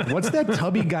thinking like, what's that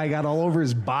tubby guy got all over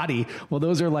his body? Well,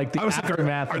 those are like the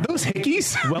aftermath. Are those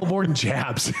hickeys? Well-worn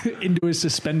jabs into his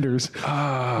suspenders.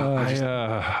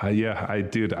 Yeah, I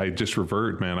did. I just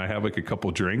revert, man. I have like a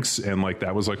couple drinks, and like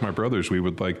that was like my brothers. We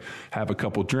would like have a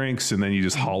couple drinks, and then you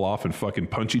just haul off and fucking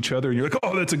punch each other, and you're like,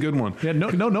 oh, that's a good one. Yeah,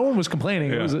 no one was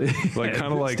complaining. Yeah. It was like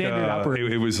kind of like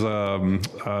it was. Do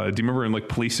you remember in like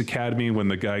Police Academy when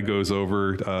the guy goes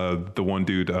over the one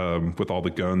dude with all the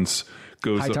guns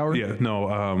goes Hightower? Yeah,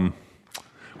 no.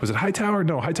 Was it Hightower?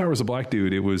 No, Hightower was a black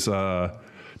dude. It was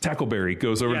Tackleberry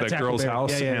goes over to that girl's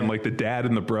house, and like the dad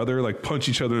and the brother like punch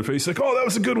each other in the face. He's like, oh, that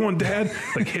was a good one, Dad.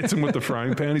 Like hits him with the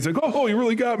frying pan. He's like, oh, he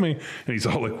really got me. And he's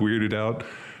all like weirded out.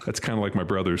 That's kind of like my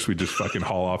brothers. We just fucking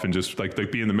haul off and just like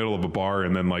be in the middle of a bar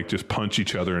and then like just punch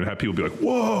each other and have people be like,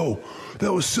 whoa,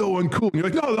 that was so uncool. And you're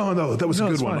like, no, that was a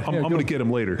good one. I'm going to get him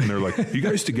later. And they're like, you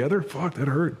guys together? Fuck, that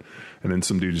hurt. And then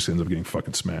some dude just ends up getting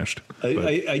fucking smashed.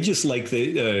 I just like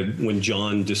the when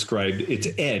John described, it's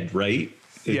Ed, right?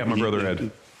 Yeah, my brother Ed.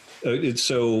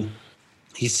 So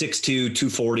he's 6'2",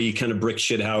 240, kind of brick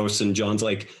shit house. And John's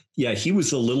like, yeah, he was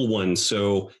the little one.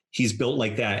 So he's built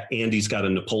like that. And he's got a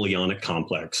Napoleonic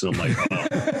complex. And I'm like,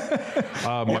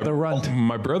 oh.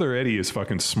 My brother Eddie is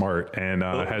fucking smart and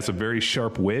has a very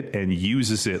sharp wit and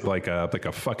uses it like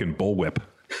a fucking bullwhip.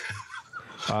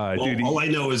 Dude, all I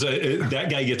know is that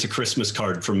guy gets a Christmas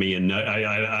card from me, and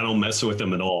I don't mess with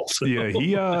him at all. So. Yeah,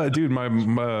 he, dude, my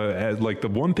like the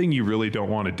one thing you really don't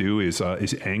want to do is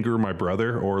anger my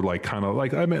brother, or like kind of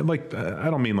like I mean like I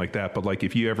don't mean like that, but like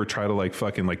if you ever try to like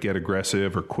fucking like get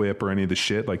aggressive or quip or any of the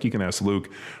shit, like you can ask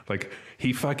Luke, like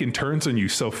he fucking turns on you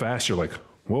so fast, you're like,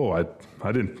 whoa,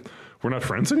 I didn't, we're not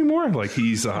friends anymore. Like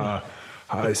he's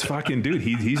It's fucking dude.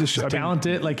 He's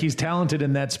talented. Like he's talented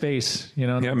in that space, you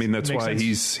know? Yeah. I mean, that's why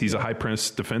he's a high press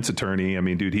defense attorney. I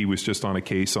mean, dude, he was just on a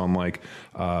case on like,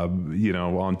 you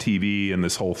know, on TV and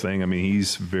this whole thing. I mean,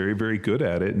 he's very, very good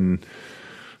at it. And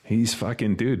he's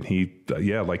fucking, dude,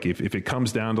 like if it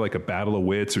comes down to like a battle of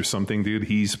wits or something, dude,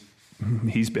 he's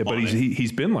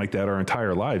been like that our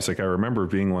entire lives. Like I remember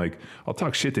being like, I'll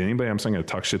talk shit to anybody. I'm saying I'm going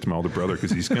to talk shit to my older brother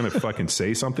because he's going to fucking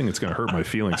say something that's going to hurt my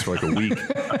feelings for like a week.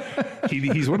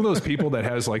 He's one of those people that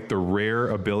has like the rare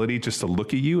ability just to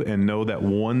look at you and know that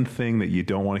one thing that you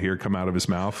don't want to hear come out of his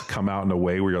mouth, come out in a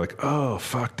way where you're like, oh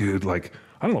fuck, dude. Like,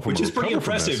 I don't know if which is pretty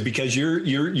impressive because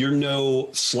you're no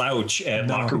slouch at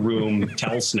locker room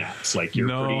towel snaps. Like you're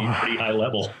pretty high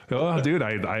level. Oh, dude,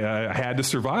 I had to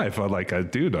survive. I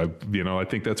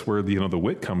think that's where the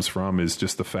wit comes from, is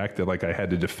just the fact that like I had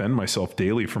to defend myself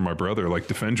daily from my brother. Like,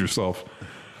 defend yourself.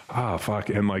 Ah, fuck.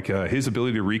 And like his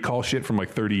ability to recall shit from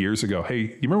like 30 years ago. Hey,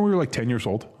 you remember when we were like 10 years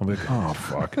old? I'm like, oh,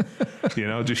 fuck.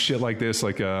 Just shit like this.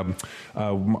 Like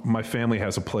my family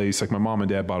has a place. Like my mom and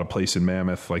dad bought a place in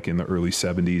Mammoth like in the early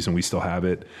 70s, and we still have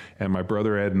it. And my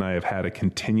brother Ed and I have had a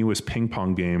continuous ping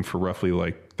pong game for roughly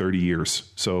like 30 years.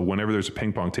 So whenever there's a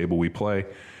ping pong table, we play.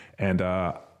 And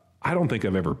I don't think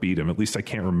I've ever beat him. At least I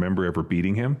can't remember ever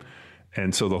beating him.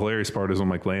 And so the hilarious part is I'm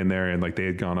like laying there and like they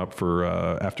had gone up for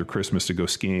after Christmas to go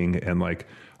skiing, and like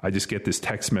I just get this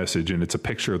text message and it's a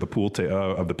picture of the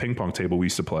of the ping pong table we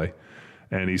used to play,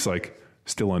 and he's like,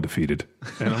 still undefeated,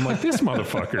 and I'm like, this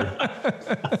motherfucker.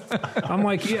 I'm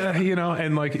like, yeah,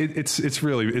 and like it's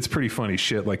pretty funny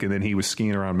shit. Like, and then he was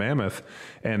skiing around Mammoth,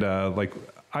 and like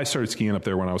I started skiing up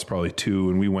there when I was probably 2,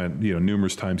 and we went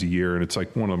numerous times a year, and it's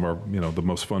like one of our the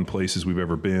most fun places we've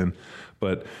ever been.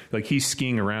 But like he's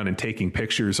skiing around and taking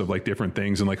pictures of like different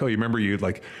things, and like, oh, you remember do you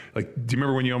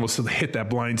remember when you almost hit that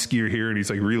blind skier here? And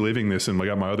he's like reliving this, and I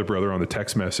got my other brother on the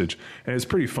text message, and it's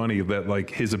pretty funny that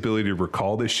like his ability to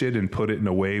recall this shit and put it in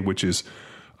a way which is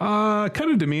kind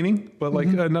of demeaning, but like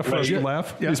enough for us to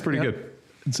laugh. Yeah, it's pretty good.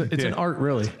 It's an art,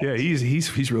 really. Yeah,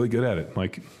 he's really good at it.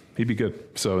 Like he'd be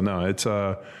good. So no, it's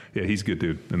he's a good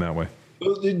dude in that way.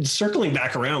 Circling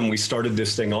back around, we started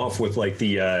this thing off with like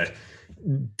the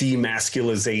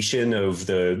demasculization of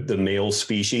the male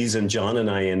species, and John and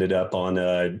I ended up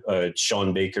on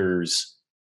Sean Baker's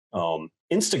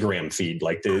Instagram feed.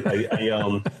 Like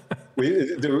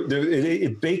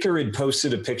Baker had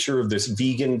posted a picture of this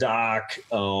vegan doc.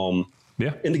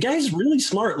 Yeah, and the guy's really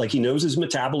smart. Like he knows his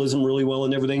metabolism really well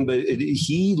and everything, but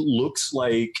he looks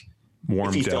like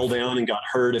if he fell down and got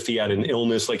hurt, if he had an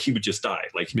illness, like he would just die.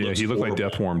 Like he looked horrible. Like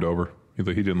death warmed over. He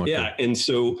didn't look good. And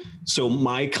so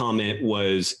my comment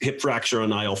was hip fracture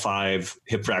on aisle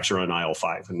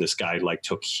 5, and this guy like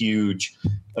took huge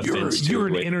offense. You're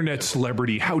an internet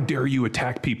celebrity. How dare you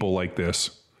attack people like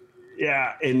this?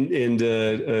 Yeah, and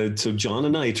so John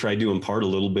and I tried to impart a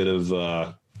little bit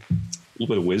of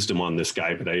wisdom on this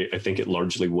guy, but I think it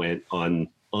largely went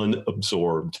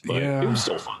unabsorbed. But it was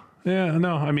still fun. Yeah,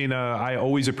 no, I mean, I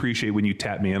always appreciate when you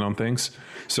tap me in on things.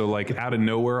 So like out of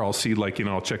nowhere, I'll see like,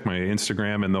 I'll check my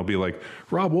Instagram and they'll be like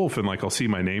Rob Wolf, and like, I'll see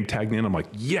my name tagged in. I'm like,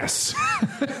 yes.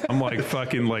 I'm like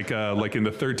fucking like in the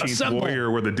 13th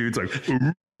Warrior where the dude's like,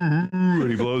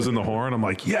 and he blows in the horn. I'm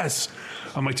like, yes.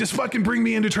 I'm like, just fucking bring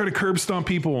me in to try to curb stomp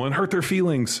people and hurt their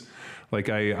feelings. Like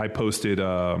I posted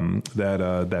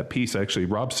that piece actually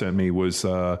Rob sent me was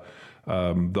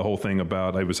the whole thing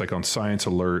about, I was like on Science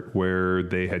Alert where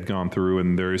they had gone through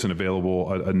and there isn't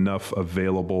enough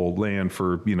available land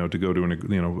for, to go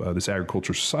to this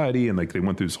agriculture society. And like they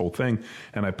went through this whole thing,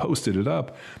 and I posted it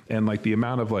up, and like the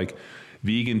amount of like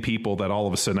vegan people that all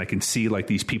of a sudden I can see like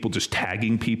these people just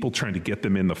tagging people trying to get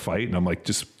them in the fight. And I'm like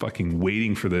just fucking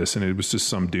waiting for this. And it was just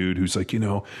some dude who's like,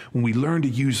 when we learn to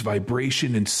use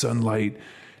vibration and sunlight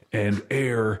and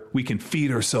air, we can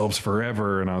feed ourselves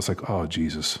forever. And I was like, oh,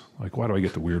 Jesus. Like, why do I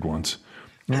get the weird ones?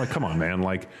 And I'm like, come on, man.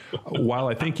 Like, while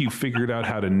I think you figured out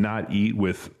how to not eat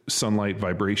with sunlight,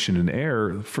 vibration, and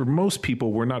air, for most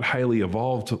people, we're not highly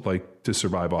evolved like to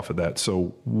survive off of that.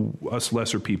 So us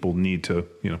lesser people need to,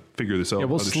 figure this out. Yeah,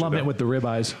 we'll slum it with the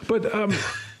ribeyes. But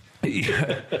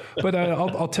yeah, but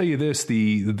I'll tell you this: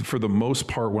 for the most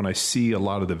part, when I see a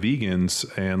lot of the vegans,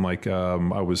 and like I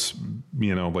was,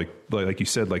 like you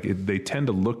said, like they tend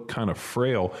to look kind of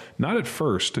frail. Not at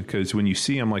first, because when you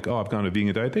see them, like, oh, I've gone a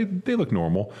vegan diet, they look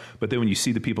normal. But then when you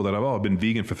see the people that I've been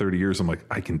vegan for 30 years, I'm like,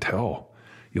 I can tell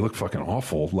you look fucking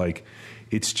awful. Like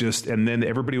it's just, and then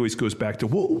everybody always goes back to,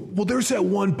 well, there's that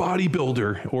one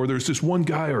bodybuilder, or there's this one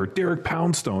guy, or Derek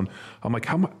Poundstone. I'm like,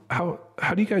 how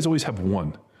do you guys always have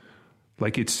one?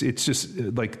 Like it's just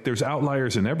like there's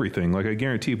outliers in everything. Like I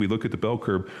guarantee if we look at the bell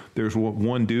curve, there's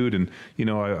one dude, and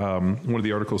one of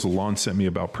the articles Alon sent me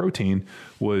about protein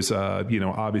was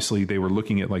obviously they were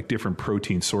looking at like different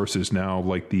protein sources now,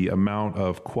 like the amount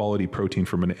of quality protein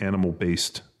from an animal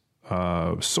based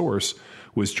source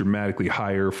was dramatically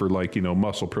higher for like,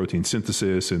 muscle protein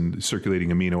synthesis and circulating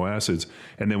amino acids.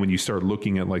 And then when you start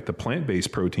looking at like the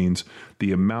plant-based proteins,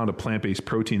 the amount of plant-based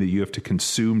protein that you have to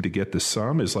consume to get the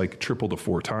sum is like triple to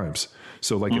 4 times.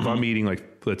 So like if I'm eating like,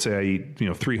 let's say I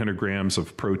eat, 300 grams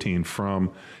of protein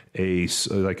from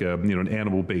an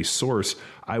animal-based source,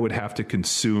 I would have to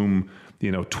consume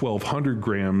 1,200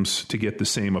 grams to get the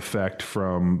same effect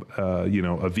from,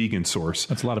 a vegan source.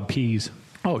 That's a lot of peas.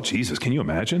 Oh, Jesus. Can you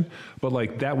imagine? But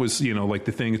like, that was, like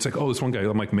the thing. It's like, oh, this one guy,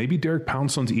 I'm like, maybe Derek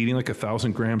Poundstone's eating like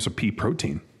 1,000 grams of pea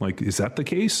protein. Like, is that the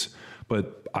case?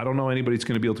 But I don't know anybody's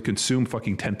going to be able to consume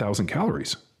fucking 10,000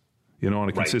 calories, on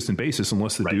a consistent basis,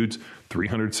 unless the dude's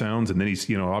 300 sounds. And then he's,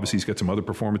 obviously he's got some other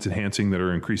performance enhancing that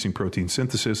are increasing protein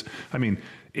synthesis. I mean,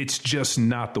 it's just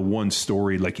not the one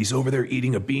story. Like he's over there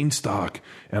eating a beanstalk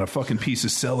and a fucking piece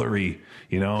of celery,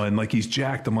 and like he's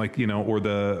jacked. I'm like, or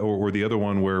the other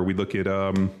one where we look at,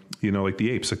 like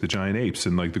the apes, like the giant apes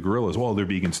and like the gorillas. Well, they're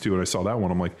vegans too. And I saw that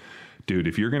one. I'm like, dude,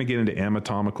 if you're going to get into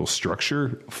anatomical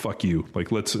structure, fuck you.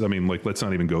 Like, let's not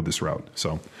even go this route.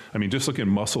 So, I mean, just look at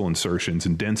muscle insertions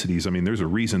and densities. I mean, there's a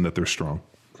reason that they're strong.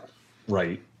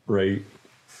 Right.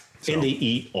 So, and they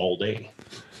eat all day.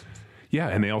 Yeah.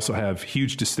 And they also have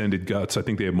huge distended guts. I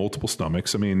think they have multiple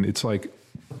stomachs. I mean, it's like,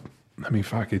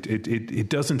 fuck it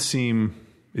doesn't seem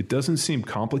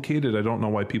complicated. I don't know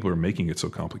why people are making it so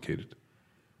complicated.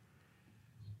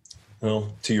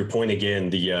 Well, to your point again,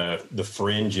 the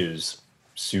fringe is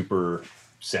super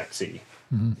sexy.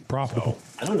 Profitable.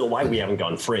 So, I don't know why we haven't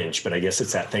gone fringe, but I guess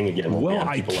it's that thing again. Well,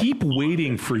 I keep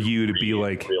waiting for you to be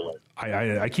like,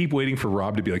 I keep waiting for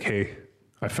Rob to be like, hey,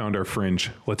 I found our fringe.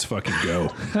 Let's fucking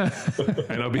go.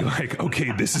 And I'll be like,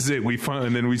 okay, this is it.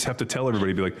 And then we just have to tell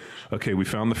everybody, be like, okay, we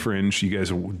found the fringe. You guys,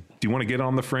 do you want to get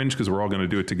on the fringe? Because we're all going to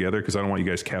do it together. Because I don't want you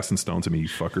guys casting stones at me, you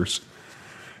fuckers.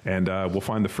 And we'll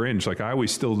find the fringe. Like I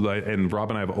always and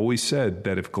Rob and I have always said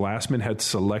that if Glassman had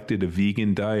selected a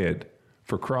vegan diet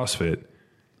for CrossFit,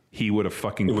 he would have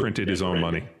fucking printed his own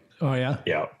money. Oh, yeah?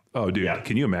 Yeah. Oh, dude,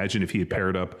 can you imagine if he had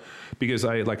paired up? Because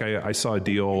I saw a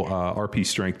deal, RP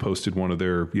Strength posted one of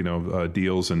their,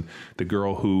 deals, and the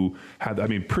girl who had,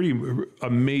 pretty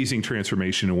amazing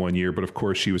transformation in 1 year. But of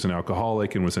course, she was an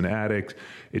alcoholic and was an addict.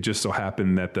 It just so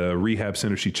happened that the rehab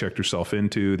center she checked herself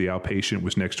into, the outpatient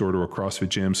was next door to a CrossFit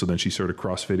gym. So then she started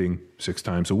CrossFitting 6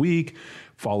 times a week,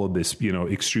 followed this,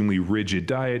 extremely rigid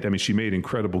diet. I mean, she made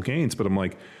incredible gains, but I'm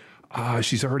like,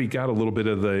 she's already got a little bit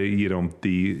of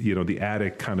the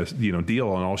addict kind of,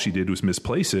 deal, and all she did was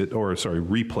replace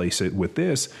it with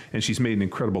this. And she's made an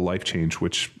incredible life change,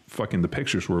 which fucking the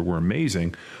pictures were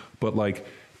amazing. But like,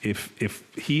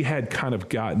 if he had kind of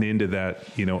gotten into that,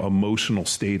 emotional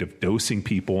state of dosing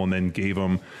people and then gave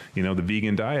them, the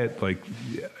vegan diet, like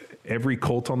every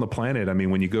cult on the planet. I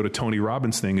mean, when you go to Tony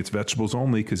Robbins' thing, it's vegetables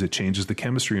only because it changes the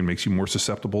chemistry and makes you more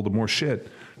susceptible to more shit.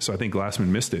 So I think Glassman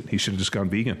missed it. He should have just gone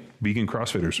vegan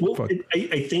CrossFitters. Well,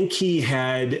 I think he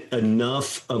had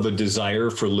enough of a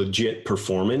desire for legit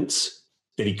performance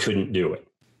that he couldn't do it.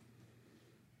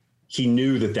 He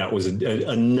knew that was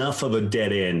enough of a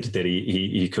dead end that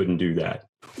he couldn't do that.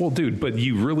 Well, dude, but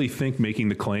you really think making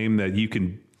the claim that you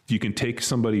can take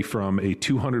somebody from a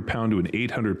 200 pound to an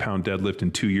 800 pound deadlift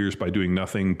in 2 years by doing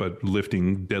nothing but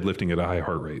deadlifting at a high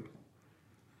heart rate?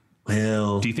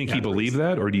 Well, do you think he believed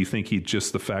that, or do you think he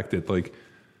just the fact that like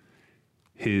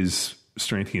his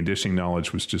strength and conditioning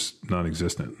knowledge was just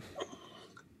non-existent?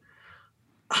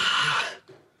 I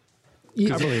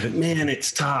believe it. Man,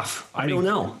 it's tough. I don't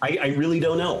know. I really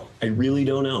don't know. I really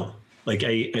don't know. Like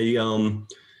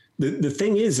the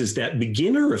thing is that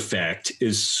beginner effect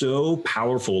is so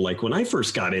powerful. Like when I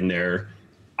first got in there,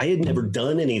 I had never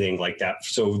done anything like that.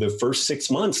 So the first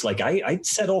 6 months, like I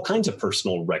set all kinds of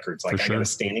personal records. Like I got a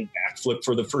standing backflip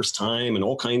for the first time and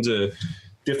all kinds of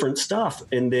different stuff.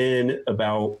 And then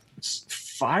about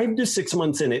 5 to 6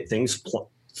 months in it, things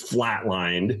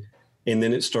flatlined. And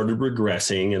then it started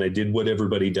regressing, and I did what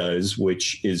everybody does,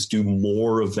 which is do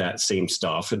more of that same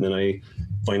stuff. And then I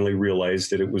finally realized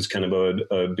that it was kind of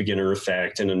a beginner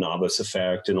effect and a novice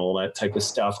effect and all that type of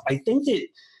stuff. I think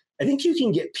you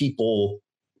can get people,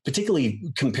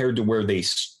 particularly compared to where they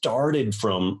started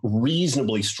from,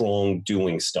 reasonably strong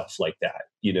doing stuff like that,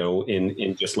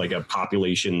 in just like a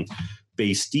population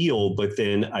based deal. But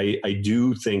then I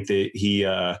do think that he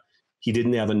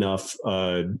didn't have enough,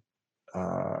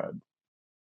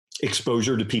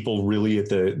 exposure to people really at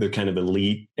the kind of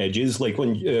elite edges. Like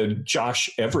when Josh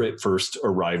Everett first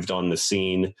arrived on the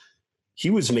scene, he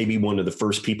was maybe one of the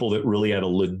first people that really had a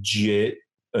legit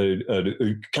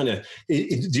kind of,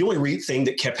 the only thing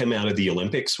that kept him out of the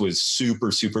Olympics was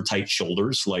super, super tight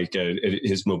shoulders. Like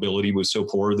his mobility was so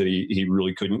poor that he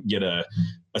really couldn't get a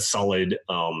solid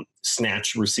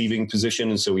snatch receiving position.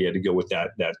 And so he had to go with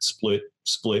that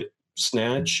split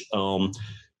snatch.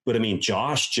 But I mean,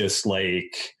 Josh just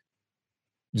like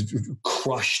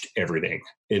crushed everything.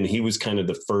 And he was kind of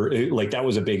the first, like that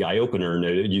was a big eye opener.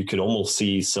 And you could almost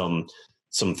see some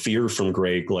fear from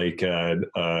Greg, like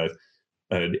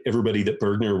everybody that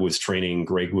Bergner was training,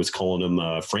 Greg was calling them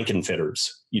Frankenfitters,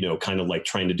 kind of like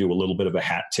trying to do a little bit of a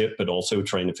hat tip, but also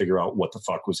trying to figure out what the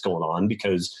fuck was going on,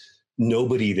 because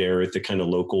nobody there at the kind of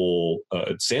local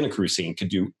Santa Cruz scene could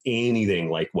do anything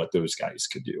like what those guys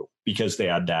could do, because they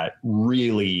had that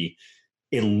really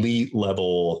elite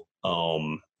level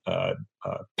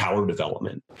power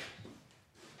development.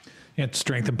 And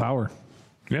strength and power.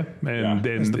 Yeah, and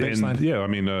yeah, I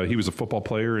mean, he was a football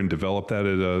player and developed that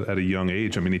at a young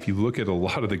age. I mean, if you look at a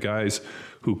lot of the guys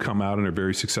who come out and are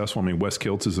very successful, I mean, Wes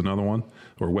Kiltz is another one,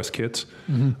 or Wes Kitts.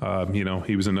 Mm-hmm.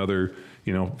 He was another,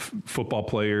 football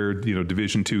player,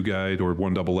 Division II guy or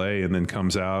 1AA, and then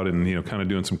comes out and kind of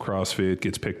doing some CrossFit,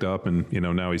 gets picked up, and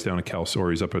now he's down at Cal, or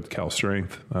he's up at Cal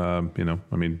Strength. I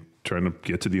mean, trying to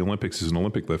get to the Olympics as an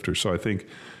Olympic lifter. So I think.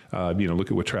 Look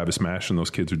at what Travis Mash and those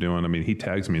kids are doing. I mean, he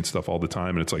tags me and stuff all the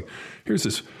time. And it's like, here's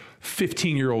this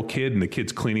 15-year-old kid and the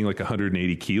kid's cleaning like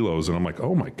 180 kilos. And I'm like,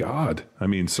 oh my God. I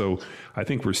mean, so I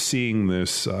think we're seeing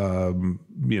this,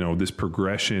 this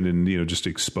progression and, just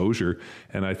exposure.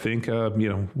 And I think, a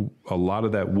lot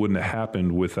of that wouldn't have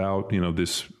happened without,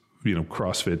 this,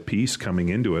 CrossFit piece coming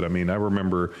into it. I mean, I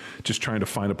remember just trying to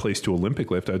find a place to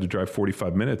Olympic lift. I had to drive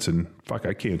 45 minutes and fuck,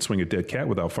 I can't swing a dead cat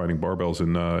without finding barbells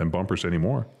and bumpers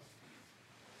anymore.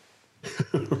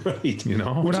 Right.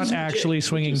 We're not actually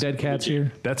swinging dead cats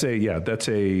here. That's a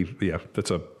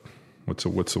what's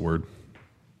the word?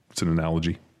 It's an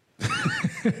analogy.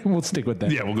 We'll stick with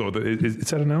that. Yeah, we'll go with it. Is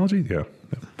that an analogy? Yeah,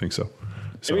 I think so.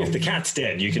 So, I mean, if the cat's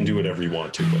dead, you can do whatever you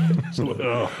want to with it.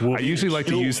 I usually like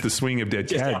to use the swing of dead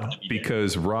cat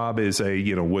because Rob is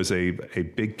was a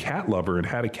big cat lover and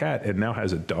had a cat and now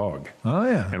has a dog. Oh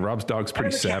yeah, and Rob's dog's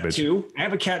pretty savage. I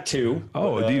have a cat too.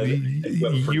 Oh,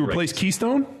 you replaced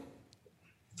Keystone?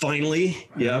 Finally,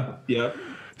 yeah.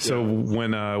 So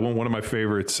when one of my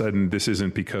favorites, and this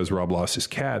isn't because Rob lost his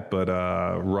cat, but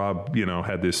Rob,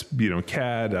 had this,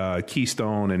 cat,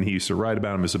 Keystone, and he used to write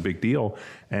about him as a big deal.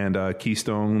 And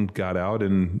Keystone got out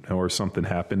or something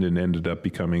happened and ended up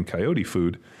becoming coyote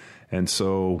food. And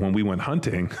so when we went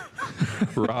hunting,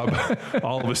 Rob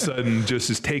all of a sudden just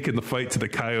is taking the fight to the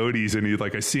coyotes. And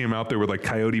I see him out there with like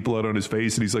coyote blood on his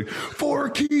face. And he's like, for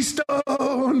Keystone.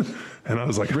 And I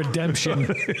was like, redemption.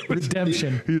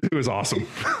 It was awesome.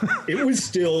 It was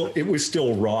still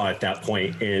raw at that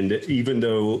point. And even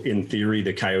though in theory,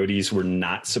 the coyotes were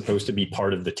not supposed to be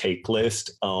part of the take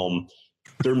list,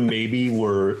 there maybe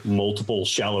were multiple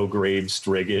shallow graves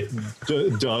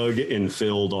dug and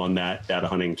filled on that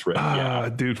hunting trip. Yeah,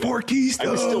 dude, for Keystone.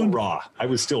 I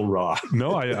was still raw.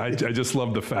 No, I just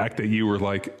love the fact that you were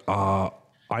like,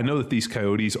 I know that these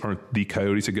coyotes aren't the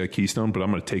coyotes that got Keystone, but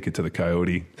I'm going to take it to the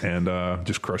coyote and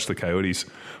just crush the coyotes.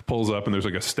 Pulls up and there's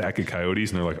like a stack of coyotes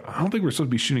and they're like, I don't think we're supposed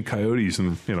to be shooting coyotes.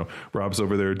 And Rob's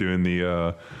over there doing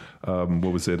the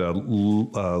what was it?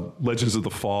 Legends of the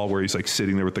Fall, where he's like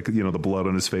sitting there with the the blood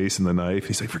on his face and the knife.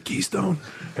 He's like, for Keystone.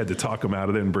 Had to talk him out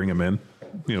of it and bring him in.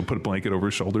 Put a blanket over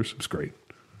his shoulders. It was great.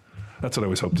 That's what I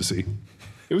always hope to see.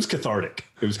 It was cathartic,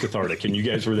 and you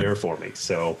guys were there for me.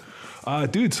 So,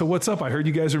 dude, so what's up? I heard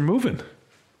you guys are moving.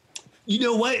 You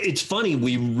know what? It's funny.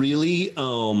 We really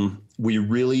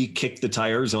kicked the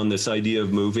tires on this idea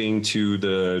of moving to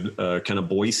the kind of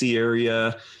Boise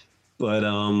area. But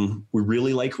we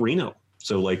really like Reno.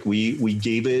 So like we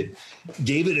gave it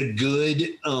a good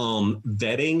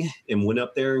vetting and went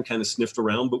up there and kind of sniffed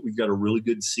around. But we've got a really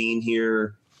good scene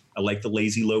here. I like the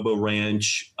Lazy Lobo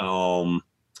Ranch.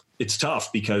 It's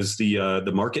tough because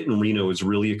the market in Reno has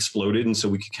really exploded. And so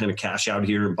we could kind of cash out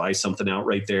here and buy something out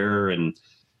right there and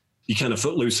be kind of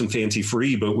footloose and fancy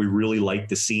free, but we really like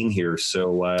the scene here.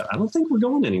 So I don't think we're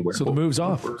going anywhere. So the move's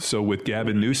off. So with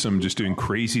Gavin Newsom just doing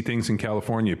crazy things in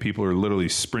California, people are literally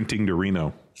sprinting to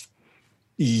Reno.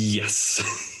 Yes.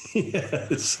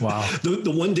 Yes. Wow.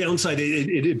 The one downside,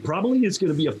 it probably is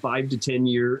going to be a 5 to 10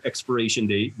 year expiration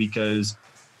date because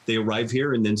they arrive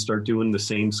here and then start doing the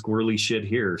same squirrely shit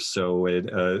here. So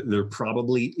there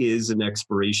probably is an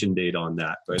expiration date on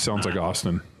that. But sounds like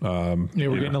Austin. Yeah,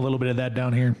 we're getting a little bit of that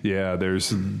down here. Yeah,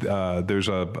 there's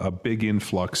a big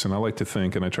influx, and I like to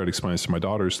think, and I try to explain this to my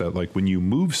daughters, that like when you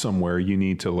move somewhere, you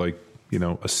need to like, you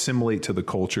know, assimilate to the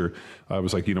culture. I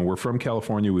was like, you know, we're from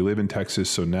California, we live in Texas,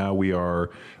 so now we are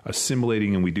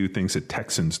assimilating and we do things that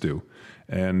Texans do.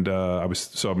 And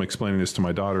I'm explaining this to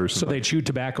my daughters. So they chew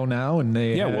tobacco now, and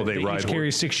they ride. Each carry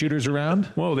 6 shooters around.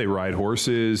 Well, they ride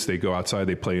horses. They go outside.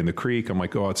 They play in the creek. I'm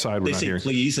like, go outside. We're they not say here.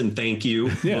 Please and thank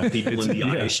you. Yeah, people in the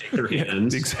eye shake their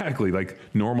hands. Exactly, like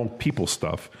normal people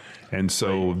stuff. And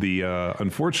so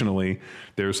unfortunately,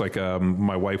 there's like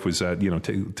my wife was at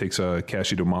takes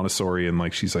Cassie to Montessori, and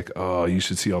like she's like, oh, you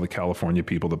should see all the California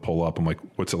people that pull up. I'm like,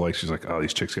 what's it like? She's like, oh,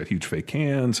 these chicks got huge fake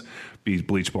hands,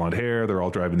 bleach blonde hair. They're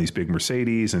all driving these big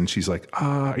Mercedes, and she's like,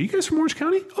 are you guys from Orange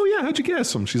County? Oh yeah, how'd you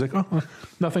guess? And she's like, oh,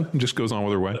 nothing, and just goes on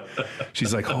with her way.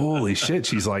 She's like, holy shit.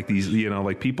 She's like, these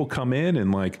like people come in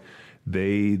and like.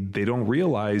 They don't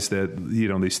realize that,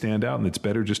 they stand out, and it's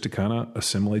better just to kind of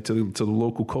assimilate to the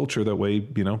local culture. That way,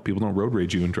 people don't road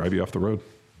rage you and drive you off the road.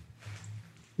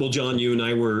 Well, John, you and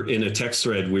I were in a text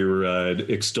thread. We were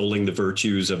extolling the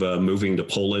virtues of moving to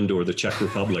Poland or the Czech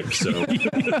Republic. So that's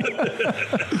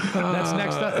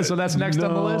next. So that's next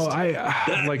on the list.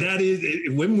 That is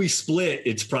when we split.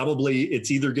 It's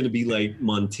either going to be like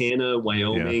Montana,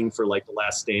 Wyoming for like the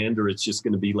last stand, or it's just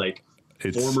going to be like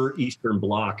former Eastern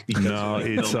Bloc.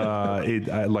 Because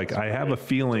I have a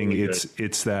feeling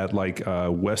it's that like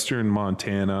Western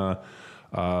Montana.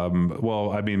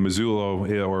 Missoula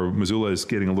is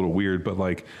getting a little weird, but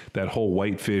like that whole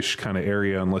Whitefish kind of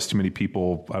area, unless too many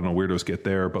people, I don't know, weirdos get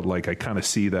there, but like I kind of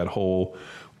see that whole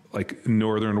like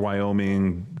northern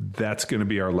Wyoming, that's going to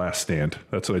be our last stand.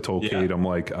 That's what I told Kate. I'm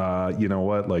like, you know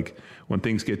what? Like when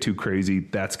things get too crazy,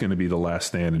 that's going to be the last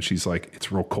stand. And she's like,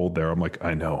 it's real cold there. I'm like,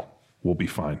 I know. We'll be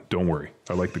fine. Don't worry.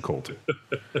 I like the cold.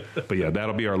 But yeah,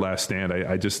 that'll be our last stand.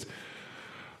 I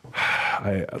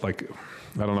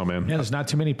don't know, man. Yeah, there's not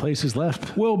too many places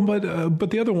left. Well,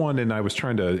 but the other one, and I was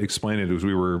trying to explain it, was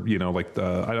we were,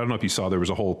 I don't know if you saw, there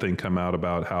was a whole thing come out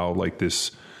about how like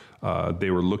this, they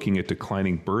were looking at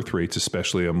declining birth rates,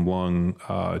 especially among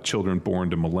children born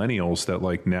to millennials, that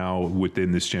like now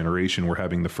within this generation, we're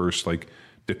having the first like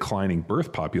declining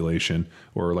birth population,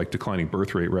 or like declining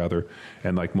birth rate rather,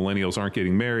 and like millennials aren't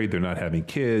getting married, they're not having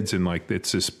kids, and like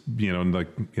it's this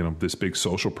this big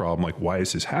social problem. Like, why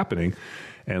is this happening?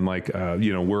 And like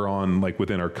we're on like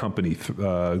within our company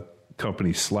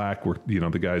Slack where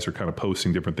the guys are kind of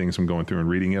posting different things. I'm going through and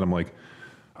reading it. I'm like,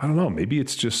 I don't know, maybe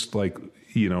it's just like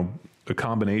a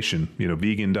combination,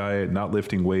 vegan diet, not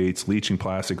lifting weights, leaching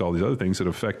plastic, all these other things that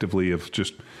effectively have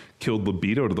just killed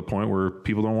libido to the point where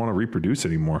people don't want to reproduce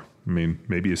anymore. I mean,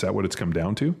 maybe is that what it's come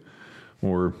down to?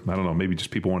 Or I don't know, maybe just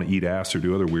people want to eat ass or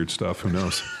do other weird stuff. Who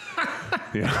knows?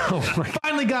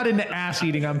 Finally got into ass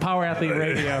eating on Power Athlete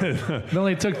Radio. It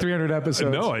only took 300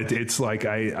 episodes. No, it's like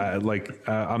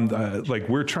I'm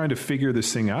we're trying to figure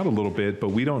this thing out a little bit, but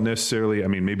we don't necessarily. I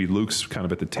mean, maybe Luke's kind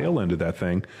of at the tail end of that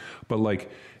thing, but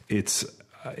like it's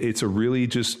a really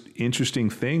just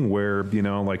interesting thing where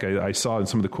I saw in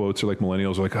some of the quotes are like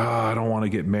millennials are like, I don't want to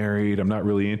get married, I'm not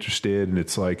really interested, and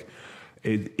it's like.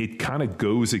 It kind of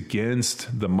goes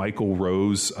against the Michael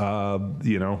Rose,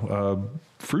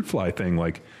 fruit fly thing.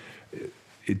 Like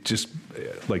it just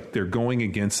like they're going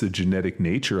against the genetic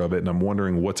nature of it. And I'm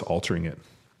wondering what's altering it.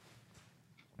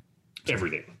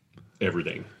 Everything.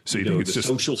 So you think it's the just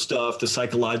social stuff, the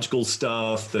psychological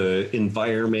stuff, the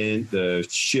environment, the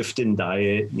shift in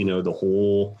diet,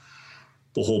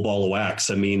 the whole ball of wax.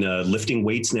 I mean, lifting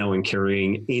weights now and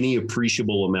carrying any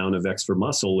appreciable amount of extra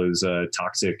muscle is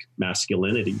toxic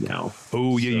masculinity now.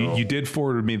 Oh, yeah. So. You did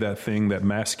forward me that thing, that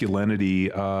masculinity,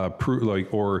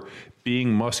 or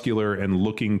being muscular and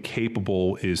looking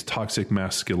capable is toxic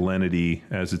masculinity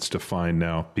as it's defined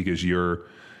now, because you're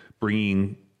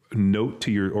bringing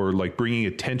bringing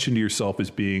attention to yourself as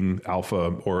being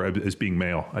alpha or as being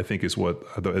male, I think is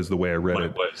the way I read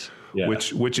it. Yeah.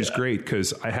 Which is great,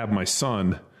 because I have my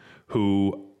son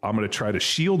who I'm going to try to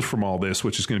shield from all this,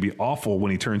 which is going to be awful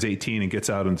when he turns 18 and gets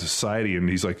out into society. And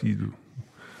he's like,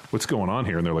 what's going on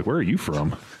here? And they're like, where are you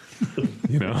from?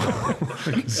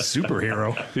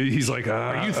 Superhero. He's like,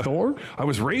 are you Thor? I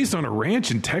was raised on a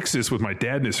ranch in Texas with my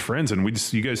dad and his friends. And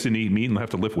you guys didn't eat meat and have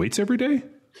to lift weights every day?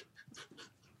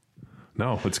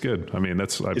 No, it's good. I mean,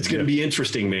 it's going to be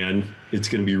interesting, man. It's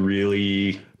going to be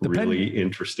really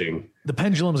interesting. The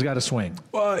pendulum's got to swing.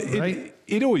 Right?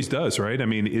 It always does, right? I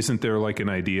mean, isn't there like an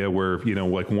idea where, you know,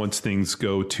 like once things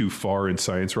go too far in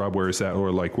science, Rob, where is that?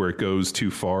 Or like where it goes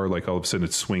too far, like all of a sudden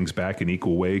it swings back an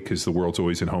equal way because the world's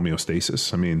always in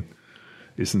homeostasis? I mean,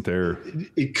 isn't there?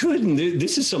 It could. And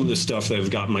this is some of the stuff that I've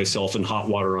gotten myself in hot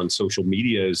water on social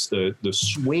media is the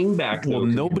swing back. Well,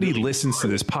 nobody listens to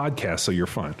this podcast, so you're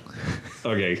fine.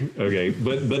 Okay.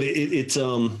 But it's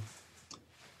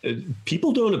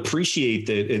people don't appreciate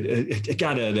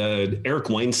that. Eric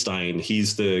Weinstein,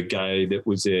 he's the guy that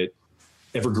was at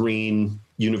Evergreen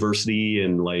University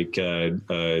and like,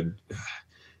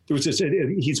 there was this,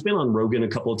 he's been on Rogan a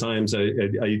couple of times.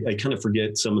 I kind of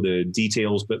forget some of the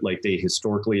details, but like they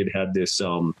historically had this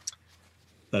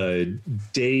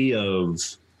day of,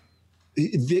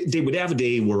 they would have a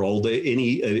day where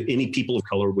any people of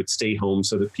color would stay home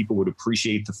so that people would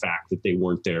appreciate the fact that they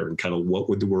weren't there and kind of what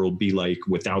would the world be like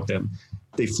without them.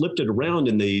 They flipped it around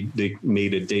and they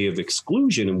made a day of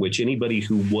exclusion in which anybody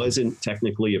who wasn't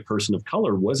technically a person of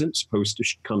color wasn't supposed to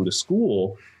come to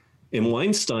school. And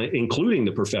Weinstein, including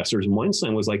the professors, and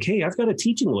Weinstein was like, hey, I've got a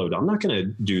teaching load. I'm not going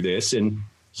to do this. And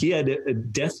he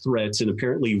had death threats and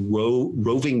apparently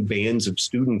roving bands of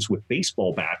students with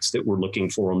baseball bats that were looking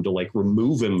for him to like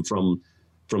remove him from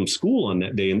school on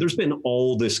that day. And there's been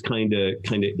all this kind of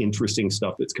interesting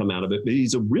stuff that's come out of it. But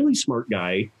he's a really smart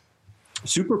guy,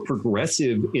 super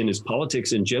progressive in his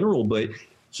politics in general. But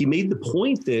he made the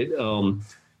point that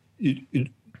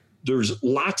there's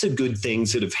lots of good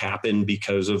things that have happened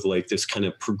because of like this kind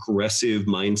of progressive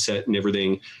mindset and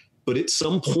everything. But at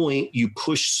some point you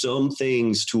push some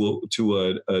things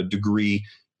to a degree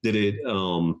that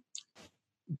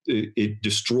it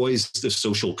destroys the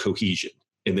social cohesion.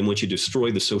 And then once you destroy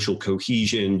the social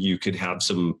cohesion, you could have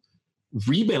some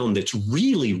rebound that's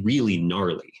really, really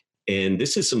gnarly. And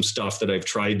this is some stuff that I've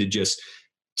tried to just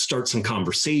start some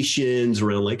conversations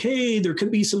around like, hey, there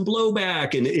could be some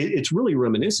blowback. And it's really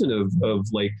reminiscent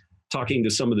of like talking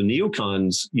to some of the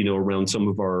neocons, you know, around some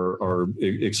of our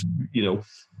you know,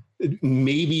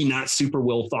 maybe not super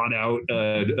well thought out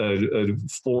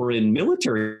foreign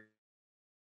military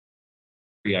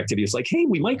activity. It's like, hey,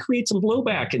 we might create some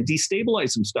blowback and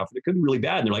destabilize some stuff. It could be really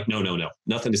bad. And they're like, no,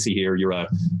 nothing to see here. You're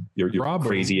Rob,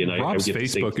 crazy. And Rob's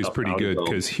Facebook is pretty good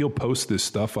because he'll post this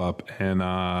stuff up, and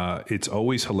it's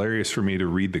always hilarious for me to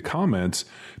read the comments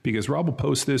because Rob will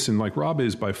post this, and like Rob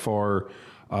is by far.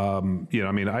 You know,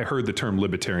 I mean, I heard the term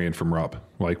libertarian from Rob.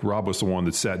 Like Rob was the one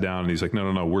that sat down and he's like,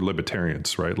 no, we're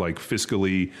libertarians, right? Like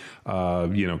fiscally,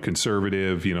 you know,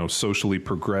 conservative, you know, socially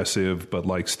progressive, but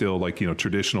like still like, you know,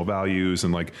 traditional values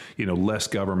and like, you know, less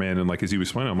government. And like, as he was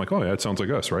explaining, I'm like, oh yeah, it sounds like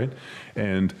us. Right.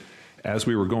 And as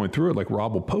we were going through it, like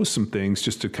Rob will post some things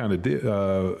just to kind of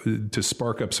to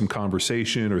spark up some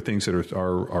conversation or things that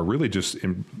are really just,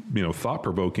 you know, thought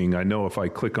provoking. I know if I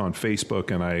click on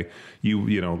Facebook and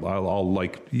I'll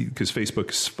like, because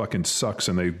Facebook fucking sucks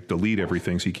and they delete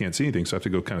everything so you can't see anything. So I have to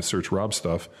go kind of search Rob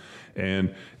stuff.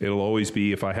 And it'll always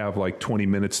be if I have like 20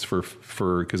 minutes for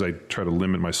because I try to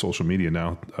limit my social media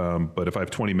now. But if I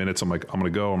have 20 minutes, I'm like, I'm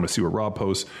going to see what Rob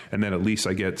posts. And then at least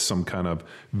I get some kind of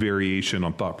variation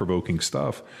on thought provoking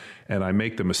stuff. And I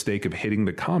make the mistake of hitting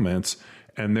the comments.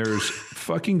 And there's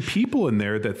fucking people in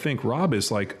there that think Rob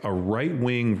is like a right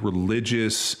wing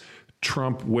religious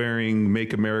Trump wearing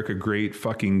make America great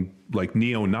fucking like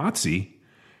neo-Nazi.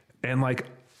 And like,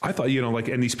 I thought, you know, like,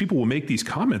 and these people will make these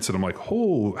comments and I'm like,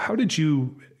 oh, how did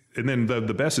you, and then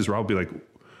the best is Rob will be like,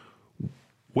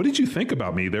 what did you think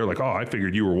about me? They're like, oh, I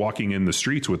figured you were walking in the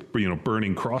streets with, you know,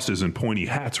 burning crosses and pointy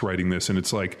hats writing this. And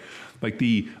it's like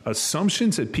the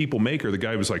assumptions that people make are the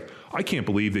guy was like, I can't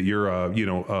believe that you're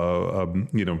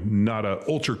not a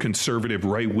ultra conservative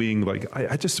right wing. Like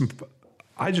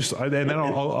and then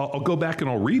I'll go back and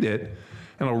I'll read it.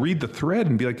 And I'll read the thread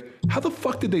and be like, how the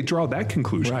fuck did they draw that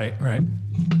conclusion? Right.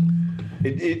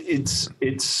 It's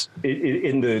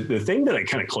the thing that I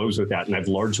kind of close with that, and I've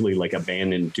largely like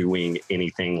abandoned doing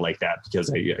anything like that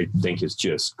because I think it's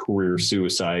just career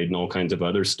suicide and all kinds of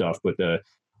other stuff. But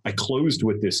I closed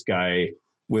with this guy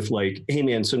with like, hey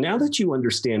man, so now that you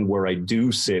understand where I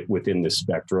do sit within the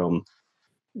spectrum,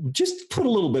 just put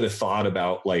a little bit of thought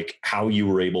about like how you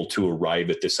were able to arrive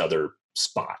at this other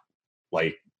spot.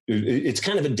 Like, it's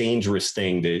kind of a dangerous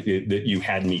thing that you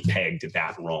had me pegged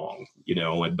that wrong, you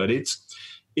know, but it's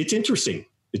interesting.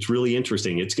 It's really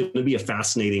interesting. It's going to be a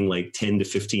fascinating, like 10 to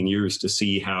 15 years to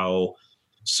see how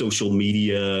social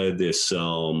media, this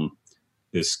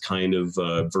kind of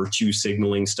virtue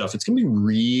signaling stuff, it's going to be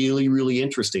really, really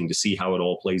interesting to see how it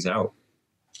all plays out.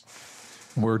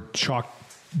 We're chock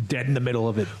dead in the middle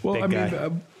of it. Well, big I mean, guy.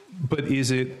 but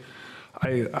is it?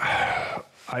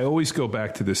 I always go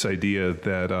back to this idea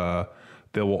that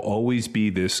there will always be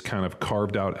this kind of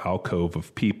carved out alcove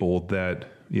of people that,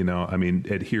 you know, I mean,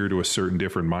 adhere to a certain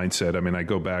different mindset. I mean, I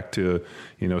go back to,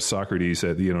 you know, Socrates,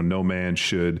 that, you know, no man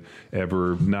should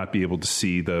ever not be able to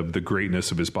see the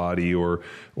greatness of his body, or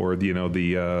you know,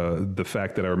 the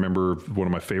fact that I remember one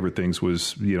of my favorite things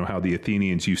was, you know, how the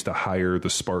Athenians used to hire the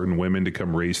Spartan women to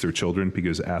come raise their children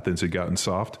because Athens had gotten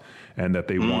soft, and that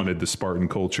they wanted the Spartan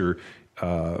culture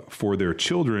for their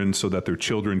children, so that their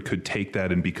children could take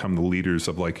that and become the leaders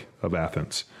of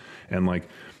Athens. And like,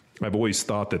 I've always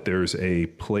thought that there's a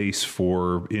place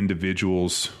for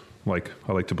individuals, like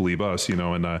I like to believe us, you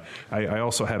know. And I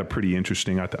also had a pretty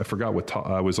interesting, I forgot what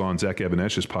I was on Zach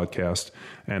Evanesh's podcast,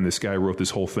 and this guy wrote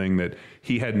this whole thing that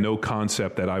he had no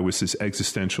concept that I was this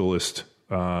existentialist,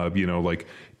 you know, like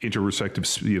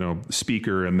intersective, you know,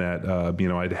 speaker, and that, you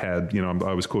know, I'd had, you know,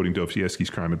 I was quoting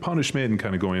Dostoevsky's Crime and Punishment and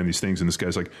kind of going on these things. And this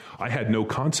guy's like, I had no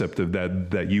concept of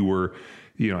that you were,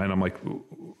 you know, and I'm like,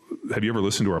 have you ever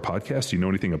listened to our podcast? Do you know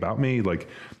anything about me? Like,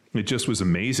 it just was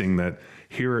amazing that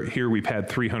here we've had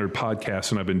 300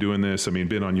 podcasts, and I've been doing this. I mean,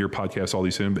 been on your podcast, all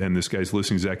these, and this guy's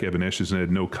listening to Zach Evanesh's and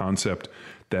had no concept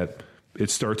that it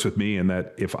starts with me, and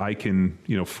that if I can,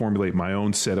 you know, formulate my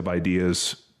own set of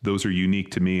ideas, those are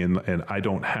unique to me, and I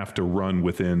don't have to run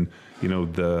within, you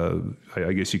know,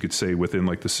 I guess you could say within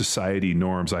like the society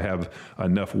norms. I have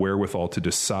enough wherewithal to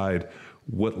decide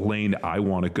what lane I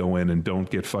want to go in, and don't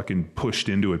get fucking pushed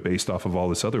into it based off of all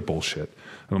this other bullshit.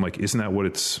 And I'm like, isn't that what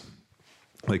it's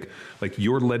like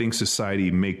you're letting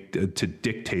society make to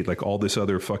dictate, like all this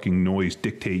other fucking noise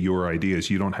dictate your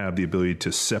ideas. You don't have the ability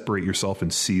to separate yourself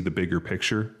and see the bigger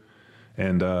picture.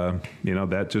 And, you know,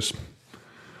 that just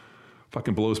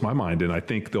fucking blows my mind. And I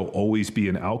think there'll always be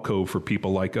an alcove for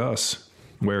people like us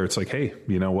where it's like, hey,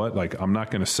 you know what? Like, I'm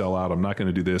not going to sell out. I'm not going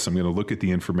to do this. I'm going to look at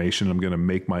the information. I'm going to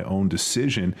make my own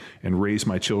decision and raise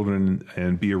my children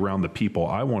and be around the people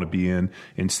I want to be in,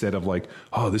 instead of like,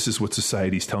 oh, this is what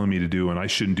society's telling me to do, and I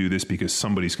shouldn't do this because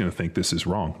somebody's going to think this is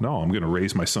wrong. No, I'm going to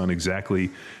raise my son exactly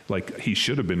like he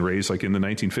should have been raised, like in the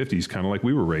 1950s, kind of like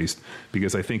we were raised,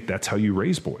 because I think that's how you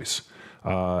raise boys.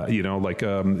 You know, like,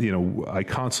 you know, I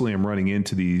constantly am running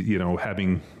into the, you know,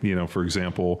 having, you know, for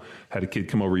example, had a kid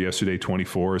come over yesterday,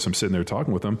 24, as I'm sitting there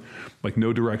talking with him, like,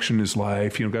 no direction in his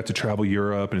life, you know, got to travel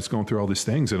Europe, and it's going through all these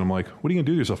things. And I'm like, what are you gonna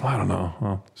do to yourself? I don't know.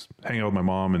 I'll just hang out with my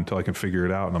mom until I can figure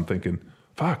it out. And I'm thinking,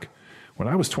 fuck, when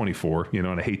I was 24, you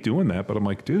know, and I hate doing that, but I'm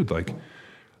like, dude, like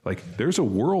there's a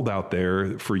world out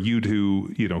there for you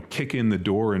to, you know, kick in the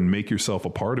door and make yourself a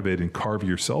part of it and carve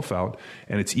yourself out.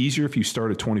 And it's easier if you start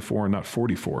at 24 and not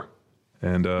 44.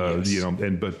 And, yes. You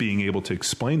know, but being able to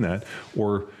explain that,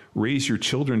 or raise your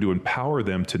children to empower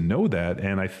them to know that.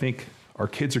 And I think our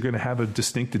kids are going to have a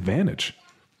distinct advantage.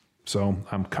 So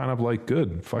I'm kind of like,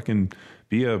 good, fucking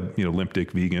be a, you know, limp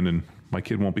dick vegan, and my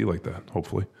kid won't be like that,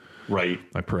 hopefully. Right.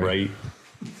 I pray. Right.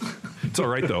 It's all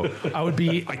right, though.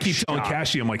 I keep telling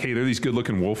Cassie, I'm like, hey, they're these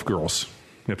good-looking wolf girls.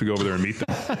 You have to go over there and meet them.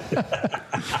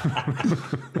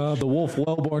 The Wolf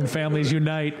Wellborn families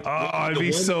unite. Oh, I'd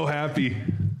be so happy.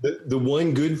 The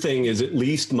one good thing is, at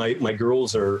least my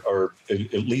girls are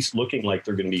at least looking like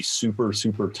they're going to be super,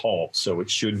 super tall. So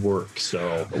it should work.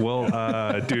 So, well,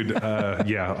 dude,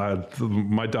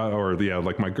 my daughter,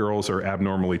 like my girls are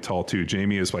abnormally tall too.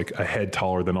 Jamie is like a head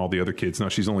taller than all the other kids. Now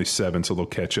she's only 7, so they'll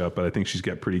catch up, but I think she's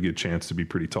got pretty good chance to be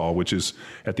pretty tall, which is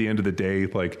at the end of the day,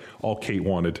 like all Kate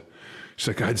wanted. She's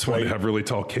like, I just want to have really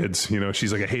tall kids. You know,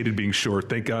 she's like, I hated being short.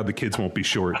 Thank God the kids won't be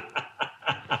short.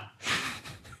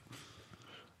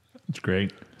 It's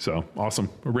great. So awesome.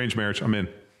 Arranged marriage. I'm in.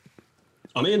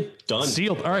 Done.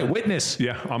 Sealed. All right. Witness.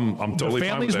 Yeah. I'm totally the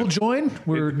families fine with will join.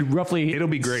 We're roughly it'll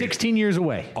be great. 16 years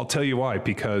away. I'll tell you why,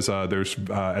 because there's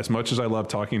as much as I love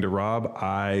talking to Rob,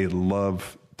 I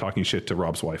love talking shit to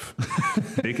Rob's wife.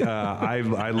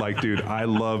 I like, dude, I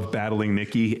love battling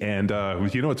Nikki. And,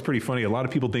 you know, it's pretty funny. A lot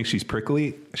of people think she's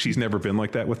prickly. She's never been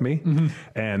like that with me. Mm-hmm.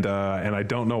 And I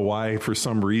don't know why, for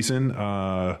some reason,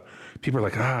 people are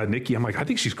like, Nikki. I'm like, I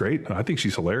think she's great. I think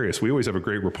she's hilarious. We always have a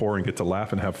great rapport and get to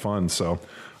laugh and have fun. So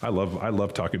I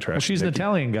love talking trash. Well, she's an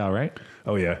Italian gal, right?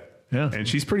 Oh yeah. Yeah. And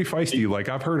she's pretty feisty. Like,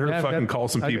 I've heard her fucking call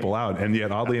some people out, and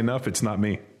yet oddly enough, it's not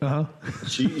me. Uh-huh.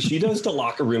 She does the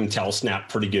locker room tell snap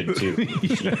pretty good too.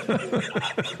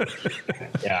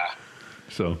 Yeah.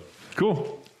 So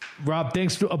cool. Rob,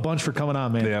 thanks a bunch for coming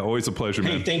on, man. Yeah, always a pleasure,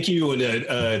 man. Hey, thank you.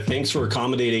 And thanks for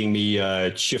accommodating me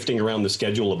shifting around the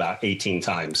schedule about 18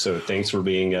 times. So thanks for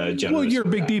being generous. Well, you're a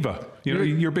big diva.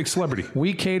 You're a big celebrity.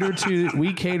 We cater to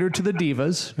the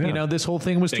divas. Yeah. You know, this whole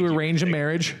thing was to arrange a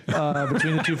marriage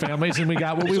between the two families, and we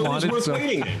got what we wanted. So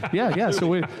Yeah. So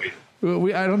we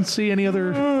I don't see any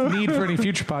other need for any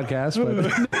future podcasts,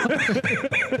 but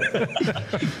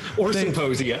or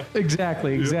symposia.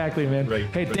 Exactly, man. Right.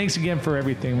 Hey, thanks again for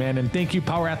everything, man, and thank you,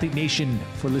 Power Athlete Nation,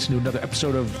 for listening to another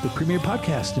episode of the premier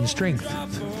podcast in strength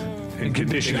And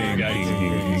conditioning.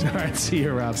 All right, see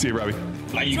you, Rob. See you, Robbie.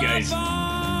 Bye, you guys. Drive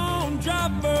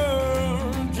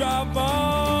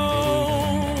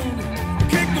on,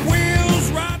 kick the wheels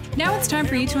right. Now it's time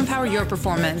for you to empower your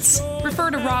performance.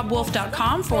 Refer to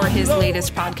robwolf.com for his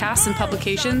latest podcasts and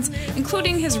publications,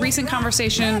 including his recent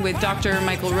conversation with Dr.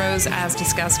 Michael Rose, as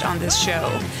discussed on this show.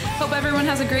 Hope everyone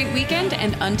has a great weekend,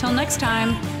 and until next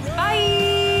time,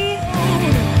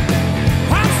 bye!